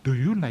 do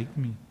you like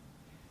me?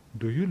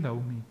 Do you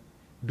love me?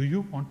 Do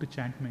you want to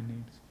chant my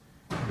names?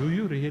 Do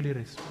you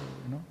really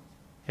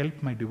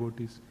help my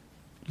devotees?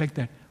 Like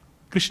that.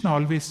 Krishna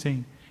always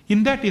saying.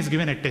 In that he is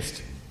given a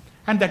test.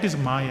 And that is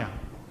Maya.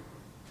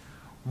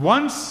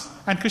 Once,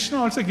 and Krishna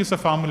also gives a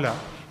formula.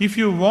 If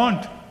you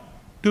want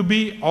to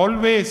be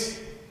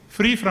always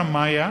free from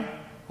Maya,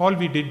 all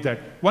we did that.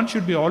 One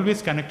should be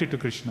always connected to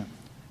Krishna.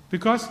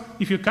 Because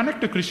if you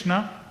connect to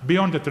Krishna,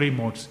 beyond the three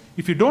modes.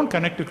 If you don't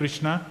connect to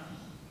Krishna,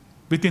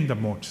 within the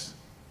modes.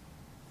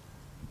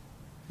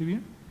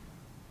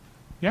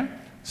 Yeah?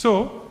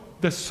 So,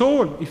 the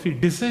soul, if it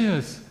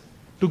desires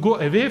to go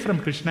away from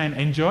Krishna and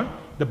enjoy,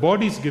 the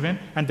body is given,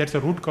 and that's the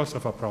root cause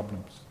of our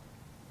problems.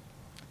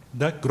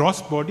 The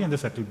gross body and the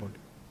subtle body.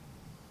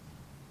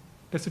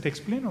 Does it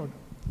explain or?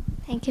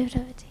 Thank you,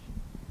 Prabhuji.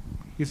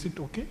 Is it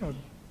okay? Or?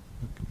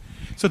 Okay.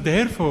 So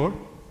therefore,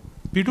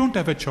 we don't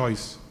have a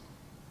choice.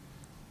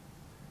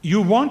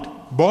 You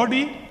want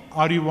body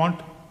or you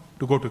want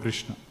to go to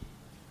Krishna.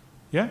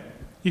 Yeah?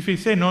 If we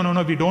say,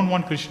 no, we don't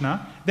want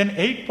Krishna, then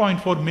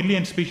 8.4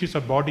 million species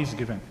of body is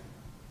given.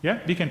 Yeah?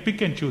 We can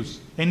pick and choose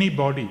any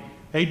body.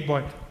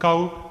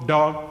 Cow,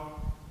 dog,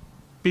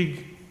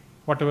 pig,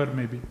 whatever it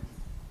may be.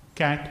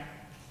 Cat,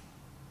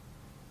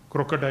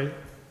 crocodile,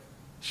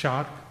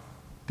 shark,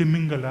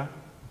 timingala,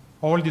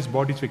 all these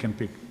bodies we can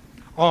pick.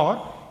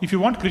 Or, if you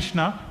want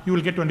Krishna, you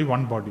will get only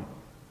one body,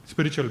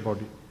 spiritual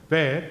body,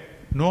 where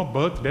no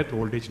birth, death,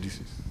 old age,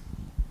 disease.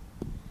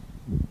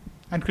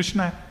 And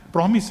Krishna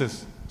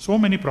promises, so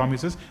many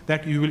promises,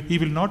 that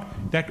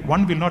that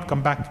one will not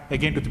come back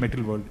again to the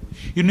material world.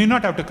 You need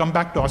not have to come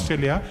back to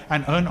Australia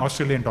and earn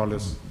Australian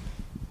dollars.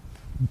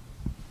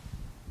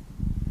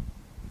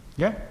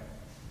 Yeah?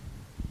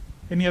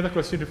 Any other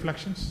question,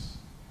 reflections?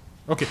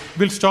 Okay,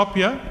 we'll stop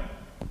here.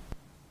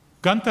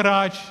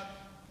 Gantharaj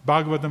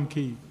Bhagavatam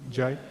ki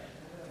jai.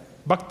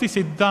 Bhakti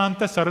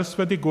Siddhanta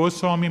Saraswati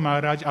Goswami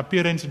Maharaj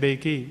appearance day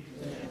ki.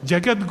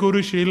 Jagat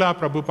Guru Srila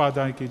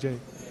Prabhupada ki jai.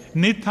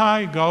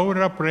 Nithai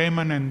Gaura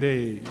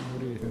Premanande.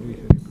 Hare Hare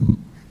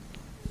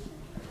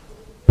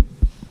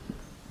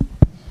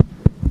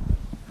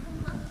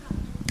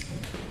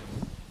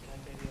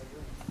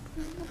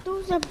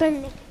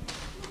Hare.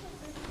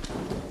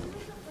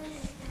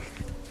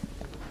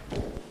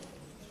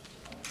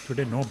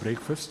 Today no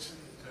breakfast.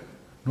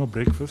 No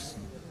breakfast.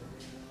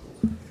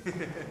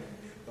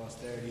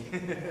 Austerity.